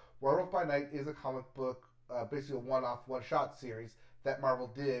into this. Werewolf by Night is a comic book, basically a one-off, one-shot series that Marvel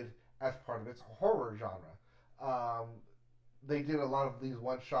did as part of its horror genre. They did a lot of these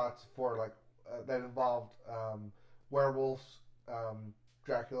one-shots for like that involved werewolves,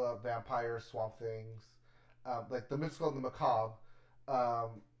 Dracula, vampires, swamp things, like the mystical and the macabre.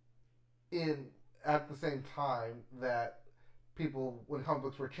 At the same time that people, when comic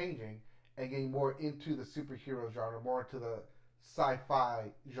books were changing and getting more into the superhero genre, more into the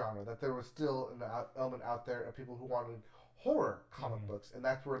sci-fi genre, that there was still an element out there of people who wanted horror comic books, and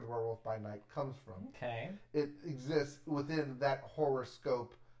that's where the Werewolf by Night comes from. Okay. It exists within that horror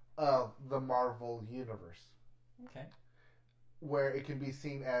scope of the Marvel universe, Okay. where it can be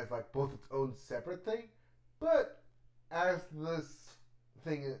seen as like both its own separate thing, but as this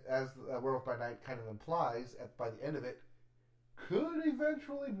thing, as Werewolf by Night kind of implies, by the end of it, could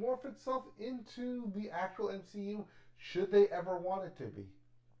eventually morph itself into the actual MCU, should they ever want it to be.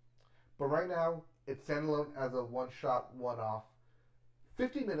 But right now, it's standalone as a one-shot, one-off.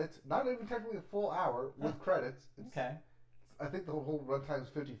 50 minutes, not even technically a full hour, with credits. Okay. I think the whole runtime is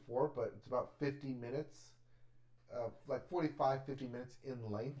 54, but it's about 50 minutes, like 45, 50 minutes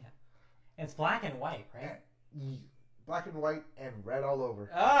in length. Yeah. It's black and white, right? Black and white and red all over.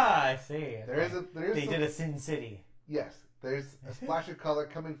 Ah, I see. They did a Sin City. Yes, there's a splash of color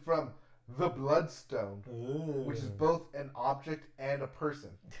coming from the Bloodstone, Ooh. which is both an object and a person.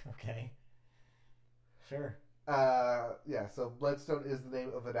 Okay. Sure. Yeah, so Bloodstone is the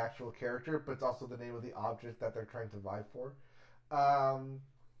name of an actual character, but it's also the name of the object that they're trying to vie for.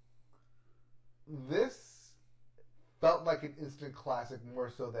 This felt like an instant classic more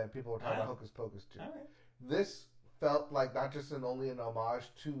so than people were talking about Hocus Pocus 2. All right. This felt like not just only an homage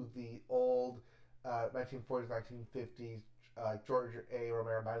to the old 1940s, 1950s George A.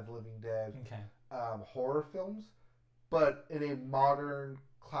 Romero, Night of the Living Dead Okay. horror films, but in a modern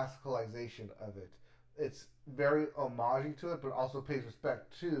classicalization of it. It's very homaging to it, but also pays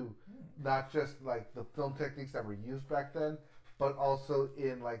respect to not just like the film techniques that were used back then, but also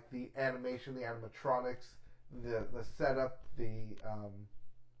in like the animation, the animatronics, the setup, the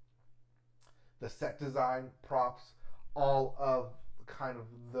set design, props, all of kind of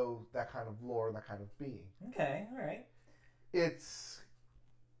that kind of lore, that kind of being. Okay. All right. It's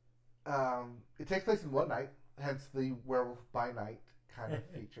it takes place in one night, hence the Werewolf by Night kind of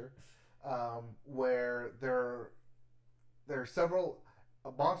feature, where there are several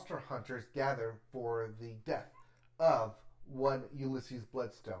monster hunters gather for the death of one Ulysses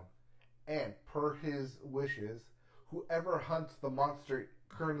Bloodstone, and per his wishes, whoever hunts the monster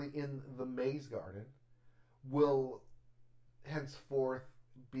currently in the Maze Garden will henceforth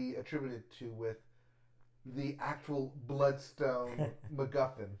be attributed to with the actual Bloodstone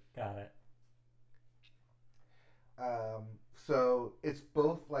MacGuffin. Got it. So it's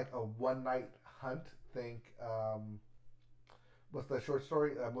both like a one-night hunt. Think, what's the short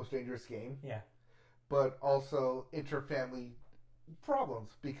story? Most Dangerous Game. Yeah. but also interfamily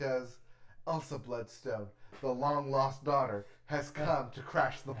problems because Elsa Bloodstone, the long lost daughter, has come to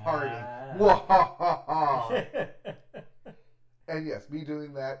crash the party. Wahahaha! And yes, me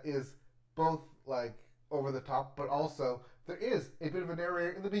doing that is both like over the top, but also there is a bit of a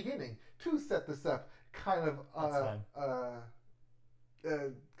narrator in the beginning to set this up, kind of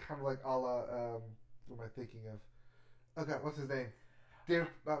like a la what am I thinking of? Oh God, what's his name? Dave,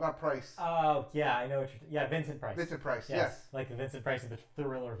 not Price. Oh yeah, I know what you're. Yeah, Vincent Price. Vincent Price. Yes. Like the Vincent Price of the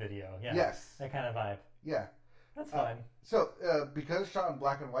Thriller video. Yeah. Yes. That kind of vibe. Yeah. That's fun. So because it's shot in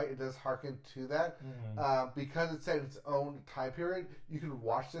black and white, it does harken to that. Mm-hmm. Because it's set in its own time period, you can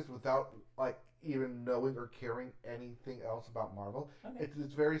watch this without like even knowing or caring anything else about Marvel. Okay.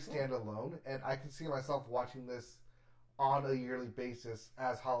 It's very standalone, and I can see myself watching this on a yearly basis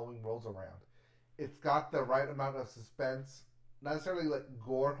as Halloween rolls around. It's got the right amount of suspense, not necessarily like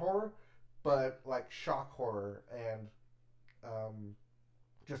gore horror, but like shock horror and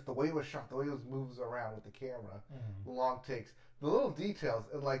just the way it was shot, the way it moves around with the camera, the long takes, the little details,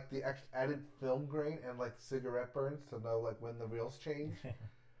 and like the added film grain and like cigarette burns to know like when the reels change,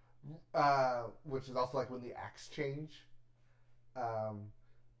 which is also like when the acts change.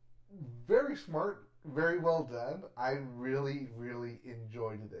 Very smart, very well done. I really, really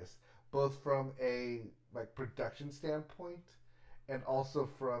enjoyed this, both from a like production standpoint and also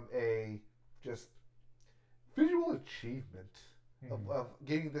from a just visual achievement of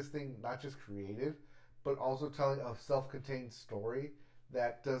getting this thing not just creative, but also telling a self-contained story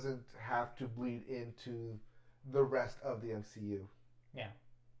that doesn't have to bleed into the rest of the MCU. Yeah.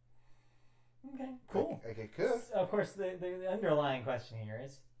 Okay, cool. Okay, cool. Of course, the underlying question here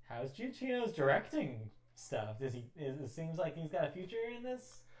is, how's Giacchino's directing stuff? It seems like he's got a future in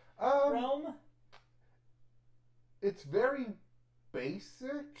this realm? It's very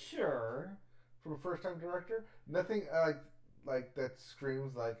basic. Sure. From a first-time director. Nothing like that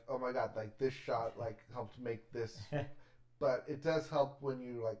screams like, oh my god, like this shot like helped make this. But it does help when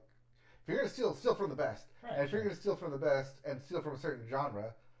you like, if you're gonna steal from the best, Right, and if you're gonna steal from the best and steal from a certain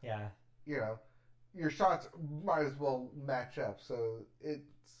genre, yeah, you know, your shots might as well match up. So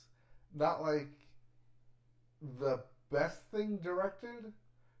it's not like the best thing directed,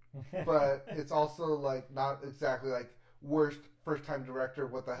 but it's also like not exactly like worst first-time director.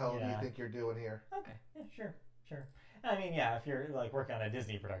 What the hell do you think you're doing here? Okay, yeah, sure. I mean, yeah, if you're like working on a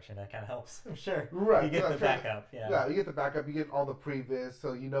Disney production, that kind of helps. I'm sure. Right. You get the backup. Yeah, you get the backup. You get all the previs,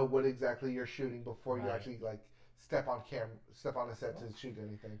 so you know what exactly you're shooting before you actually like step on a set to shoot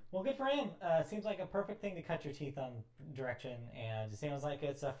anything. Well, good for him. Seems like a perfect thing to cut your teeth on direction, and it seems like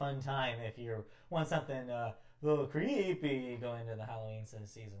it's a fun time if you want something a little creepy going into the Halloween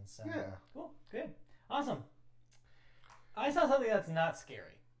season. So yeah, cool, good, awesome. I saw something that's not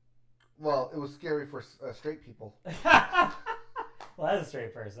scary. Well, it was scary for straight people. Well, as a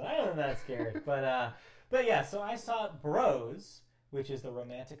straight person, I wasn't that scared. But yeah, so I saw Bros, which is the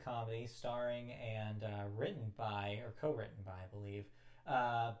romantic comedy starring and written by, or co-written by, I believe,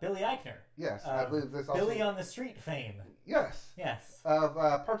 Billy Eichner. Yes, I believe this also... Billy on the Street fame. Yes. Yes. Of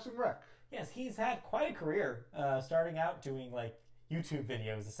Parks and Rec. Yes, he's had quite a career, starting out doing like YouTube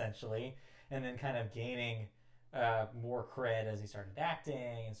videos essentially, and then kind of gaining more cred as he started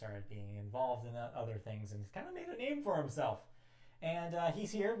acting and started being involved in other things, and he's kind of made a name for himself. And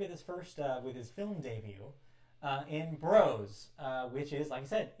he's here with his first, with his film debut in Bros, which is, like I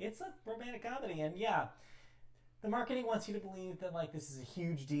said, it's a romantic comedy. And yeah, the marketing wants you to believe that like this is a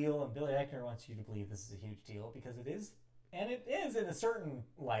huge deal, and Billy Eichner wants you to believe this is a huge deal because it is, and it is in a certain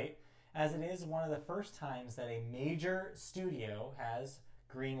light, as it is one of the first times that a major studio has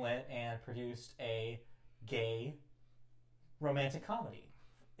greenlit and produced a gay romantic comedy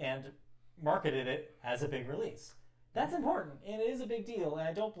and marketed it as a big release. That's important. It is a big deal, and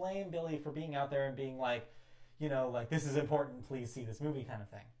I don't blame Billy for being out there and being like, you know, like, this is important, please see this movie kind of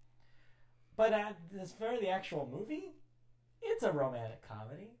thing. But as for the actual movie, it's a romantic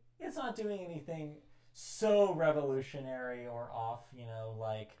comedy. It's not doing anything so revolutionary or off, you know,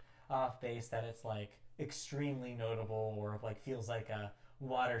 like off base that it's like extremely notable or like feels like a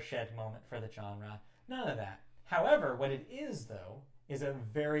watershed moment for the genre. None of that. However, what it is, though, is a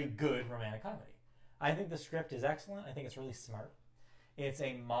very good romantic comedy. I think the script is excellent. I think it's really smart. It's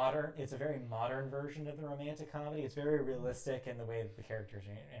a very modern version of the romantic comedy. It's very realistic in the way that the characters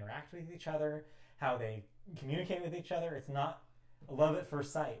interact with each other, how they communicate with each other. It's not love at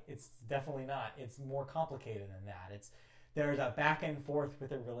first sight. It's definitely not. It's more complicated than that. There's a back and forth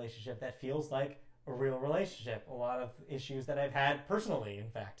with a relationship that feels like a real relationship. A lot of issues that I've had personally, in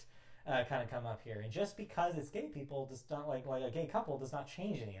fact, kind of come up here. And just because it's gay people does not like a gay couple does not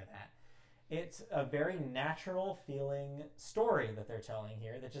change any of that. It's a very natural feeling story that they're telling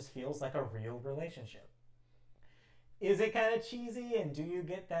here that just feels like a real relationship. Is it kind of cheesy, and do you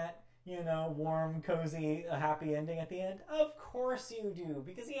get that, warm, cozy, happy ending at the end? Of course you do,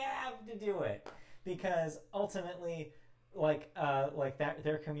 because you have to do it. Because ultimately, that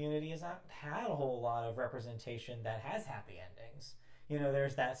their community has not had a whole lot of representation that has happy endings.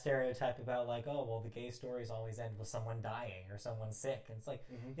 There's that stereotype about the gay stories always end with someone dying or someone sick. And it's like,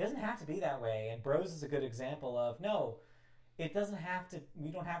 It doesn't have to be that way. And Bros is a good example of, no, it doesn't have to,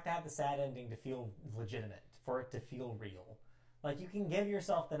 we don't have to have the sad ending to feel legitimate, for it to feel real. You can give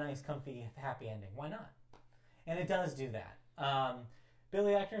yourself the nice, comfy, happy ending. Why not? And it does do that.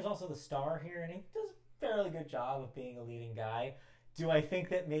 Billy Eichner is also the star here, and he does a fairly good job of being a leading guy. Do I think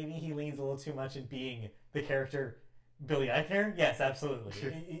that maybe he leans a little too much in being the character Billy Eichner? Yes, absolutely.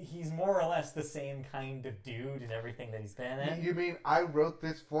 He's more or less the same kind of dude in everything that he's been in. You mean I wrote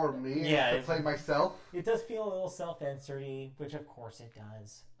this for me to play myself? It does feel a little self-insert-y, which of course it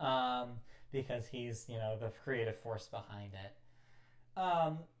does, because he's, the creative force behind it.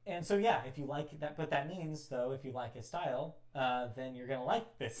 And so, if you like that, but that means, though, if you like his style, then you're going to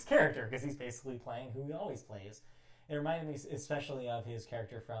like this character, because he's basically playing who he always plays. It reminded me especially of his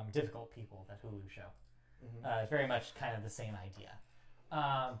character from Difficult People, that Hulu show. It's very much kind of the same idea.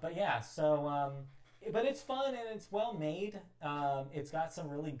 But it's fun and it's well made. It's got some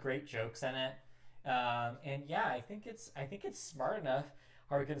really great jokes in it. I think it's smart enough.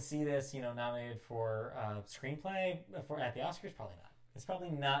 Are we going to see this, nominated for screenplay at the Oscars? Probably not. It's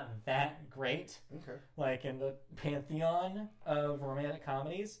probably not that great, in the pantheon of romantic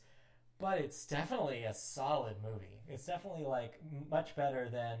comedies, but it's definitely a solid movie. It's definitely much better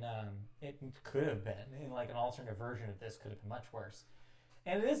than it could have been. An alternate version of this could have been much worse.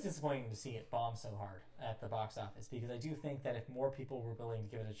 And it is disappointing to see it bomb so hard at the box office, because I do think that if more people were willing to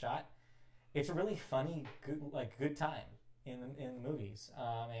give it a shot, it's a really funny, good time in the movies.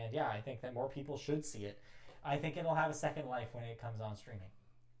 I think that more people should see it. I think it'll have a second life when it comes on streaming.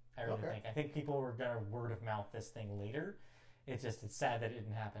 I really think. I think people were going to word of mouth this thing later. It's sad that it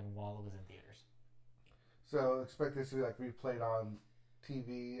didn't happen while it was in theaters. So expect this to be replayed on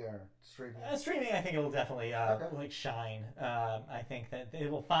TV or streaming? Streaming, I think it will definitely shine. I think that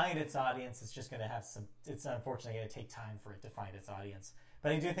it will find its audience. It's just going to have it's unfortunately going to take time for it to find its audience.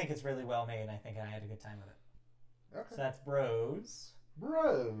 But I do think it's really well made, and I think I had a good time with it. Okay. So that's Bros.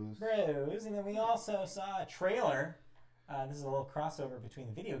 And then we also saw a trailer. This is a little crossover between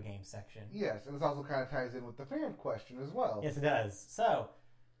the video game section. Yes, and this also kind of ties in with the fan question as well. Yes, it does. So,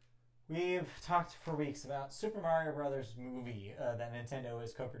 we've talked for weeks about Super Mario Brothers movie that Nintendo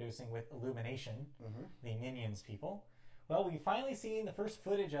is co-producing with Illumination, the Minions people. Well, we've finally seen the first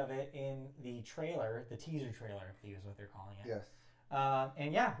footage of it in the trailer, the teaser trailer, I believe is what they're calling it. Yes.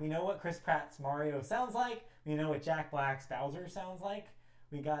 We know what Chris Pratt's Mario sounds like. We know what Jack Black's Bowser sounds like.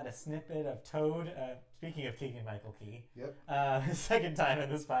 We got a snippet of Toad. Speaking of Keegan-Michael Key. Yep. Second time in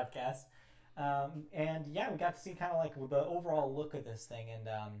this podcast. We got to see kind of the overall look of this thing, and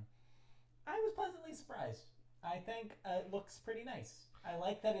I was pleasantly surprised. I think it looks pretty nice. I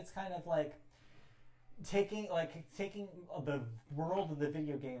like that it's kind of taking the world of the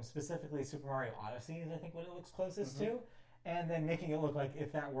video game, specifically Super Mario Odyssey is I think what it looks closest to, and then making it look like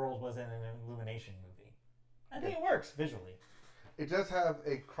if that world was in an Illumination movie. I think it works visually. It does have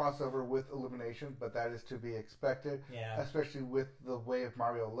a crossover with Illumination, but that is to be expected. Yeah. Especially with the way of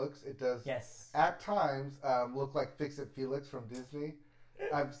Mario looks. It does, at times, look like Fix-It Felix from Disney.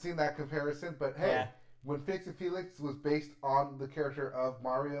 I've seen that comparison, but hey, when Fix-It Felix was based on the character of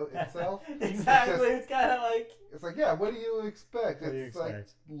Mario itself... exactly, it's kind of like... It's what do you expect?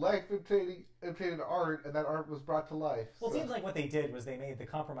 It's life-imitated art, and that art was brought to life. Well, it seems like what they did was they made the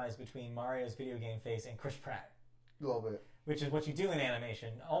compromise between Mario's video game face and Chris Pratt. A little bit. Which is what you do in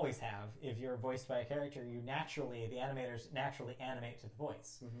animation, always have. If you're voiced by a character, the animators naturally animate to the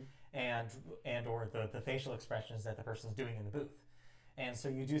voice, and or the facial expressions that the person's doing in the booth. And so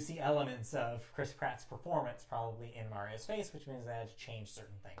you do see elements of Chris Pratt's performance probably in Mario's face, which means they had to change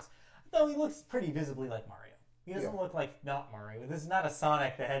certain things. Though he looks pretty visibly like Mario. He doesn't look like not Mario. This is not a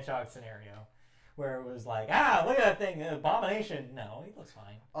Sonic the Hedgehog scenario where it was look at that thing, Abomination. No, he looks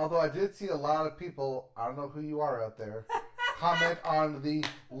fine. Although I did see a lot of people, I don't know who you are out there, comment on the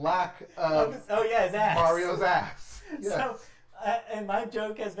lack of his ass. Mario's ass. Yes. So, and my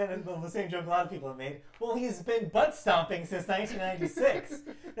joke has been the same joke a lot of people have made. Well, he's been butt stomping since 1996.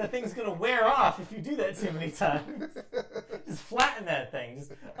 That thing's going to wear off if you do that too many times. Just flatten that thing.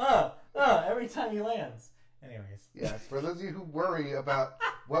 Just, every time he lands. Anyways. Yes, for those of you who worry about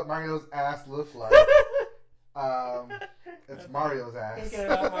what Mario's ass looks like, It's Mario's ass. Thinking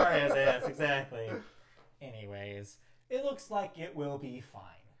about Mario's ass, exactly. Anyways, it looks like it will be fine.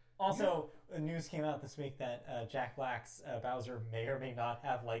 Also, news came out this week that Jack Black's Bowser may or may not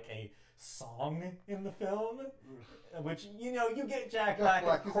have like a song in the film, which you get Jack Black,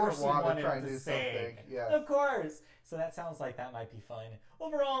 of course you want him to sing, of course. So that sounds like that might be fun.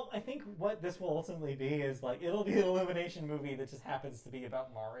 Overall, I think what this will ultimately be is like it'll be an Illumination movie that just happens to be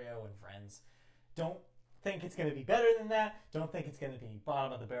about Mario and friends. Don't think it's going to be better than that. Don't think it's going to be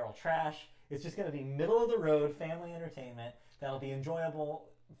bottom of the barrel trash. It's just going to be middle of the road family entertainment that'll be enjoyable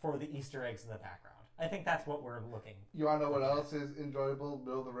for the Easter eggs in the background. I think that's what we're looking. You want to know what else is enjoyable,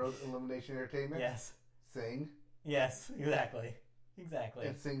 middle of the road Illumination entertainment? Yes. Sing. Yes, exactly. Exactly.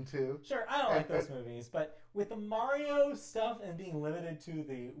 And Sing 2. Sure, I don't like those movies, but with the Mario stuff and being limited to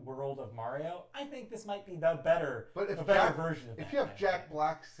the world of Mario, I think this might be the better, version of that. If you have Jack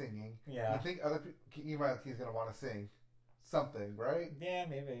Black singing, you think other people, he's going to want to sing something, right? Yeah,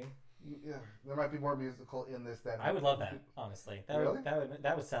 maybe. Yeah, there might be more musical in this than I would love that, honestly. That really?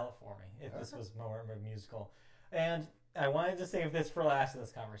 That would sell it for me if this was more musical. And I wanted to save this for last in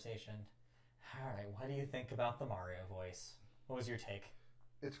this conversation. All right, what do you think about the Mario voice? What was your take?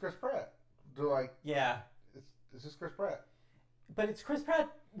 It's Chris Pratt. Yeah. It's just Chris Pratt. But it's Chris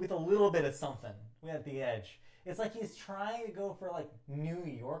Pratt with a little bit of something at the edge. It's like he's trying to go for like New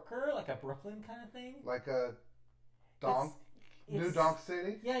Yorker, like a Brooklyn kind of thing. Like a Donk. New Donk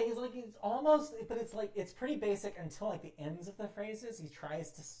City? Yeah, he's almost, but it's pretty basic until like the ends of the phrases. He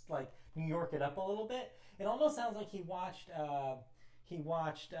tries to like New York it up a little bit. It almost sounds like he watched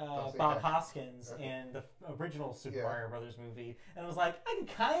Bob Hoskins in the original Super Mario Brothers movie, and was like, I can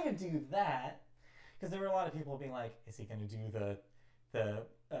kind of do that, because there were a lot of people being like, is he going to do the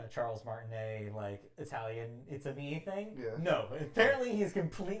Charles Martinet like Italian "It's a Me" thing? Yeah. No, apparently he's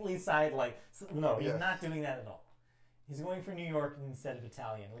completely no, he's not doing that at all. He's going for New York instead of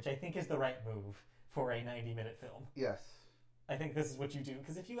Italian, which I think is the right move for a 90-minute film. Yes. I think this is what you do,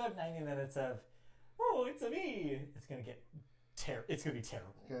 because if you have 90 minutes of, oh, it's a me, it's going to get it's going to be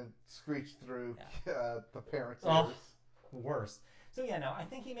terrible. It's going to screech through the parents' ears. Worse. So yeah, no, I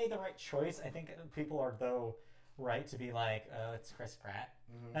think he made the right choice. I think people are, though, right to be like, oh, it's Chris Pratt.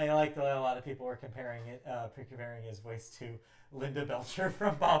 Mm-hmm. I like that a lot of people are comparing his voice to Linda Belcher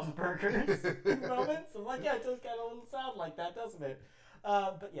from Bob's Burgers moments. I'm like, yeah, it does kind of sound like that, doesn't it?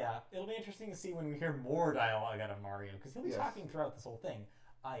 But yeah, it'll be interesting to see when we hear more dialogue out of Mario, because he'll be talking throughout this whole thing,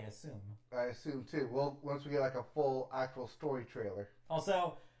 I assume. I assume too. Well, once we get like a full actual story trailer.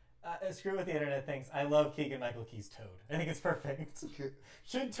 Also, screw with the internet things. I love Keegan-Michael Key's Toad. I think it's perfect.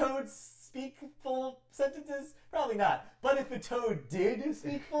 Should Toads speak full sentences? Probably not. But if the Toad did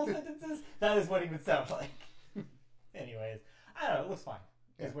speak full sentences, that is what he would sound like. Anyways, I don't know. It looks fine.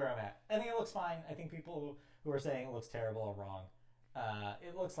 Is where I'm at. I think it looks fine. I think people who are saying it looks terrible are wrong.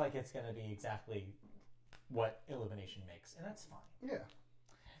 It looks like it's going to be exactly what Illumination makes, and that's fine. Yeah.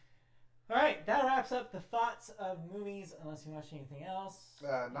 All right, that wraps up the thoughts of movies, unless you watch anything else.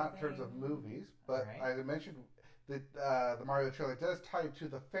 Not in terms of movies, but I mentioned that the Mario trailer does tie to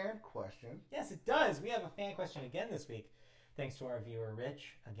the fan question. Yes, it does. We have a fan question again this week. Thanks to our viewer,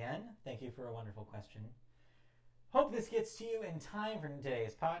 Rich. Again, thank you for a wonderful question. Hope this gets to you in time for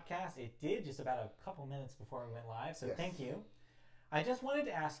today's podcast. It did just about a couple minutes before we went live, so thank you. I just wanted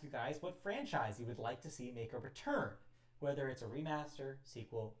to ask you guys what franchise you would like to see make a return, whether it's a remaster,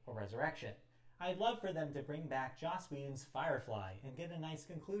 sequel, or resurrection. I'd love for them to bring back Joss Whedon's Firefly and get a nice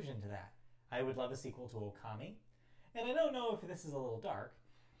conclusion to that. I would love a sequel to Okami. And I don't know if this is a little dark,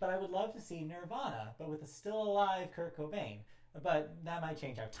 but I would love to see Nirvana, but with a still alive Kurt Cobain. But that might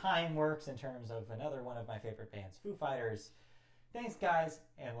change how time works in terms of another one of my favorite bands, Foo Fighters. Thanks, guys,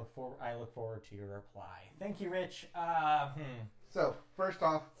 and I look forward to your reply. Thank you, Rich. So, first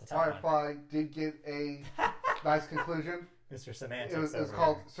off, Firefly did get a nice conclusion. Mr. Semantics. It was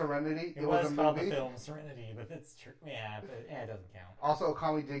called Serenity. It was called the film Serenity, but it's true. Yeah, but it doesn't count. Also,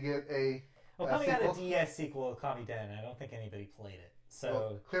 Okami did get a Okami got a DS sequel, Okami Den. I don't think anybody played it.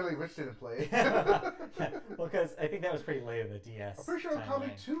 So clearly, Rich didn't play it. Well, because I think that was pretty late in the DS. I'm pretty sure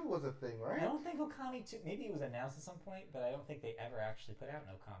Okami 2 was a thing, right? I don't think Okami 2. Maybe it was announced at some point, but I don't think they ever actually put out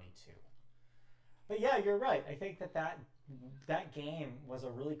an Okami 2. But yeah, you're right. I think that game was a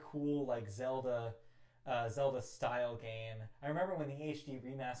really cool, like Zelda style game. I remember when the HD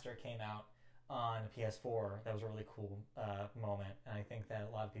remaster came out on PS4. That was a really cool moment, and I think that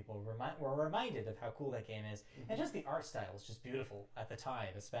a lot of people were reminded of how cool that game is, and just the art style is just beautiful at the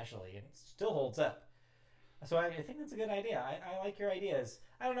time, especially, and it still holds up. So I think that's a good idea. I like your ideas.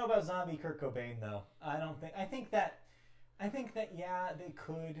 I don't know about zombie Kurt Cobain though. I I think that, yeah, they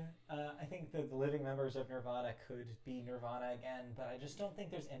could. I think the living members of Nirvana could be Nirvana again, but I just don't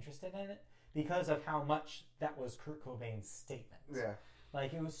think there's interest in it because of how much that was Kurt Cobain's statement. Yeah.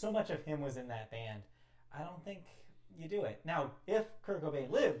 Like, it was so much of him was in that band. I don't think you do it. Now, if Kurt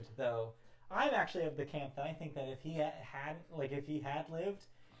Cobain lived, though, I'm actually of the camp that I think that if he had lived,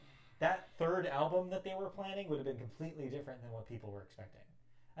 that third album that they were planning would have been completely different than what people were expecting.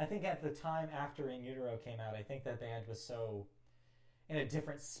 I think at the time after In Utero came out, I think that band was so in a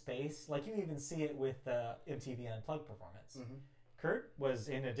different space. Like, you even see it with the MTV Unplugged performance. Mm-hmm. Kurt was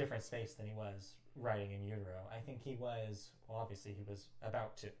in a different space than he was writing In Utero. I think he was, well, obviously he was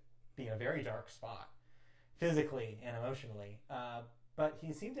about to be in a very dark spot, physically and emotionally. But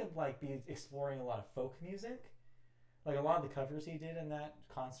he seemed to be exploring a lot of folk music. Like, a lot of the covers he did in that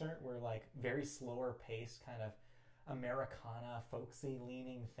concert were very slower paced, kind of Americana, folksy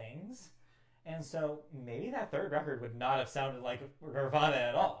leaning things. And so maybe that third record would not have sounded like Nirvana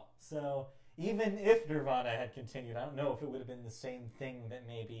at all. So even if Nirvana had continued, I don't know if it would have been the same thing that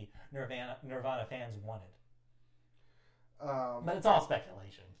maybe Nirvana fans wanted. But it's all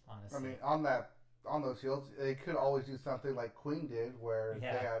speculation, honestly. I mean, on those heels, they could always do something like Queen did, where they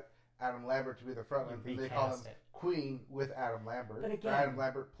had Adam Lambert to be the frontman, and they call him Queen with Adam Lambert. But again, Adam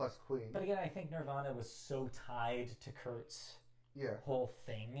Lambert plus Queen. But again, I think Nirvana was so tied to Kurt's whole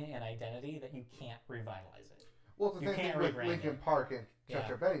thing and identity that you can't revitalize it. Well, it's the same thing with Linkin Park and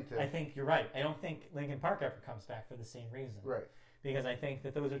Chester Bennington. I think you're right. I don't think Linkin Park ever comes back for the same reason. Right. Because I think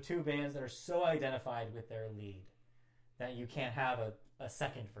that those are two bands that are so identified with their lead that you can't have a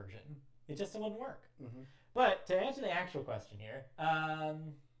second version. It just wouldn't work. Mm-hmm. But to answer the actual question here, I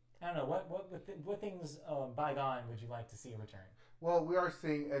don't know, what things bygone would you like to see return? Well, we are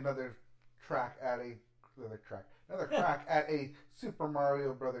seeing another crack at a Super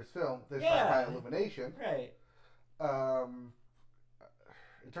Mario Brothers film, this time by Illumination. Right.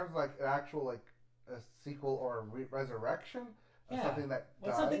 In terms of an actual a sequel or a resurrection of something that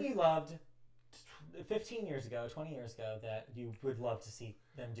What's something you loved 15 years ago, 20 years ago that you would love to see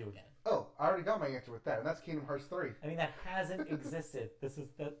them do again? Oh, I already got my answer with that, and that's Kingdom Hearts 3. I mean, that hasn't existed. This is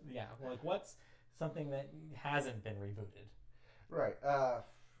what's something that hasn't been rebooted? Right.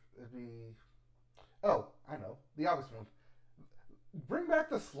 It'd be... Oh, I know. The obvious one. Bring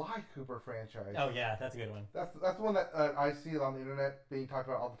back the Sly Cooper franchise. Oh, yeah, that's a good one. That's the one that I see on the internet being talked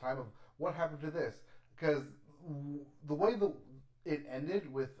about all the time of what happened to this. Because the way it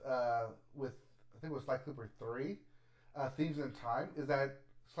ended with I think it was Sly Cooper 3, Thieves in Time, is that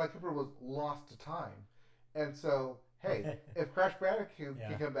Sly Cooper was lost to time. And so, hey, if Crash Bandicoot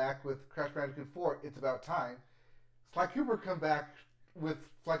can come back with Crash Bandicoot 4, it's about time. Sly Cooper come back with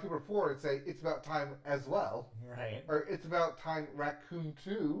Sly Cooper 4 and say, it's about time as well. Right. Or it's about time Raccoon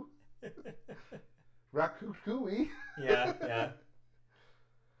 2. Raccoon Cooey. Yeah.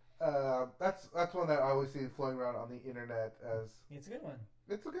 That's one that I always see floating around on the internet as... It's a good one.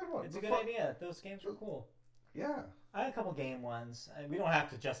 It's a good one. It's a good idea. Those games were cool. Yeah. I had a couple game ones. We don't have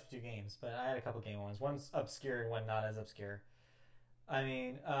to just do games, but I had a couple game ones. One's obscure, one not as obscure. I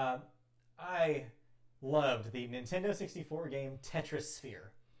mean, I loved the Nintendo 64 game Tetris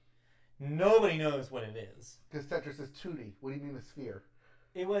Sphere. Nobody knows what it is. Because Tetris is 2D. What do you mean the sphere?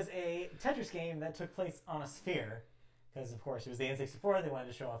 It was a Tetris game that took place on a sphere. Because, of course, it was the N64. They wanted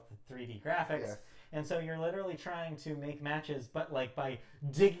to show off the 3D graphics. Yes. And so you're literally trying to make matches, but by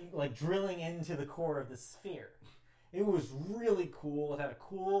drilling into the core of the sphere. It was really cool. It had a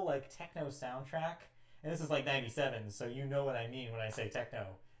cool techno soundtrack. And this is 97, so you know what I mean when I say techno.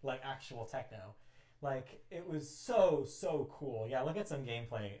 Actual techno. It was so cool. Yeah, look at some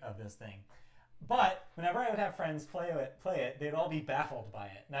gameplay of this thing. But whenever I would have friends play it, they'd all be baffled by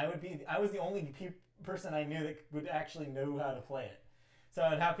it. And I was the only person I knew that would actually know how to play it. So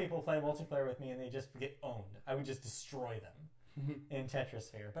I'd have people play multiplayer with me, and they just get owned. I would just destroy them in Tetris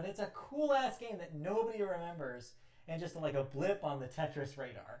Sphere. But it's a cool-ass game that nobody remembers, and just a blip on the Tetris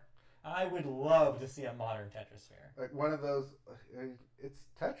radar. I would love to see a modern Tetris Sphere. One of those... it's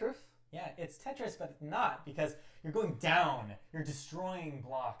Tetris. Yeah, it's Tetris, but it's not, because you're going down. You're destroying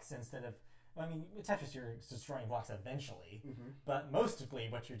blocks instead of... I mean, with Tetris, you're destroying blocks eventually. Mm-hmm. But mostly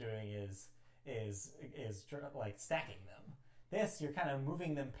what you're doing is stacking them. This, you're kind of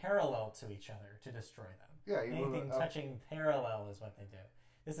moving them parallel to each other to destroy them. Yeah, anything touching parallel is what they do.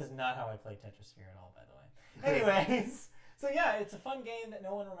 This is not how I play Tetris Sphere at all, by the way. Anyways, so yeah, it's a fun game that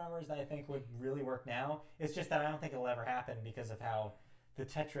no one remembers that I think would really work now. It's just that I don't think it'll ever happen because of how the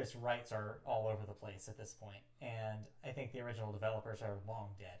Tetris rights are all over the place at this point. And I think the original developers are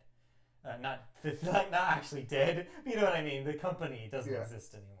long dead. Not actually dead, but you know what I mean. The company doesn't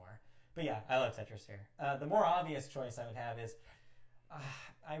exist anymore. But yeah, I love Tetris Sphere. The more obvious choice I would have is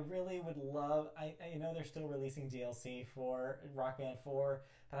I really would love. I know they're still releasing DLC for Rock Band 4,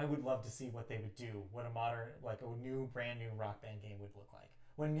 but I would love to see what they would do. What a modern, like a new, brand new Rock Band game would look like.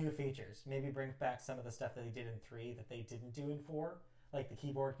 What new features? Maybe bring back some of the stuff that they did in 3 that they didn't do in 4, like the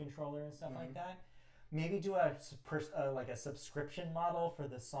keyboard controller and stuff like that. Maybe do like a subscription model for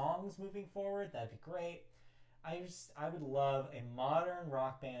the songs moving forward. That'd be great. I would love a modern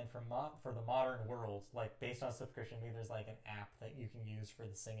Rock Band for the modern world, like based on subscription. Maybe there's like an app that you can use for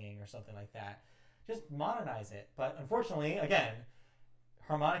the singing or something like that. Just modernize it. But unfortunately, again,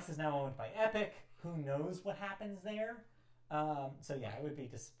 Harmonix is now owned by Epic. Who knows what happens there? So yeah, it would be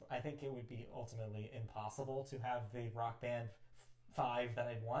I think it would be ultimately impossible to have the Rock Band 5 that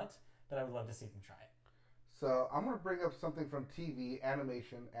I'd want, but I would love to see them try it. So I'm going to bring up something from TV,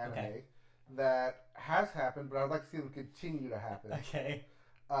 animation, anime, that has happened, but I'd like to see them continue to happen. Okay.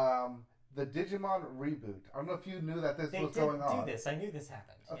 The Digimon reboot. I don't know if you knew that this was going on. They did do this. I knew this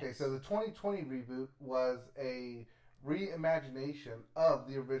happened. Okay, yes. so the 2020 reboot was a reimagination of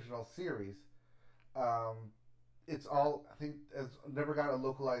the original series. It's all, I think, it's never got a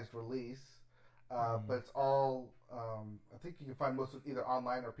localized release, but it's all, I think you can find most of it either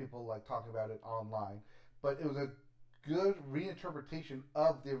online or people like talking about it online. But it was a good reinterpretation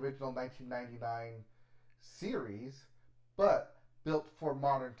of the original 1999 series, but built for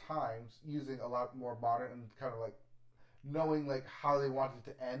modern times, using a lot more modern and kind of like knowing like how they wanted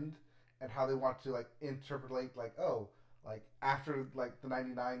to end and how they want to like interpolate like, oh, like after like the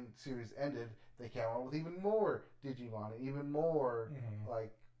 99 series ended, they came out with even more Digimon and even more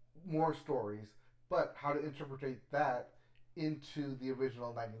like more stories, but how to interpret that into the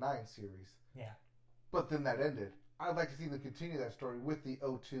original 99 series. Yeah. But then that ended. I'd like to see them continue that story with the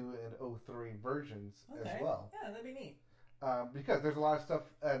 02 and 03 versions as well. Yeah, that'd be neat. Because there's a lot of stuff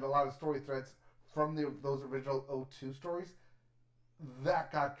and a lot of story threads from those original 02 stories that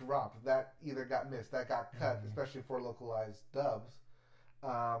got dropped, that either got missed, that got cut, especially for localized dubs.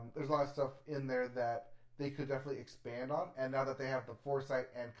 There's a lot of stuff in there that they could definitely expand on, and now that they have the foresight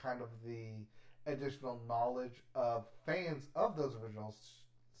and kind of the additional knowledge of fans of those original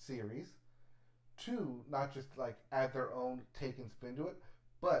series, to not just like add their own take and spin to it,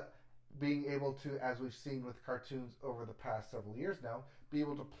 but being able to, as we've seen with cartoons over the past several years now, be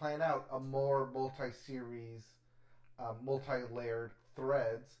able to plan out a more multi-series, multi-layered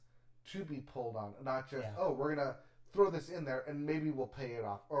threads to be pulled on. Not just, we're going to throw this in there and maybe we'll pay it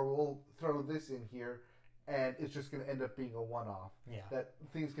off. Or we'll throw this in here and it's just going to end up being a one-off. Yeah. That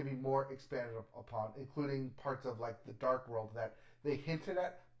things can be more expanded upon, including parts of like the Dark World that they hinted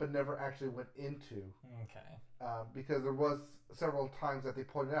at but never actually went into. Okay. Because there was several times that they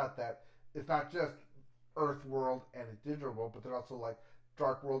pointed out that it's not just Earth World and a digital world, but they're also like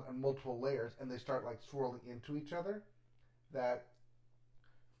Dark World and multiple layers, and they start like swirling into each other. That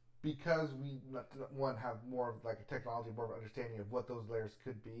because we one have more of like a technology, more of an understanding of what those layers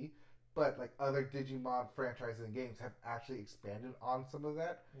could be, but like other Digimon franchises and games have actually expanded on some of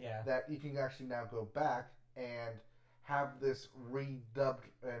that. Yeah. That you can actually now go back and have this redubbed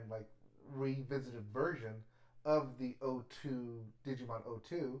and like revisited version of the 02 Digimon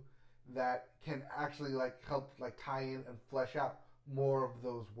 02 that can actually like help like tie in and flesh out more of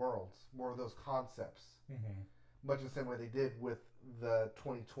those worlds, more of those concepts. Much the same way they did with the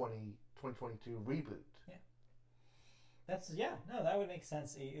 2022 reboot. That would make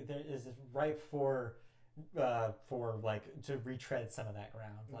sense. There is ripe for like to retread some of that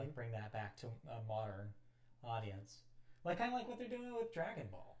ground, like bring that back to a modern audience, like kind of like what they're doing with Dragon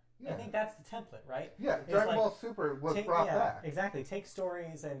Ball. I think that's the template, right? Yeah, Dragon Ball Super was brought back. Exactly. Take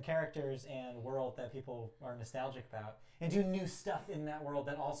stories and characters and world that people are nostalgic about and do new stuff in that world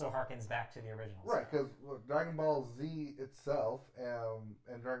that also harkens back to the original. Right, because Dragon Ball Z itself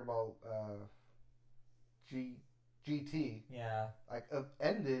and Dragon Ball GT like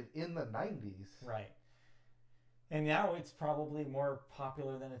ended in the 90s. Right. And now it's probably more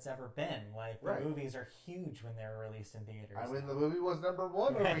popular than it's ever been. Like, the movies are huge when they're released in theaters. I mean, the movie was number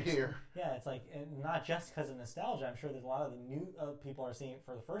one over here. Yeah, it's like, and not just because of nostalgia. I'm sure that a lot of the new people are seeing it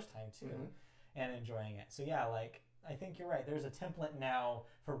for the first time, too, and enjoying it. So, yeah, like, I think you're right. There's a template now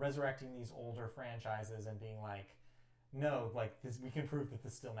for resurrecting these older franchises and being like, no, like, this, we can prove that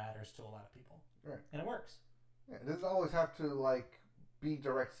this still matters to a lot of people. Right. And it works. Yeah, it doesn't always have to, like, be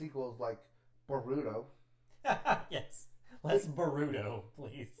direct sequels like Boruto. Yes. Less Boruto,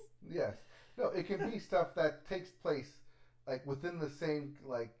 please. Yes. No, it can be stuff that takes place like within the same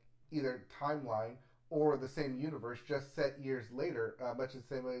like either timeline or the same universe, just set years later. Much the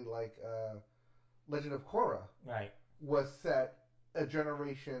same way like Legend of Korra, right, was set a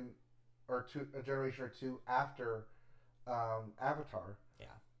generation or a generation or two after Avatar. Yeah.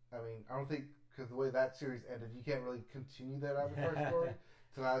 I mean, I don't think, because the way that series ended, you can't really continue that Avatar story.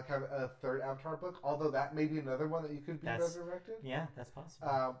 So now kind of a third Avatar book, although that may be another one that you could be resurrected. Yeah, that's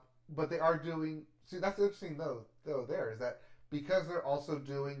possible. But they are doing... See, that's interesting, though, there, is that because they're also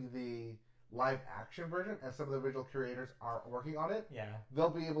doing the live-action version, and some of the original creators are working on it, yeah. they'll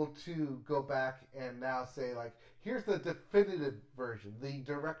be able to go back and now say, like, here's the definitive version,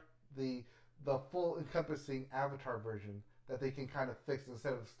 the full encompassing Avatar version that they can kind of fix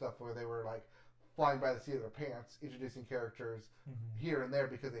instead of stuff where they were, like, flying by the seat of their pants, introducing characters here and there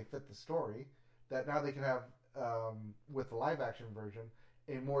because they fit the story, that now they can have, with the live-action version,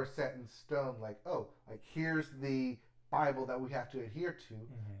 a more set in stone, like, oh, like, here's the Bible that we have to adhere to,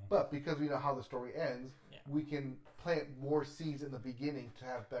 but because we know how the story ends, we can plant more seeds in the beginning to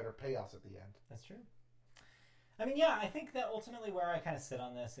have better payoffs at the end. That's true. I mean, yeah, I think that ultimately where I kind of sit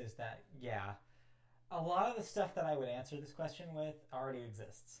on this is that, yeah, a lot of the stuff that I would answer this question with already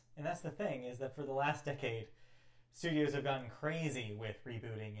exists. And that's the thing, is that for the last decade, studios have gotten crazy with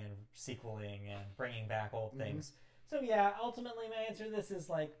rebooting and sequeling and bringing back old things. So yeah, ultimately my answer to this is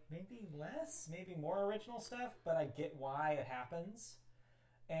like maybe less, maybe more original stuff, but I get why it happens.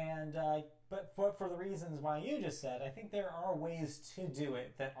 And but for the reasons why you just said, I think there are ways to do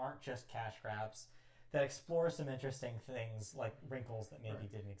it that aren't just cash grabs, that explore some interesting things like wrinkles that maybe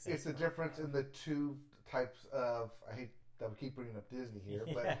didn't exist. It's the difference in the two types of, I hate that we keep bringing up Disney here,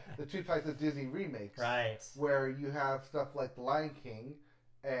 but the two types of Disney remakes. Right. Where you have stuff like The Lion King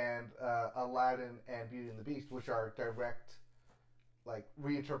and Aladdin and Beauty and the Beast, which are direct, like,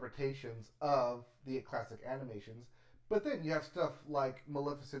 reinterpretations of the classic animations. But then you have stuff like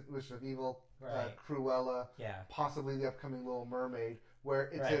Maleficent, Mission of Evil, Cruella, possibly the upcoming Little Mermaid, where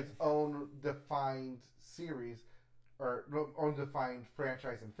it's its own defined series, or own defined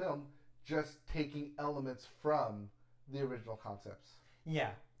franchise and film, just taking elements from the original concepts.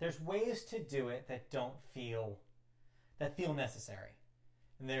 Yeah, there's ways to do it that feel necessary.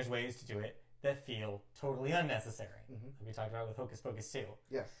 And there's ways to do it that feel totally unnecessary. Like we talked about with Hocus Pocus 2.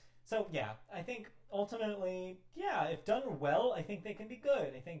 Yes. So, yeah, I think ultimately, yeah, if done well, I think they can be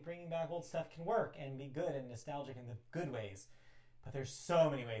good. I think bringing back old stuff can work and be good and nostalgic in the good ways. But there's so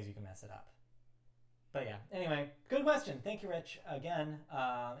many ways you can mess it up. But yeah, anyway, good question. Thank you, Rich, again.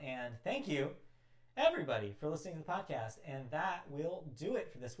 And thank you, everybody, for listening to the podcast. And that will do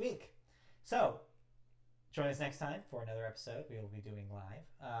it for this week. So, join us next time for another episode we will be doing live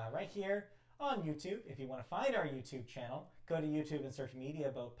right here on YouTube. If you want to find our YouTube channel, go to YouTube and search Media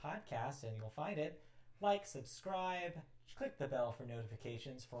Boat Podcast and you'll find it. Like, subscribe, click the bell for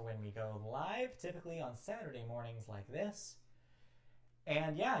notifications for when we go live, typically on Saturday mornings like this.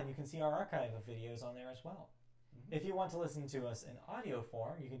 And yeah, you can see our archive of videos on there as well. If you want to listen to us in audio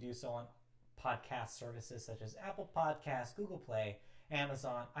form, you can do so on podcast services such as Apple Podcasts, Google Play,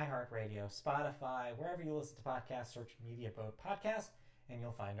 Amazon, iHeartRadio, Spotify, wherever you listen to podcasts, search Media Boat Podcast, and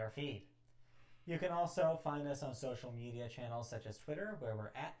you'll find our feed. You can also find us on social media channels such as Twitter, where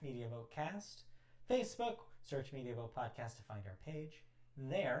we're at Media Boat Cast, Facebook, search Media Boat Podcast to find our page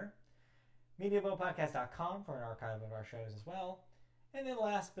there, MediaBoatPodcast.com for an archive of our shows as well. And then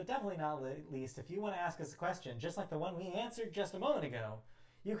last but definitely not least, if you want to ask us a question, just like the one we answered just a moment ago,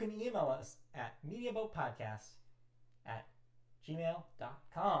 you can email us at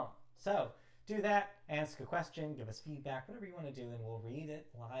MediaBoatPodcast@gmail.com. So do that, ask a question, give us feedback, whatever you want to do, and we'll read it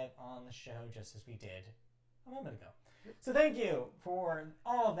live on the show just as we did a moment ago. So thank you for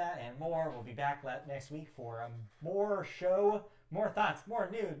all of that and more. We'll be back next week for more show, more thoughts, more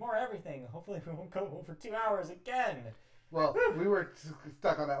news, more everything. Hopefully we won't go over 2 hours again. Well, we were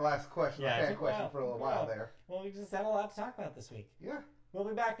stuck on that last question, question for a little while there. Well, we just had a lot to talk about this week. Yeah. We'll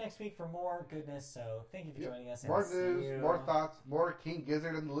be back next week for more goodness, so thank you for joining us. More news, more thoughts, more King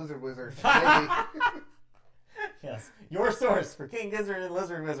Gizzard and the Lizard Wizard. Yes, your source for King Gizzard and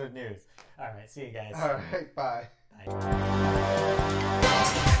Lizard Wizard news. All right, see you guys. All right, bye. Bye.